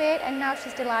persevered and now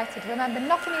she's delighted. Remember,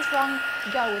 nothing is wrong.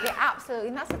 Go with it, absolutely.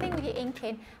 And that's the thing with your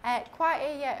inking. Quite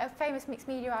a famous mixed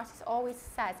media artist always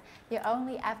says you're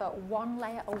only ever one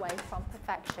layer away from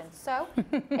perfection. So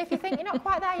if you think you're not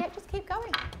quite there yet, just keep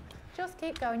going. Just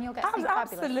keep going. You'll get something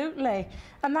fabulous. Absolutely.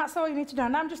 And that's all you need to do.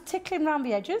 And I'm just tickling around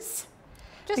the edges.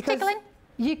 Just tickling.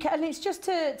 You can, and it's just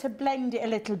to blend it a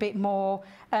little bit more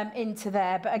into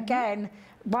there. But again,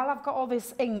 while I've got all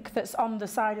this ink that's on the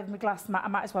side of my glass mat, I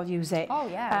might as well use it. Oh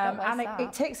yeah, and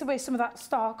it takes away some of that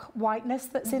stark whiteness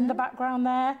that's in the background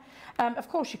there. Of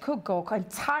course, you could go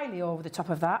entirely over the top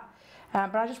of that,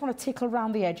 but I just want to tickle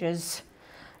around the edges.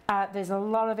 There's a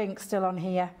lot of ink still on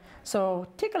here, so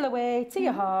tickle away to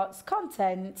your heart's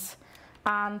content.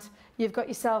 And you've got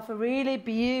yourself a really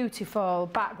beautiful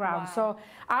background. Wow. So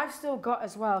I've still got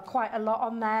as well quite a lot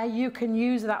on there. You can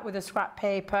use that with a scrap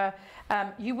paper.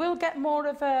 You will get more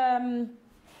of a,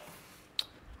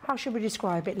 how should we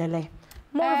describe it, Lily?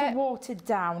 More of a watered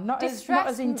down, not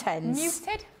as intense.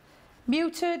 Muted?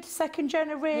 Muted, second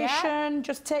generation.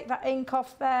 Just take that ink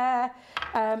off there.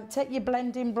 Take your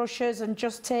blending brushes and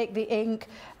just take the ink.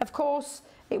 Of course,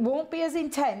 it won't be as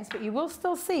intense, but you will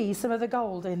still see some of the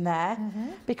gold in there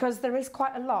because there is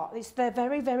quite a lot. They're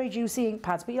very, very juicy ink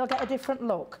pads, but you'll get a different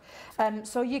look.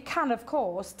 So you can, of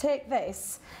course, take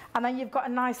this and then you've got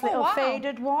a nice little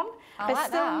faded one. There's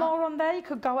still more on there. You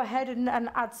could go ahead and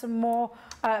add some more.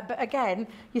 But again,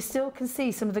 you still can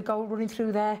see some of the gold running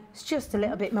through there. It's just a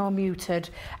little bit more muted.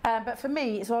 But for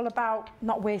me, it's all about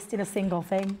not wasting a single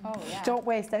thing. Oh, yeah. Don't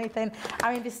waste anything.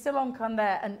 I mean, there's still ink on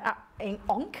there and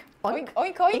Oink, oink,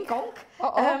 oink,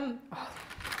 oink,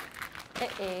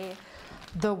 oink.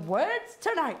 The words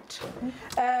tonight.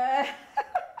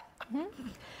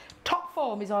 Top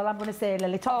form is all I'm going to say,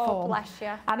 Lily. Top form. Bless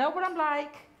you. I know what I'm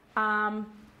like.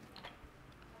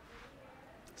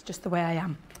 It's just the way I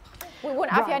am. We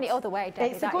wouldn't have you any other way,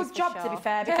 Debbie. It's a good job, to be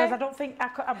fair, because I don't think I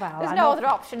could. Well, there's no other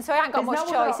option, so I ain't got much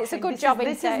choice. It's a good job,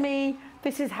 This is me.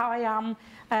 This is how I am.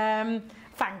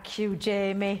 thank you,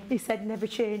 Jamie. He said never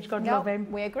change, God love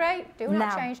him. We agree. Do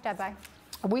not change, Debbie.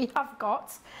 We have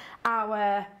got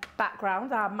our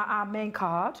background, our main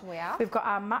card. We have. We've got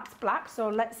our matte black, so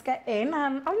let's get in,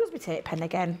 and I'll use my tape pen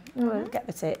again. We'll get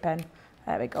the tape pen.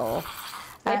 There we go.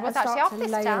 Lid was actually off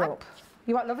this time.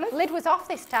 You what, lovely? Lid was off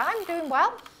this time, doing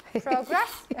well.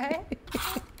 Progress.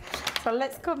 So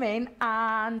let's come in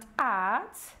and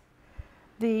add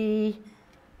the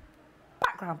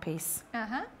background piece.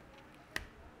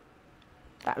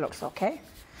 That looks okay.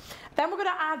 Then we're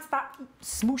going to add that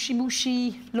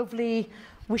smooshy, lovely,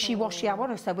 wishy-washy. I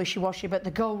want to say wishy-washy, but the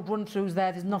gold run-throughs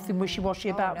there's nothing wishy-washy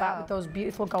about that with those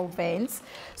beautiful gold veins.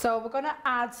 So we're going to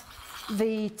add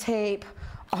the tape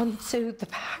onto the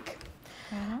back.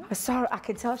 I saw it, I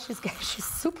can tell she's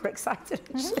super excited.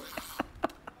 Is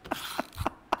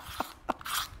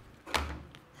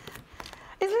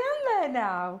it on there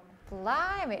now?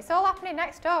 Blimey, it's all happening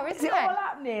next door, isn't it? Is it all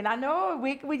happening? I know.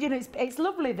 We you know, it's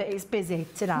lovely that it's busy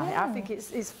tonight. I think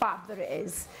it's fab that it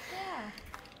is. Yeah.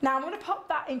 Now I'm going to pop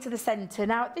that into the centre.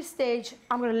 Now at this stage,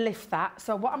 I'm going to lift that.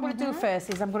 So what I'm going to do first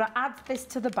is I'm going to add this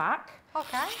to the back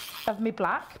of my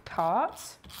black part,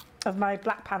 of my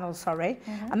black panel, sorry.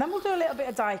 And then we'll do a little bit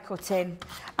of die cutting.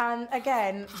 And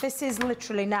again, this is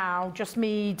literally now just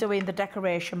me doing the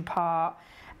decoration part.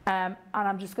 And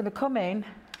I'm just going to come in.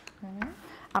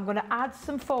 I'm going to add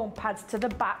some foam pads to the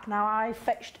back. Now I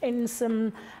fetched in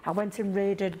some, I went and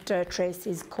raided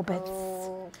Tracy's cupboards.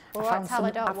 I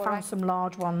found some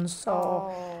large ones,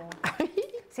 so.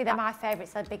 See, they're my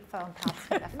favourites, they're big foam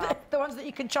pads. The ones that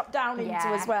you can chop down into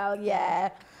as well,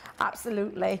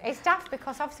 absolutely. It's daft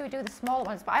because obviously we do the small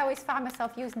ones, but I always find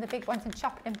myself using the big ones and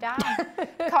chopping them down.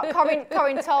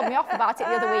 Corinne told me off about it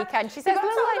the other weekend. She says,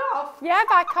 Lily, yeah,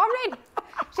 by Corinne.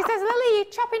 She says, Lily, you're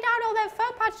chopping down all them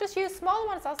foam pads, just use small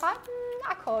ones. I was like,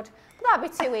 I could, but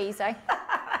that'd be too easy.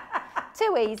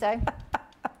 Too easy.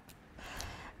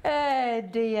 Oh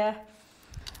dear.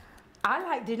 I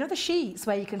like doing other sheets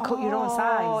where you can cut your own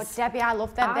size. Oh, Debbie, I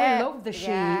love them. I love the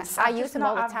sheets. I use them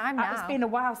all the time now. It's been a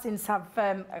while since I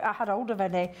had hold of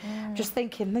any. Just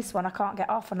thinking, this one I can't get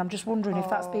off, and I'm just wondering if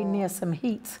that's been near some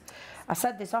heat. I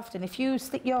said this often, if you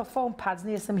stick your foam pads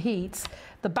near some heat,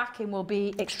 the backing will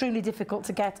be extremely difficult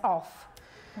to get off.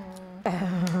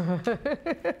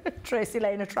 Tracy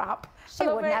laying a trap. She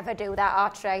would never do that,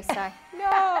 our Tracy.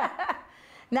 No.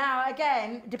 Now,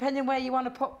 again, depending where you want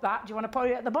to put that, do you want to put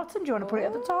it at the bottom, do you want to put it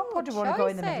at the top, or do you want to go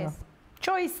in the middle?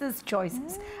 Choices.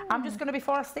 I'm just going to,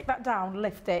 before I stick that down,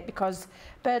 lift it, because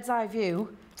bird's eye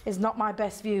view is not my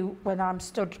best view when I'm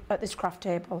stood at this craft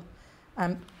table.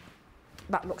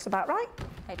 That looks about right.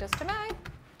 It does to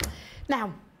me.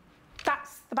 Now,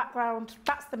 that's the background,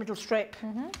 that's the middle strip,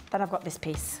 then I've got this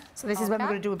piece. So this is when we're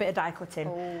going to do a bit of die cutting.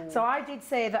 So I did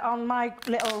say that on my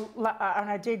little, and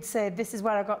I did say this is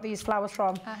where I got these flowers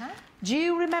from. Do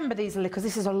you remember these, Lily? Because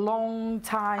this is a long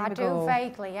time ago. I do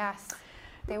vaguely, yes.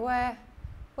 They were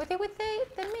they with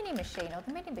the mini machine or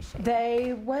the mini machine?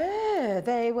 They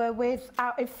were with,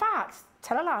 in fact,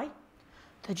 tell a lie,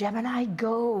 the Gemini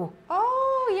Go.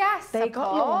 Oh, yes, They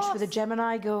got launched with the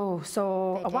Gemini Go,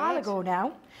 so a while ago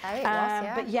now. Oh, it was,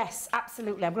 yeah. But yes,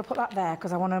 absolutely. I'm going to put that there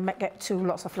because I want to get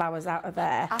lots of flowers out of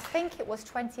there. I think it was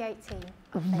 2018.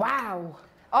 Wow.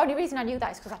 Only reason I knew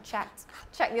that is because I checked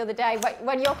the other day.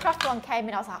 When your craft one came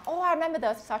in, I was like, oh, I remember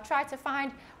those. So I tried to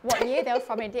find what year they were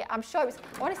from. I'm sure it was,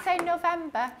 I want to say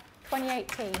November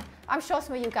 2018. I'm sure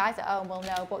some of you guys at home will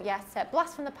know, but yes,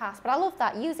 blast from the past. But I love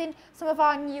that, using some of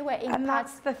our newer Inkpads and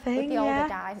that's the thing, with the older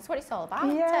dyes. It's what it's all about,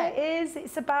 yeah, isn't it? it is.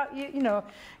 It's about, you know,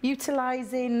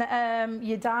 utilising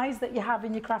your dyes that you have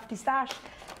in your crafty stash.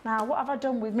 Now, what have I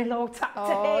done with my low tack today?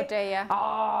 Oh, dear.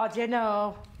 Oh, do you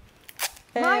know?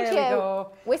 Mind you,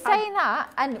 we're saying that,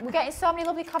 and we're getting so many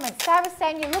lovely comments. Sarah's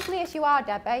saying, you're lovely as you are,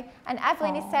 Debbie. And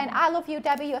Evelyn is saying, I love you,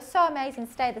 Debbie. You're so amazing.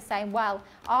 Stay the same. Well,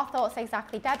 our thoughts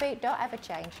exactly. Debbie, don't ever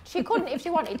change. She couldn't if she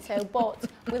wanted to, but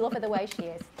we love her the way she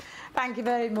is. Thank you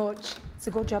very much. It's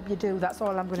a good job you do. That's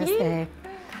all I'm going to say.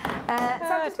 So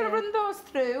I'm just going to run those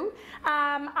through,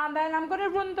 and then I'm going to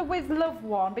run the With Love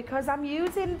one because I'm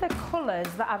using the colours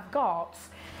that I've got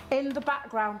in the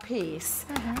background piece.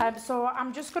 So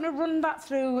I'm just going to run that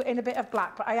through in a bit of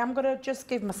black, but I am going to just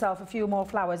give myself a few more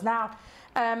flowers. Now,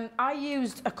 I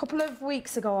used a couple of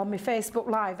weeks ago on my Facebook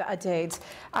Live that I did,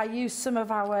 I used some of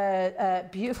our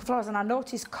beautiful flowers, and I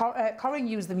noticed Corinne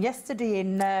used them yesterday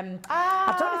in,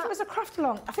 I don't know if it was a craft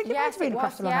along, I think it might have been a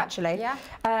craft along actually,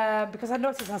 because I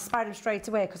noticed and I spied them straight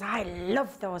away because I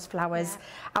love those flowers.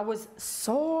 I was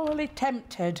sorely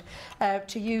tempted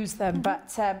to use them,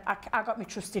 but I got my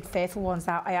trusted faithful ones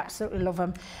out. I absolutely love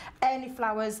them. Any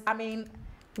flowers, I mean,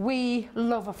 We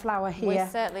love a flower here. We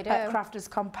certainly do. At Crafter's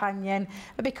Companion.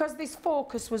 Because this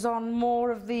focus was on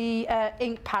more of the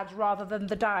ink pads rather than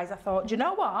the dies, I thought, do you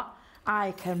know what?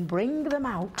 I can bring them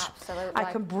out. Absolutely.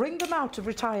 I can bring them out of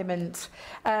retirement.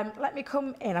 Let me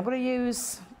come in. I'm going to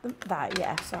use that,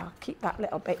 yeah. So I'll keep that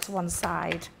little bit to one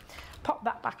side. Pop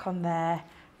that back on there.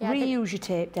 Yeah, reuse your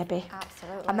tape, Debbie.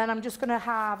 Absolutely. And then I'm just going to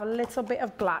have a little bit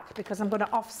of black because I'm going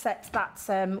to offset that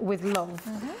with love.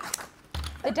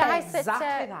 The dies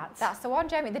exactly that's the one,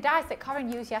 Jamie. The dies that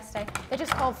Corinne used yesterday, they're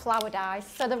just called flower dies.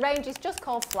 So the range is just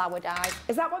called flower dies.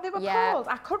 Is that what they were Yeah. called?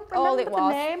 I couldn't All remember it the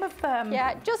was. name of them.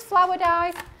 Yeah, just flower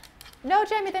dies. No,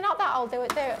 Jamie, they're not that old.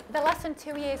 They're less than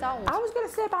 2 years old. I was going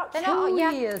to say about They're 2 not,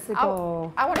 yeah. years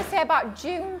ago. I want to say about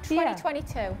June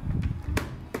 2022.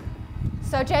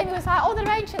 So Jamie was like, oh, they're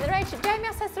ancient, they're ancient. Jamie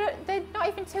says they're not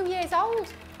even 2 years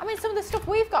old. I mean, some of the stuff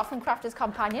we've got from Crafter's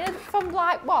Companion is from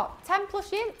like, what, 10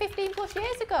 plus years, 15 plus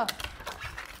years ago?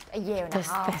 A year and a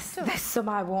half. There's some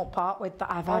I won't part with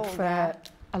that I've had for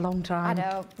a long time. I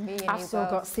know, me and I've you still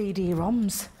both. got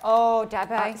CD-ROMs. Oh,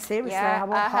 Debbie. Seriously, yeah. I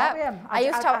won't part with them.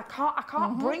 I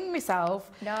can't bring myself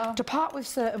to part with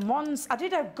certain ones. I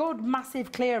did a good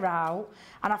massive clear out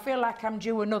and I feel like I'm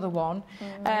due another one.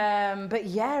 But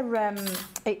yeah,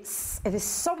 there's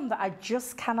some that I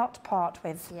just cannot part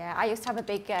with. Yeah, I used to have a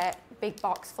big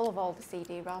box full of all the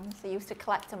CD-ROMs. I used to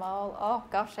collect them all. Oh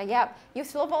gosh,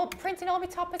 used to love printing all my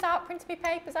toppers out, printing my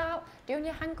papers out, doing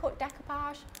your hand-cut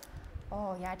decoupage.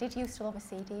 Oh yeah, I did used to love a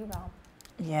CD-ROM.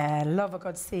 Yeah, love a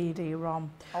good CD-ROM.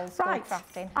 Old school Right,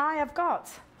 crafting. I have got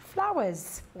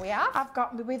flowers. We have? I've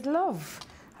got me with love.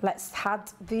 Let's add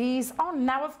these on.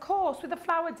 Now, of course, with a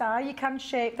flower die, you can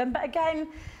shape them. But again,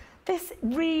 this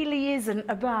really isn't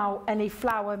about any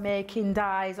flower making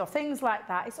dies or things like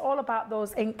that. It's all about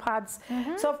those ink pads.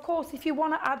 So, of course, if you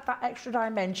want to add that extra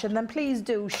dimension, then please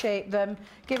do shape them.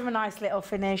 Give them a nice little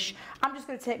finish. I'm just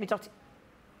going to take my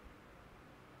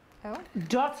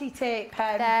dotty tape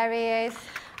pen. There he is.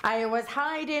 I was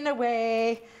hiding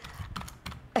away.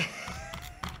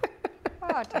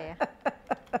 Oh dear.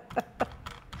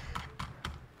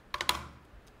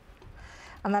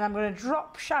 And then I'm going to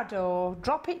drop shadow,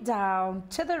 drop it down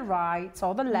to the right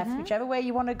or the left, whichever way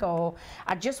you want to go.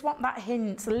 I just want that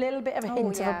hint, a little bit of a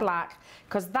hint of a black,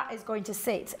 because that is going to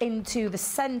sit into the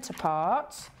centre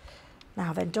part.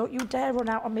 Now then, don't you dare run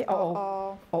out on me.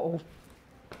 Uh-oh. Uh-oh.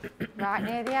 Right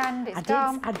near the end, it's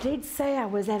gone. I did say I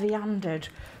was heavy-handed.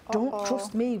 Don't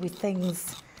trust me with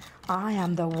things. I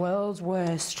am the world's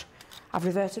worst. I've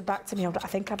reverted back to me. I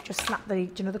think I've just snapped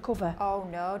the cover. Oh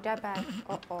no, Debbie.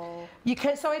 Uh-oh. You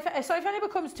can. So if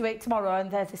anybody comes to it tomorrow and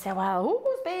they say, well,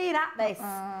 who's been at this?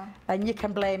 Then you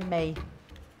can blame me.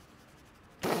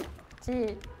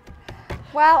 Gee.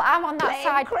 Well, I'm on that Blame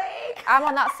side. Craig. I'm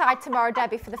on that side tomorrow,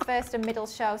 Debbie, for the first and middle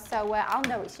show. So I'll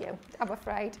know it's you. I'm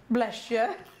afraid. Bless you.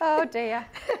 Oh dear.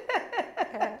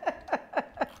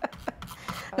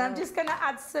 Now I'm just going to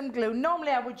add some glue.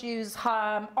 Normally I would use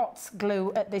hot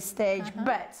glue at this stage,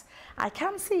 but I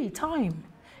can see time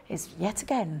is yet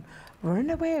again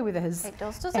running away with us. It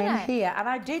does, doesn't in it? here. And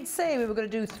I did say we were going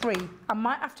to do 3. I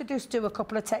might have to just do a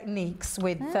couple of techniques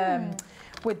with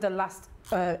the last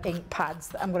ink pads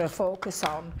that I'm going to focus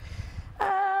on.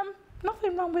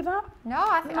 Nothing wrong with that. No,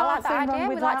 I think I like that Nothing idea. wrong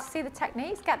We'd with like that. to see the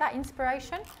techniques, get that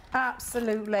inspiration.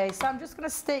 Absolutely. So I'm just going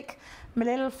to stick my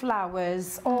little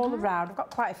flowers all around. I've got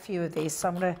quite a few of these, so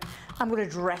I'm going to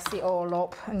dress it all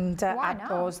up and add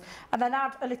those, and then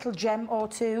add a little gem or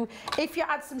two. If you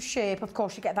add some shape, of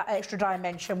course, you get that extra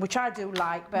dimension, which I do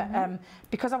like. But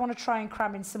because I want to try and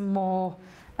cram in some more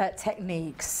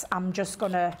techniques, I'm just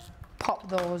going to pop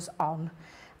those on.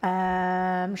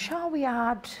 Shall we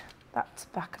add? That's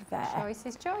back there.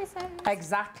 Choices.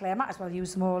 Exactly. I might as well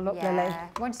use them all up, Lily.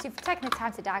 Once you've taken the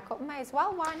time to die cut them, may as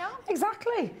well. Why not?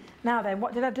 Exactly. Now then,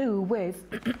 what did I do with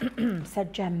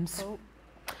said gems?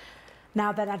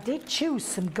 Now then, I did choose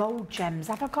some gold gems.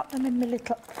 Have I got them in my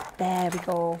little... There we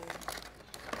go.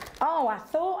 Oh, I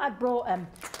thought I'd brought them.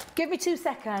 Give me 2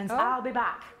 seconds. I'll be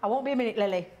back. I won't be a minute,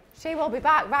 Lily. She will be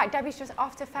back. Right, Debbie's just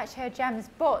off to fetch her gems,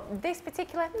 but this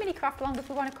particular mini craft along, if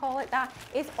we want to call it that,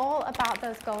 is all about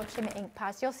those gold shimmer ink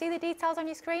pads. You'll see the details on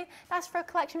your screen. That's for a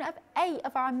collection of 8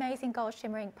 of our amazing gold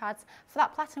shimmer ink pads for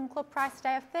that Platinum Club price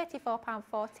today of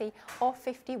 £34.40 or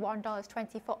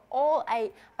 $51.20 for all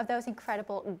 8 of those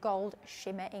incredible gold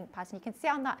shimmer ink pads. And you can see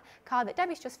on that card that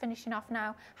Debbie's just finishing off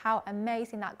now how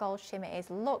amazing that gold shimmer is.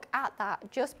 Look at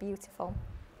that, just beautiful.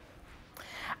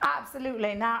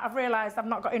 Absolutely. Now, I've realised I've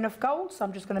not got enough gold, so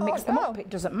I'm just going to mix them up. It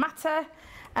doesn't matter.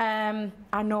 I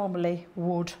normally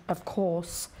would, of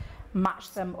course,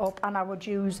 match them up, and I would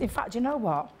use... In fact, you know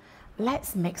what?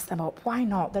 let's mix them up. Why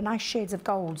not? They're nice shades of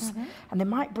golds, and they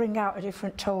might bring out a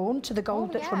different tone to the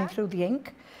gold that's running through the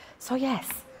ink. So yes,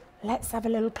 let's have a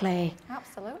little play.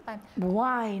 Absolutely.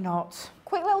 Why not?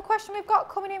 Quick little question we've got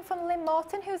coming in from Lynn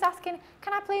Morton, who's asking,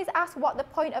 can I please ask what the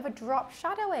point of a drop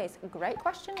shadow is? Great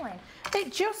question, Lynn.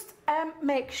 It just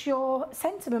makes your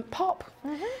sentiment pop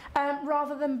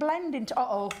rather than blend into...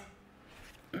 Oh,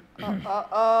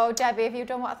 Debbie, have you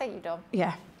done what I think you've done?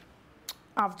 Yeah,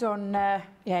 I've done,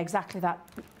 yeah, exactly that,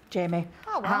 Jamie.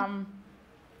 Oh, well. Are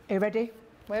you ready?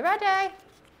 We're ready.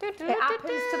 It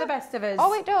happens to the best of us.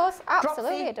 Oh, it does.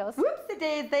 Absolutely, it does.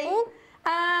 Whoopsie-daisy.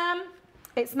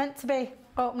 It's meant to be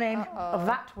opening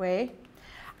that way.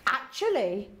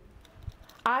 Actually,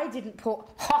 I didn't put...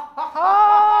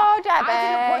 Oh, Debbie. I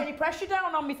didn't put any pressure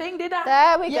down on my thing, did I?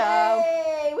 There we go.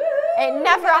 Yay! Woohoo! It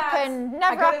never happened. Never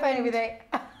I got happened. away with it.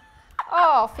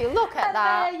 Oh, if you look at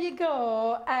that. There you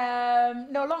go.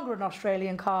 No longer an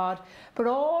Australian card, but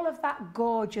all of that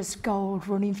gorgeous gold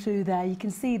running through there. You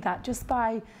can see that just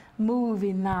by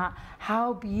moving that,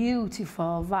 how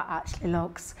beautiful that actually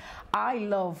looks. I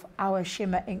love our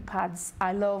shimmer ink pads.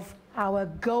 I love our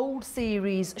gold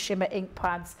series shimmer ink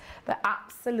pads. They're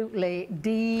absolutely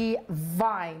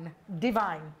divine.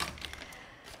 Divine.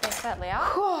 They certainly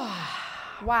are.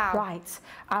 Wow. Right,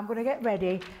 I'm going to get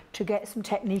ready to get some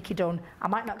technique done. I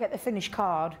might not get the finished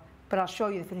card, but I'll show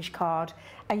you the finished card.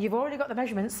 And you've already got the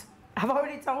measurements. I've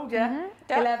already told you.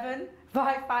 11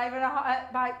 by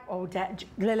 5.5 by,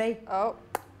 Lily. Oh.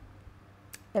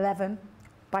 11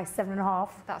 by 7.5.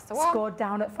 That's the one. Scored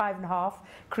down at 5.5,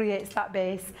 creates that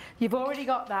base. You've already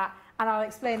got that. And I'll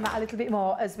explain that a little bit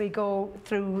more as we go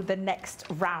through the next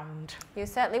round. You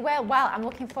certainly will. Well, I'm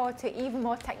looking forward to even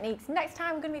more techniques. Next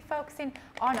time we're going to be focusing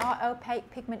on our opaque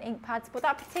pigment ink pads, but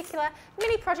that particular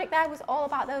mini project there was all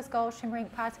about those gold shimmer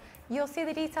ink pads. You'll see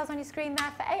the details on your screen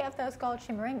there for 8 of those gold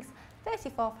shimmer inks,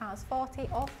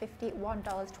 £34.40 or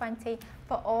 $51.20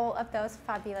 for all of those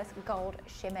fabulous gold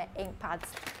shimmer ink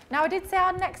pads. Now, I did say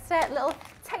our next little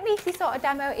technique-y sort of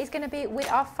demo is going to be with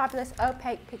our fabulous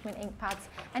opaque pigment ink pads,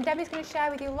 and Debbie's going to share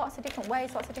with you lots of different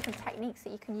ways, lots of different techniques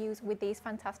that you can use with these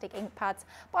fantastic ink pads.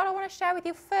 But I want to share with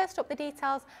you first up the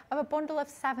details of a bundle of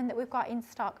 7 that we've got in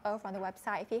stock over on the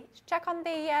website. If you check on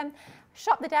the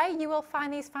shop the day, you will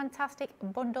find these fantastic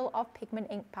bundle of pigment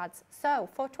ink pads. So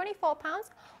for £24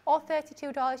 or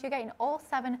 $32, you're getting all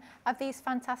 7 of these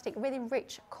fantastic, really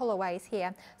rich colourways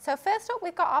here. So first up,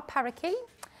 we've got our parakeet.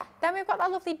 Then we've got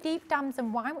that lovely deep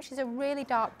damson wine, which is a really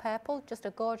dark purple, just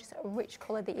a gorgeous, rich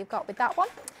colour that you've got with that one.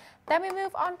 Then we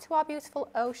move on to our beautiful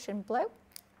ocean blue.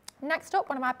 Next up,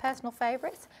 one of my personal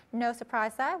favourites, no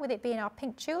surprise there, with it being our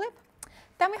pink tulip.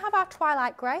 Then we have our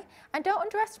twilight grey, and don't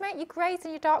underestimate your greys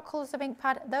and your dark colours of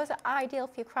Inkpad. Those are ideal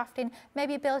for your crafting.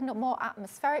 Maybe you're building up more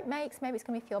atmospheric makes, maybe it's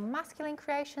going to be for your masculine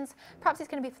creations, perhaps it's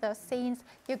going to be for those scenes.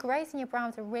 Your greys and your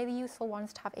browns are really useful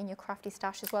ones to have in your crafty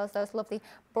stash, as well as those lovely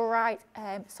bright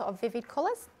sort of vivid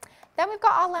colours. Then we've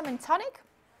got our lemon tonic.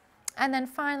 And then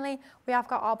finally, we have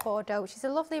got our Bordeaux, which is a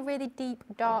lovely, really deep,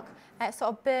 dark,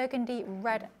 sort of burgundy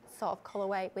red sort of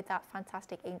colourway with that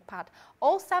fantastic ink pad.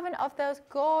 All 7 of those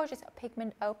gorgeous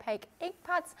pigment opaque ink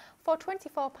pads for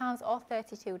 £24 or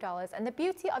 $32. And the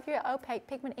beauty of your opaque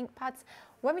pigment ink pads,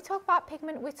 when we talk about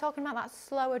pigment, we're talking about that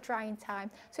slower drying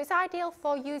time. So it's ideal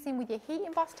for using with your heat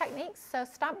emboss techniques. So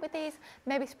stamp with these,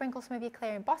 maybe sprinkle some of your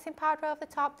clear embossing powder over the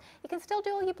top. You can still do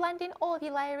all your blending, all of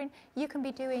your layering. You can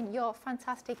be doing your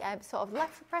fantastic sort of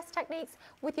left press techniques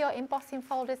with your embossing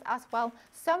folders as well.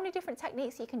 So many different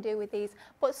techniques you can do with these,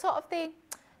 but sort of the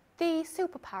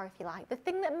superpower, if you like, the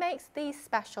thing that makes these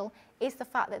special is the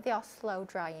fact that they are slow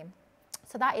drying.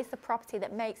 So that is the property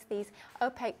that makes these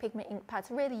opaque pigment ink pads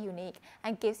really unique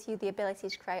and gives you the ability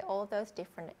to create all those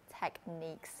different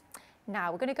techniques.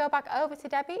 Now we're going to go back over to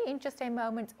Debbie in just a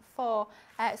moment for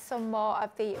some more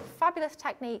of the fabulous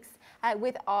techniques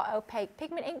with our opaque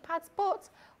pigment ink pads, but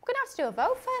we're going to have to do a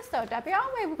vote first though, Debbie,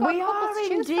 aren't we? We've got a couple to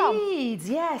choose from. Indeed,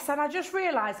 yes, and I just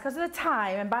realised because of the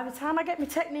time, and by the time I get my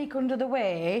technique under the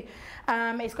way,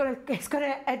 it's going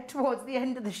to head towards the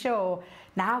end of the show.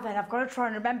 Now then, I've got to try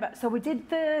and remember. So we did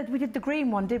the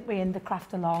green one, didn't we, in the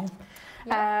craft along?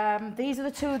 Yeah. These are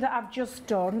the 2 that I've just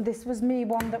done. This was me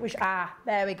one that was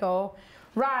there we go.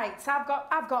 Right, so I've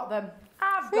got them.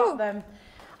 I've got them.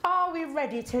 Are we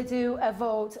ready to do a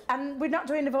vote? And we're not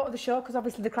doing the vote of the show because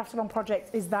obviously the Craft Along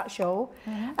project is that show.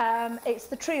 It's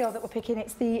the trio that we're picking.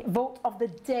 It's the vote of the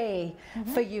day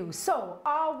for you. So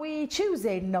are we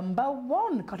choosing number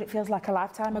 1? God, it feels like a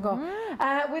lifetime ago.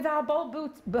 With our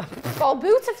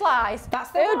butterflies. That's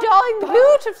the one. Darling,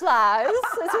 butterflies.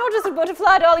 It's not just a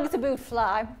butterfly, darling, it's a boot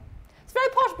fly. It's a very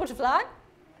posh butterfly.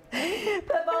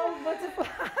 The bold butterfly.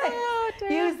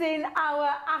 Using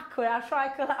our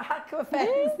tricolor aqua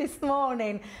pens this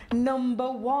morning.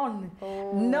 Number 1.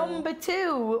 Oh. Number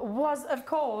 2 was, of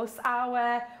course,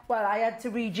 our, well, I had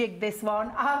to rejig this one,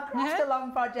 our craft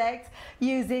along project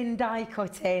using die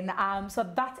cutting. So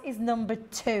that is number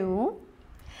 2.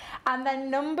 And then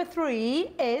number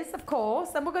 3 is, of course,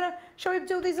 and we're going to, shall we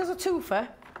do these as a twofer?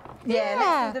 Yeah,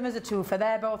 let's do them as a twofer.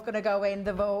 They're both going to go in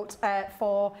the vote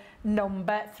for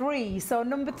number 3. So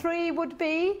number 3 would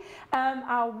be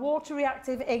our water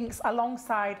reactive inks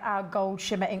alongside our gold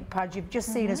shimmer ink pad. You've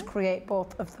just seen us create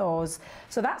both of those.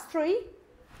 So that's 3,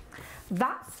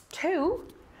 that's 2,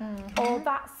 or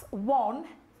that's 1.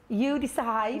 You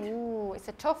decide. Ooh, it's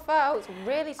a tough vote. It's a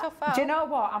really tough vote. Do you know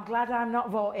what? I'm glad I'm not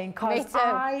voting because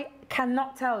I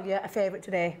cannot tell you a favourite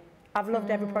today. I've loved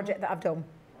every project that I've done.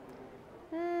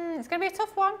 It's going to be a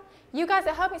tough one. You guys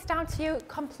at home, it's down to you.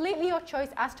 Completely your choice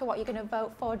as to what you're going to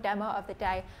vote for demo of the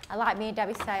day. And like me and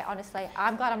Debbie say, honestly,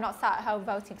 I'm glad I'm not sat at home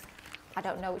voting. I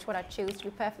don't know which one I'd choose, to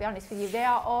be perfectly honest with you. They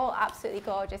are all absolutely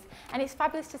gorgeous. And it's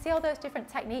fabulous to see all those different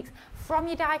techniques from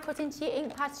your die cutting to your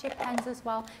ink pads to your pens as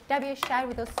well. Debbie has shared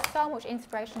with us so much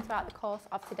inspiration throughout the course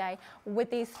of today with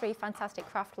these 3 fantastic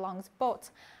craft alongs. But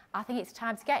I think it's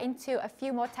time to get into a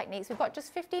few more techniques. We've got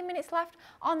just 15 minutes left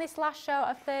on this last show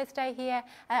of Thursday here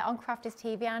on Crafters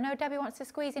TV. And I know Debbie wants to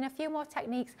squeeze in a few more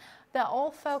techniques that are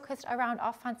all focused around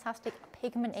our fantastic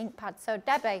pigment ink pads. So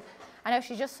Debbie, I know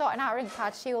she's just sorting out her ink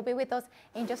pad. She will be with us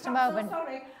in just a moment. So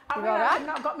sorry, I've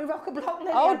not got my rocker block,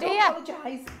 Lily. Oh I dear. do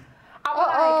apologise. I was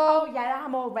like, oh yeah,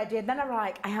 I'm all ready. And then I'm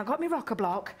like, I haven't got my rocker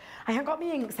block, I haven't got my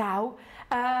inks out.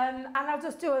 And I'll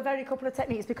just do a very couple of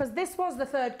techniques because this was the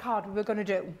 3rd card we were going to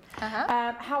do.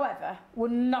 However, we're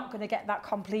not going to get that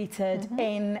completed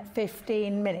in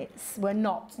 15 minutes. We're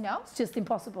not. No. It's just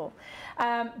impossible.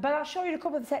 But I'll show you a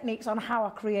couple of techniques on how I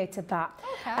created that.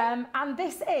 Okay. And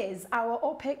this is our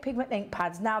opaque pigment ink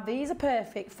pads. Now, these are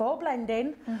perfect for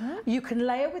blending. You can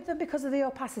layer with them because of the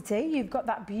opacity. You've got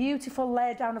that beautiful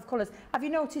layer down of colours. Have you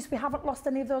noticed we haven't lost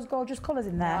any of those gorgeous colours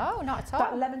in there? No, not at all.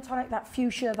 That lemon tonic, that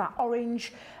fuchsia, that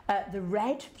orange, the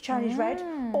red, the Chinese red,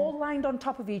 all lined on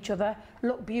top of each other,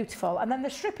 look beautiful. And then the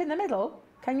strip in the middle,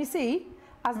 can you see,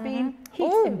 has been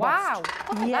heat embossed. Wow,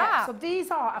 look at that. So these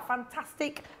are a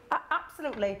fantastic,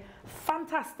 absolutely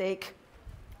fantastic.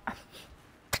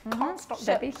 Can't stop,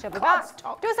 Debbie. She'll be Can't back.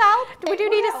 stop. Does help. We do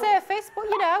need a will. surface, but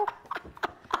you know.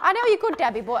 I know you're good,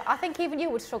 Debbie, but I think even you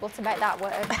would struggle to make that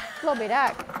work. Lummy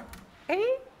duck.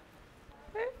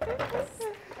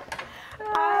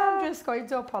 I'm just going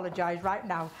to apologise right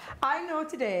now. I know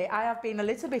today I have been a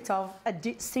little bit of a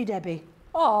ditzy Debbie.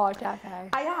 Oh, Debbie.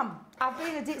 I am. I've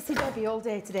been a ditzy Debbie all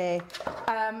day today.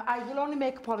 I will only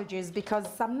make apologies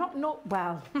because I'm not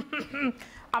well.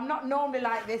 I'm not normally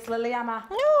like this, Lily, am I?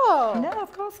 No. No,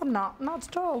 of course I'm not. Not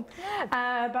at all. No.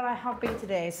 But I have been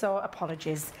today, so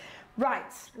apologies.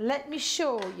 Right, let me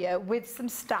show you with some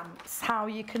stamps how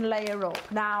you can layer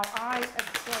up. Now, I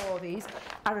adore these.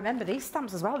 I remember these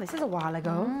stamps as well. This is a while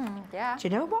ago. Yeah. Do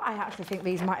you know what? I actually think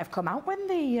these might have come out when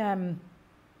the...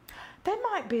 they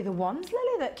might be the ones,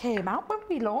 Lily, that came out when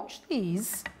we launched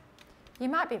these. You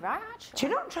might be right, actually. Do you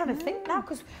know what I'm trying to think now?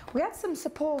 Because we had some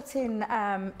supporting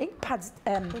ink pads,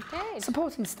 We did.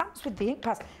 supporting stamps with the ink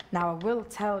pads. Now, I will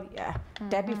tell you,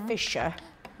 Debbie Fisher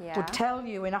would tell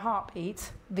you in a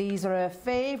heartbeat, these are her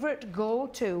favourite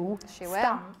go-to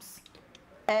stamps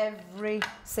every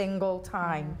single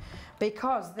time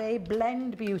because they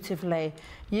blend beautifully.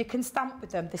 You can stamp with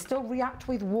them. They still react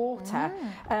with water.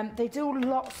 They do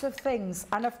lots of things.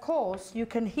 And of course, you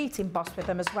can heat emboss with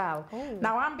them as well. Ooh.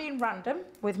 Now, I'm being random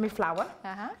with my flour.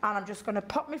 And I'm just going to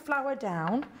pop my flour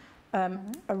down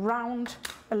around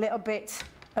a little bit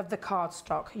of the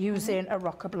cardstock using a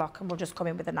rocker block, and we'll just come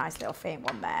in with a nice little faint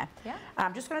one there. Yeah.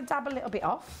 I'm just going to dab a little bit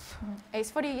off.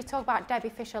 It's funny you talk about Debbie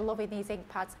Fisher loving these ink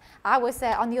pads. I was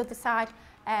on the other side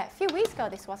a few weeks ago.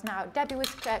 This was now. Debbie was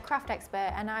craft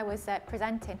expert and I was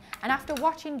presenting. And after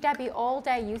watching Debbie all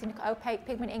day using opaque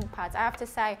pigment ink pads, I have to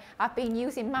say I've been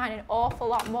using mine an awful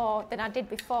lot more than I did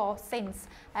before since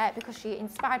because she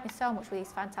inspired me so much with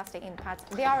these fantastic ink pads.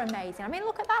 They are amazing. I mean,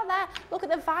 look at that there. Look at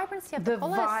the vibrancy of the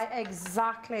colours.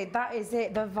 Exactly, that is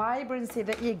it. The vibrancy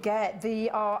that you get, they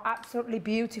are absolutely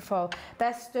beautiful.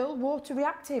 They're still water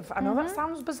reactive. I know that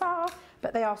sounds bizarre,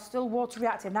 but they are still water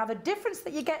reactive. Now, the difference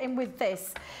that you're getting with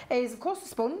this is, of course, the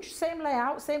sponge, same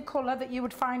layout, same colour that you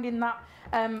would find in that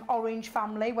orange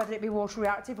family, whether it be water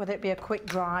reactive, whether it be a quick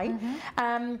dry.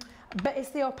 but it's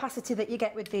the opacity that you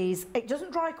get with these. It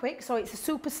doesn't dry quick, so it's a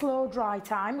super slow dry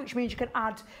time, which means you can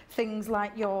add things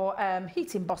like your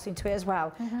heat emboss into it as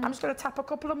well. I'm just going to tap a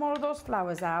couple of more of those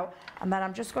flowers out, and then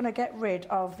I'm just going to get rid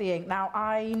of the ink. Now,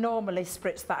 I normally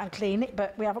spritz that and clean it,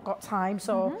 but we haven't got time,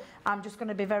 so I'm just going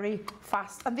to be very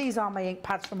fast. And these are my ink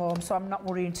pads from home, so I'm not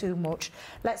worrying too much.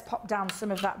 Let's pop down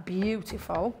some of that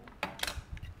beautiful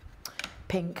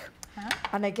pink.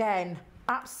 And again,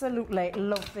 absolutely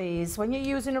love these. When you're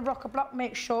using a rocker block,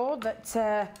 make sure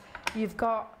that you've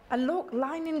got, and look,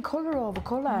 lining colour over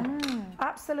colour.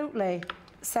 Absolutely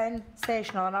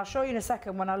sensational. And I'll show you in a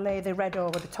second when I lay the red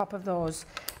over the top of those.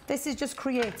 This is just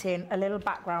creating a little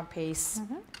background piece.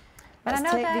 Let's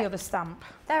take the other stamp.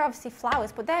 They're obviously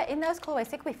flowers, but they're in those colourways.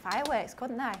 They could be fireworks,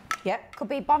 couldn't they? Yep. Could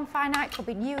be bonfire night, could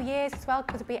be New Year's as well,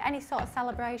 could be any sort of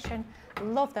celebration.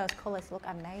 Love those colours, look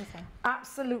amazing.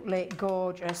 Absolutely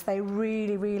gorgeous. They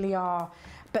really, really are.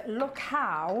 But look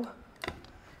how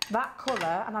that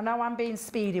colour, and I know I'm being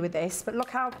speedy with this, but look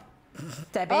how,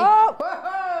 Debbie. Oh,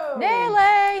 whoa,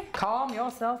 nearly. Calm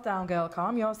yourself down, girl,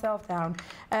 calm yourself down.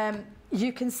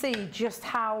 You can see just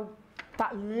how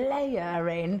that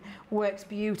layering works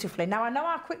beautifully. Now, I know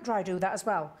our quick dry do that as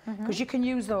well, because you can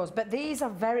use those, but these are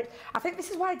very, I think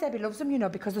this is why Debbie loves them, you know,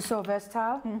 because they're so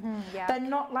versatile. Yeah. They're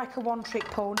not like a one-trick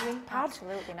pony ink pad.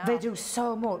 Absolutely not. They do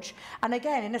so much. And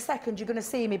again, in a second, you're going to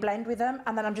see me blend with them,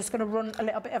 and then I'm just going to run a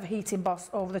little bit of heat emboss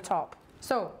over the top.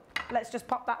 So, let's just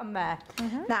pop that on there.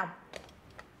 Now,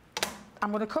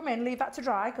 I'm going to come in, leave that to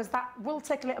dry, because that will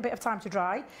take a little bit of time to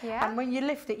dry. Yeah. And when you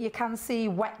lift it, you can see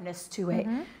wetness to it.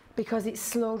 Because it's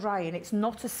slow drying, it's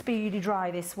not a speedy dry,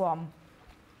 this one.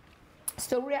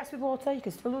 Still reacts with water, you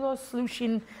can still do those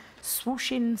swooshing,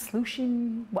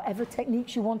 whatever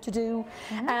techniques you want to do.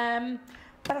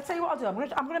 But I'll tell you what I'll do,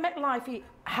 I'm going to make life eat.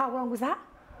 How long was that?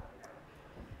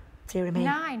 Dear me.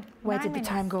 Where did the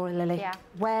time go, Lily? Yeah.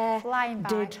 Where Flying by.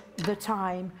 did the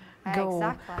time go?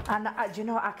 Exactly. And do you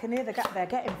know, I can hear they're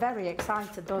getting very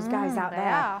excited, those guys out they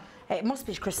there. are. It must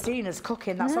be Christina's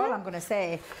cooking, that's all I'm going to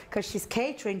say, because she's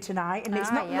catering tonight, and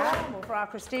it's not normal for our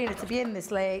Christina to be in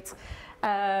this late.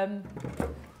 I'm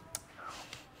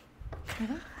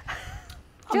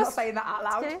not saying that out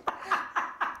loud.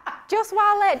 Just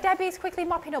while Debbie's quickly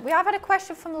mopping up, we have had a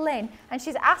question from Lynn, and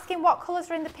she's asking what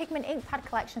colours are in the pigment ink pad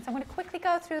collection. So I'm going to quickly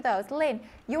go through those. Lynn,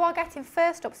 you are getting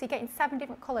first up, so you're getting 7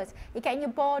 different colours. You're getting your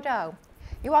Bordeaux,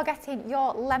 you are getting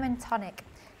your Lemon Tonic,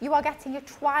 you are getting your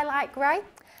Twilight Grey,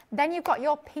 then you've got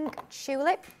your Pink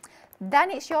Tulip, then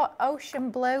it's your Ocean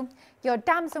Blue, your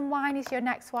Damson Wine is your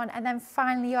next one, and then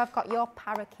finally you have got your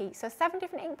Parakeet. So 7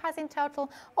 different ink pads in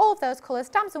total, all of those colours: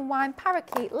 Damson Wine,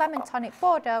 Parakeet, Lemon Tonic,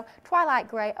 Bordeaux, Twilight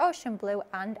Grey, Ocean Blue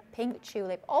and Pink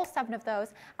Tulip. All 7 of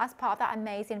those as part of that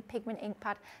amazing Pigment Ink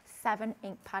Pad 7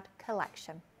 ink pad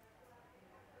collection.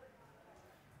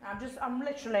 It's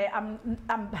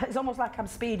almost like I'm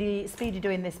speedy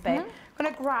doing this bit. I'm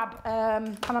going to grab,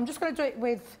 and I'm just going to do it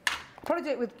with,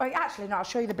 actually no, I'll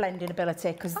show you the blending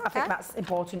ability, because I think that's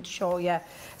important to show you.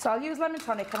 So I'll use Lemon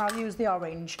Tonic and I'll use the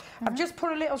orange. I've just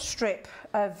put a little strip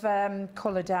of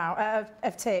colour down,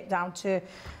 of tape down to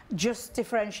just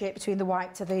differentiate between the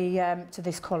white to the to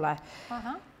this colour.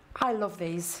 I love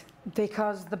these,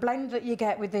 because the blend that you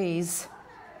get with these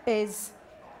is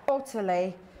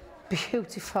utterly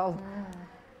beautiful.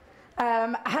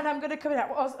 And I'm going to come in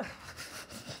out.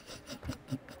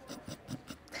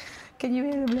 Can you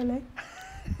hear him, Lily?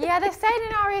 Yeah, they're saying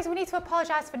in our ears we need to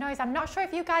apologise for noise. I'm not sure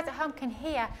if you guys at home can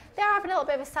hear. They're having a little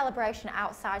bit of a celebration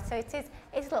outside, so it's a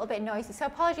little bit noisy. So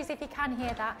apologies if you can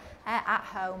hear that at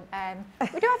home.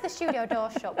 We do have the studio door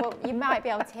shut, but you might be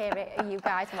able to hear it, you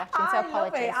guys watching, so apologies. I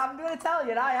love it. I'm going to tell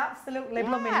you, I absolutely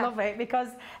blooming love it, because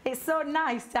it's so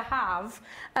nice to have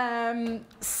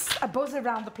a buzz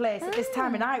around the place at this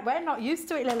time of night. We're not used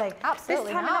to it, Lily. Absolutely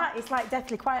This time of night, it's like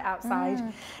deathly quiet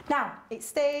outside. Now, it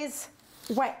stays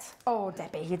wet. Oh,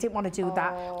 Debbie, you didn't want to do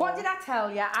that. What did I tell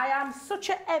you? I am such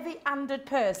a heavy-handed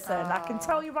person. I can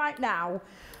tell you right now,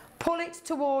 pull it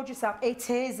towards yourself. It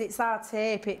is, it's our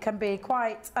tape. It can be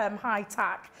quite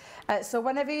high-tack. So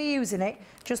whenever you're using it,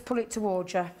 just pull it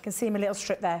towards you. You can see my little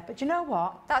strip there. But you know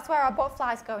what? That's where our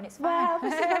butterflies go, and it's fine. Well,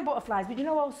 this is my butterflies, but you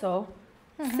know also,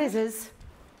 scissors.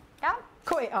 Yeah.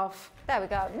 Cut it off. There we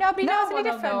go. Nobody knows any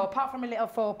different. No, apart from a little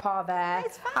faux pas there.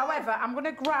 It's fine. However, I'm going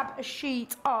to grab a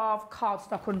sheet of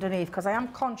cardstock underneath, because I am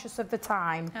conscious of the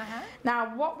time.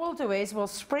 Now, what we'll do is we'll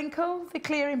sprinkle the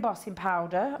clear embossing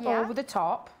powder over the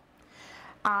top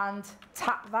and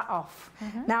tap that off.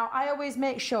 Now, I always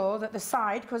make sure that the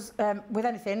side, because with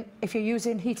anything, if you're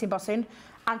using heat embossing,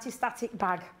 anti-static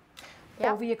bag.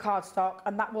 over your cardstock,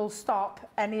 and that will stop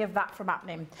any of that from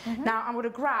happening. Now I'm going to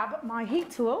grab my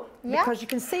heat tool because you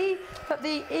can see that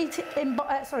the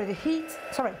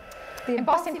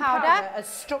embossing powder has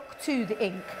stuck to the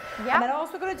ink. And then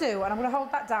also going to do, and I'm going to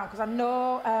hold that down because I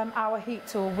know our heat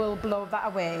tool will blow that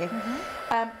away,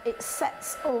 it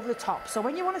sets over the top. So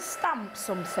when you want to stamp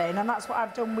something, and that's what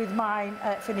I've done with my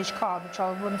finished card, which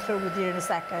I'll run through with you in a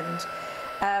second,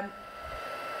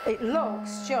 it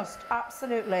looks just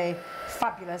absolutely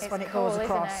fabulous when it goes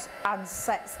across and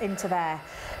sets into there.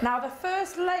 Now the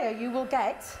first layer you will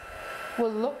get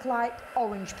will look like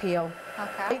orange peel.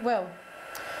 It will.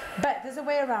 But there's a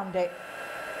way around it.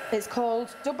 It's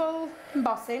called double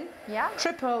embossing,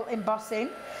 triple embossing.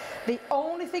 The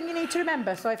only thing you need to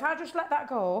remember, so if I just let that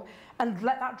go and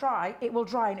let that dry, it will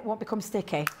dry and it won't become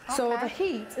sticky. So the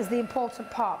heat is the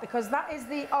important part because that is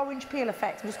the orange peel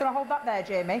effect. I'm just going to hold that there,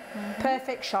 Jamie.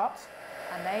 Perfect shot.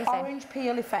 Amazing. Orange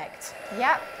peel effect.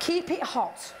 Keep it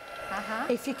hot.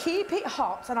 If you keep it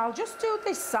hot, and I'll just do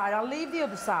this side, I'll leave the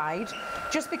other side,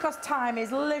 just because time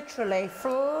is literally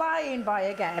flying by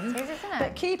again. It is, isn't it?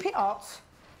 But keep it hot.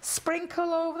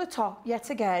 Sprinkle over the top yet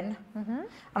again, and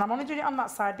I'm only doing it on that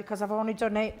side because I've only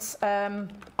done it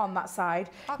on that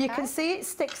side. You can see it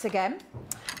sticks again,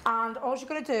 and all you're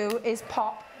going to do is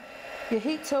pop your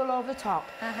heat tool over the top.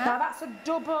 Now that's a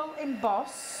double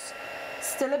emboss,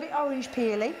 still a bit orange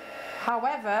peely,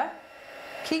 however,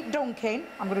 keep dunking.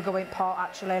 I'm going to go in pot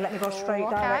actually, let me go straight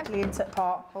directly into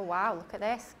pot. Oh wow, look at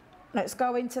this. Let's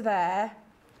go into there.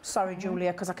 Sorry,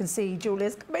 Julia, because I can see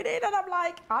Julia's coming in and I'm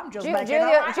like, I'm just making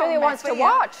Julia wants to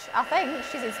watch. I think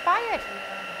she's inspired.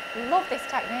 Love this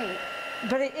technique.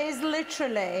 But it is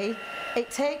literally,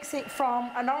 it takes it from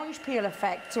an orange peel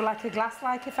effect to like a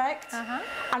glass-like effect,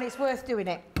 and it's worth doing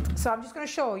it. So I'm just going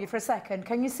to show you for a second.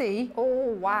 Can you see?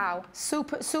 Oh, wow.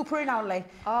 Super in only.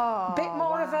 Oh, bit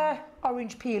more of a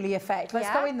orange peely effect. Let's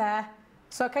go in there.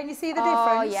 So can you see the difference?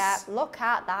 Oh, yeah. Look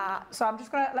at that. So I'm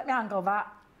just going to, let me angle that.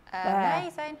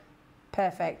 Amazing.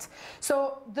 Perfect.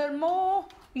 So the more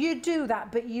you do that,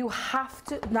 but you have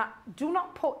to, do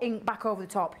not put ink back over the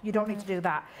top. You don't need to do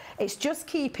that. It's just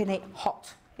keeping it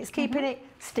hot. It's keeping it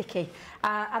sticky.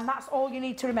 And that's all you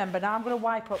need to remember. Now I'm going to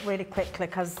wipe up really quickly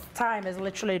because time is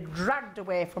literally dragged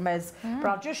away from us. But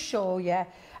I'll just show you.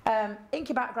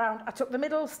 Inky background, I took the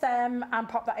middle stem and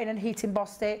popped that in and heat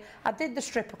embossed it. I did the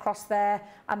strip across there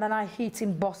and then I heat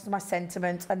embossed my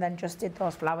sentiment and then just did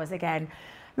those flowers again.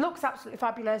 Looks absolutely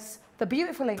fabulous. The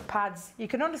beautiful ink pads. You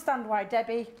can understand why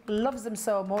Debbie loves them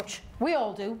so much. We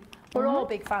all do. We're all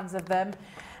big fans of them.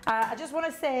 I just want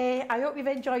to say, I hope you've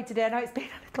enjoyed today. I know it's been a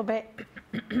little bit...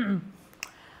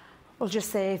 We'll just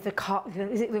say if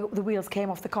the wheels came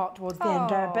off the cart towards the end.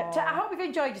 But I hope you've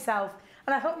enjoyed yourself.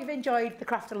 And I hope you've enjoyed the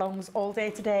craft alongs all day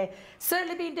today.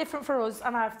 Certainly been different for us,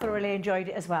 and I've thoroughly enjoyed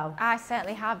it as well. I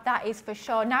certainly have, that is for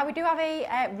sure. Now we do have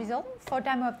a result for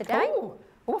demo of the day. Oh,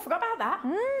 I forgot about that.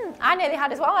 I nearly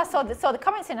had as well. I saw the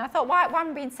comments in and I thought, why am I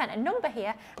being sent a number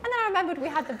here? And then I remembered we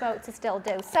had the vote to still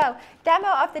do. So, demo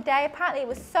of the day, apparently it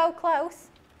was so close,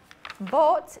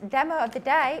 but demo of the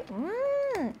day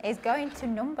is going to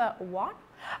number 1.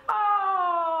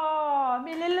 Oh,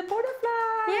 my little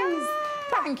butterflies. Yeah.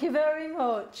 Thank you very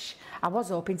much. I was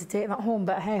hoping to take that home,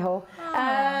 but hey-ho.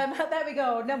 There we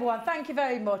go, number 1. Thank you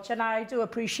very much, and I do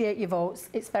appreciate your votes.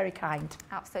 It's very kind.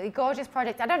 Absolutely gorgeous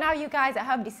project. I don't know how you guys at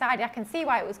home decided. I can see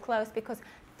why it was close because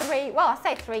 3, well, I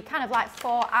say 3, kind of like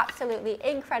 4 absolutely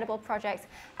incredible projects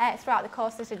throughout the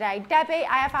course of today. Debbie,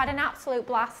 I have had an absolute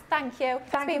blast. Thank you.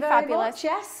 Thank you been very fabulous. much.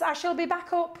 Yes, I shall be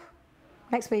back up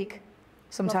next week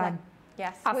sometime. Lovely.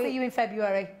 Yes. I'll see you in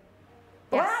February.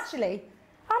 Yes. Well, actually,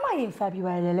 am I in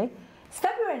February, Lily? It's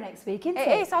February next week, isn't it?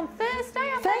 It is on Thursday,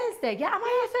 I think. Thursday, yeah. Am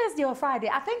I here Thursday or Friday?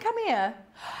 I think I'm here.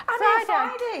 I'm here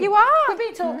Friday. You are? We've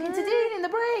been talking to Dean in the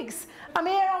breaks. I'm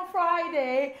here on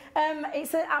Friday. I'm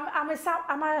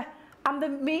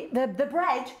the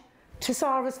bread to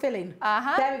Sarah's filling.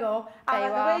 There we go. I'm at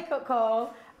the wake-up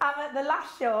call. I'm at the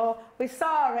last show with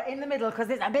Sarah in the middle because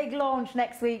there's a big launch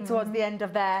next week towards the end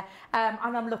of there. And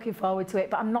I'm looking forward to it,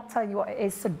 but I'm not telling you what it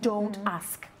is, so don't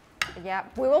ask. Yeah,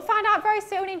 we will find out very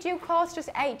soon in due course, just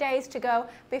 8 days to go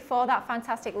before that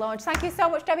fantastic launch. Thank you so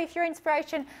much, Debbie, for your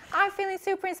inspiration. I'm feeling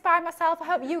super inspired myself. I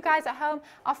hope you guys at home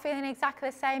are feeling exactly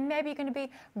the same. Maybe you're going to be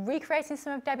recreating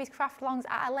some of Debbie's craft alongs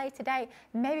at a later date.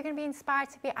 Maybe you're going to be inspired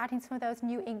to be adding some of those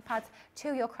new ink pads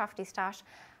to your crafty stash.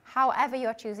 However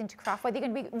you're choosing to craft, whether you're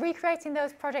going to be recreating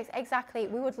those projects exactly,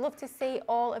 we would love to see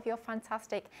all of your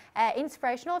fantastic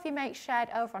inspiration, all of your makes shared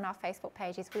over on our Facebook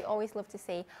pages. We always love to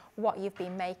see what you've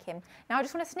been making. Now, I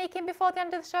just want to sneak in before the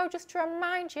end of the show just to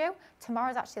remind you,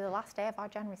 tomorrow's actually the last day of our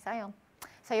January sale.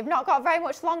 So you've not got very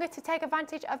much longer to take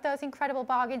advantage of those incredible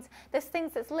bargains. There's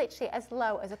things that's literally as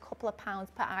low as a couple of pounds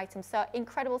per item. So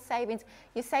incredible savings.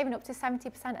 You're saving up to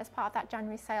 70% as part of that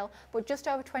January sale, but just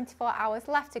over 24 hours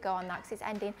left to go on that because it's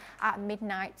ending at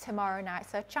midnight tomorrow night.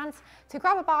 So a chance to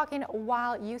grab a bargain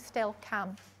while you still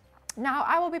can. Now,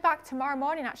 I will be back tomorrow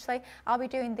morning, actually. I'll be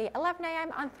doing the 11 a.m.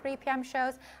 and 3 p.m.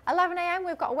 shows. 11 a.m.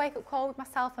 we've got a wake-up call with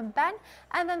myself and Ben,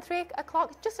 and then 3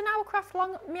 o'clock, just an hour craft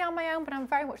along, me on my own, but I'm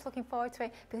very much looking forward to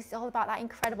it because it's all about that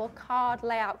incredible card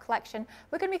layout collection.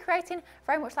 We're going to be creating,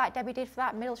 very much like Debbie did for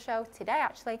that middle show today,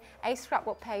 actually, a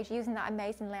scrapbook page using that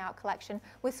amazing layout collection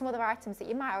with some other items that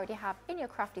you might already have in your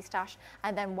crafty stash.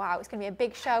 And then, wow, it's going to be a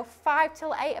big show, 5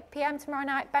 till 8 p.m. tomorrow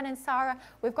night. Ben and Sarah,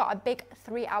 we've got a big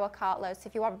 3-hour cartload, so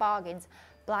if you want bargains,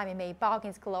 blimey me,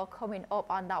 bargains galore coming up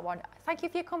on that one. Thank you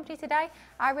for your company today.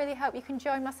 I really hope you can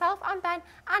join myself and Ben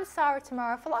and Sarah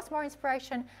tomorrow for lots more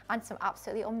inspiration and some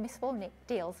absolutely unmissable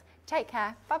deals. Take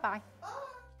care. Bye bye.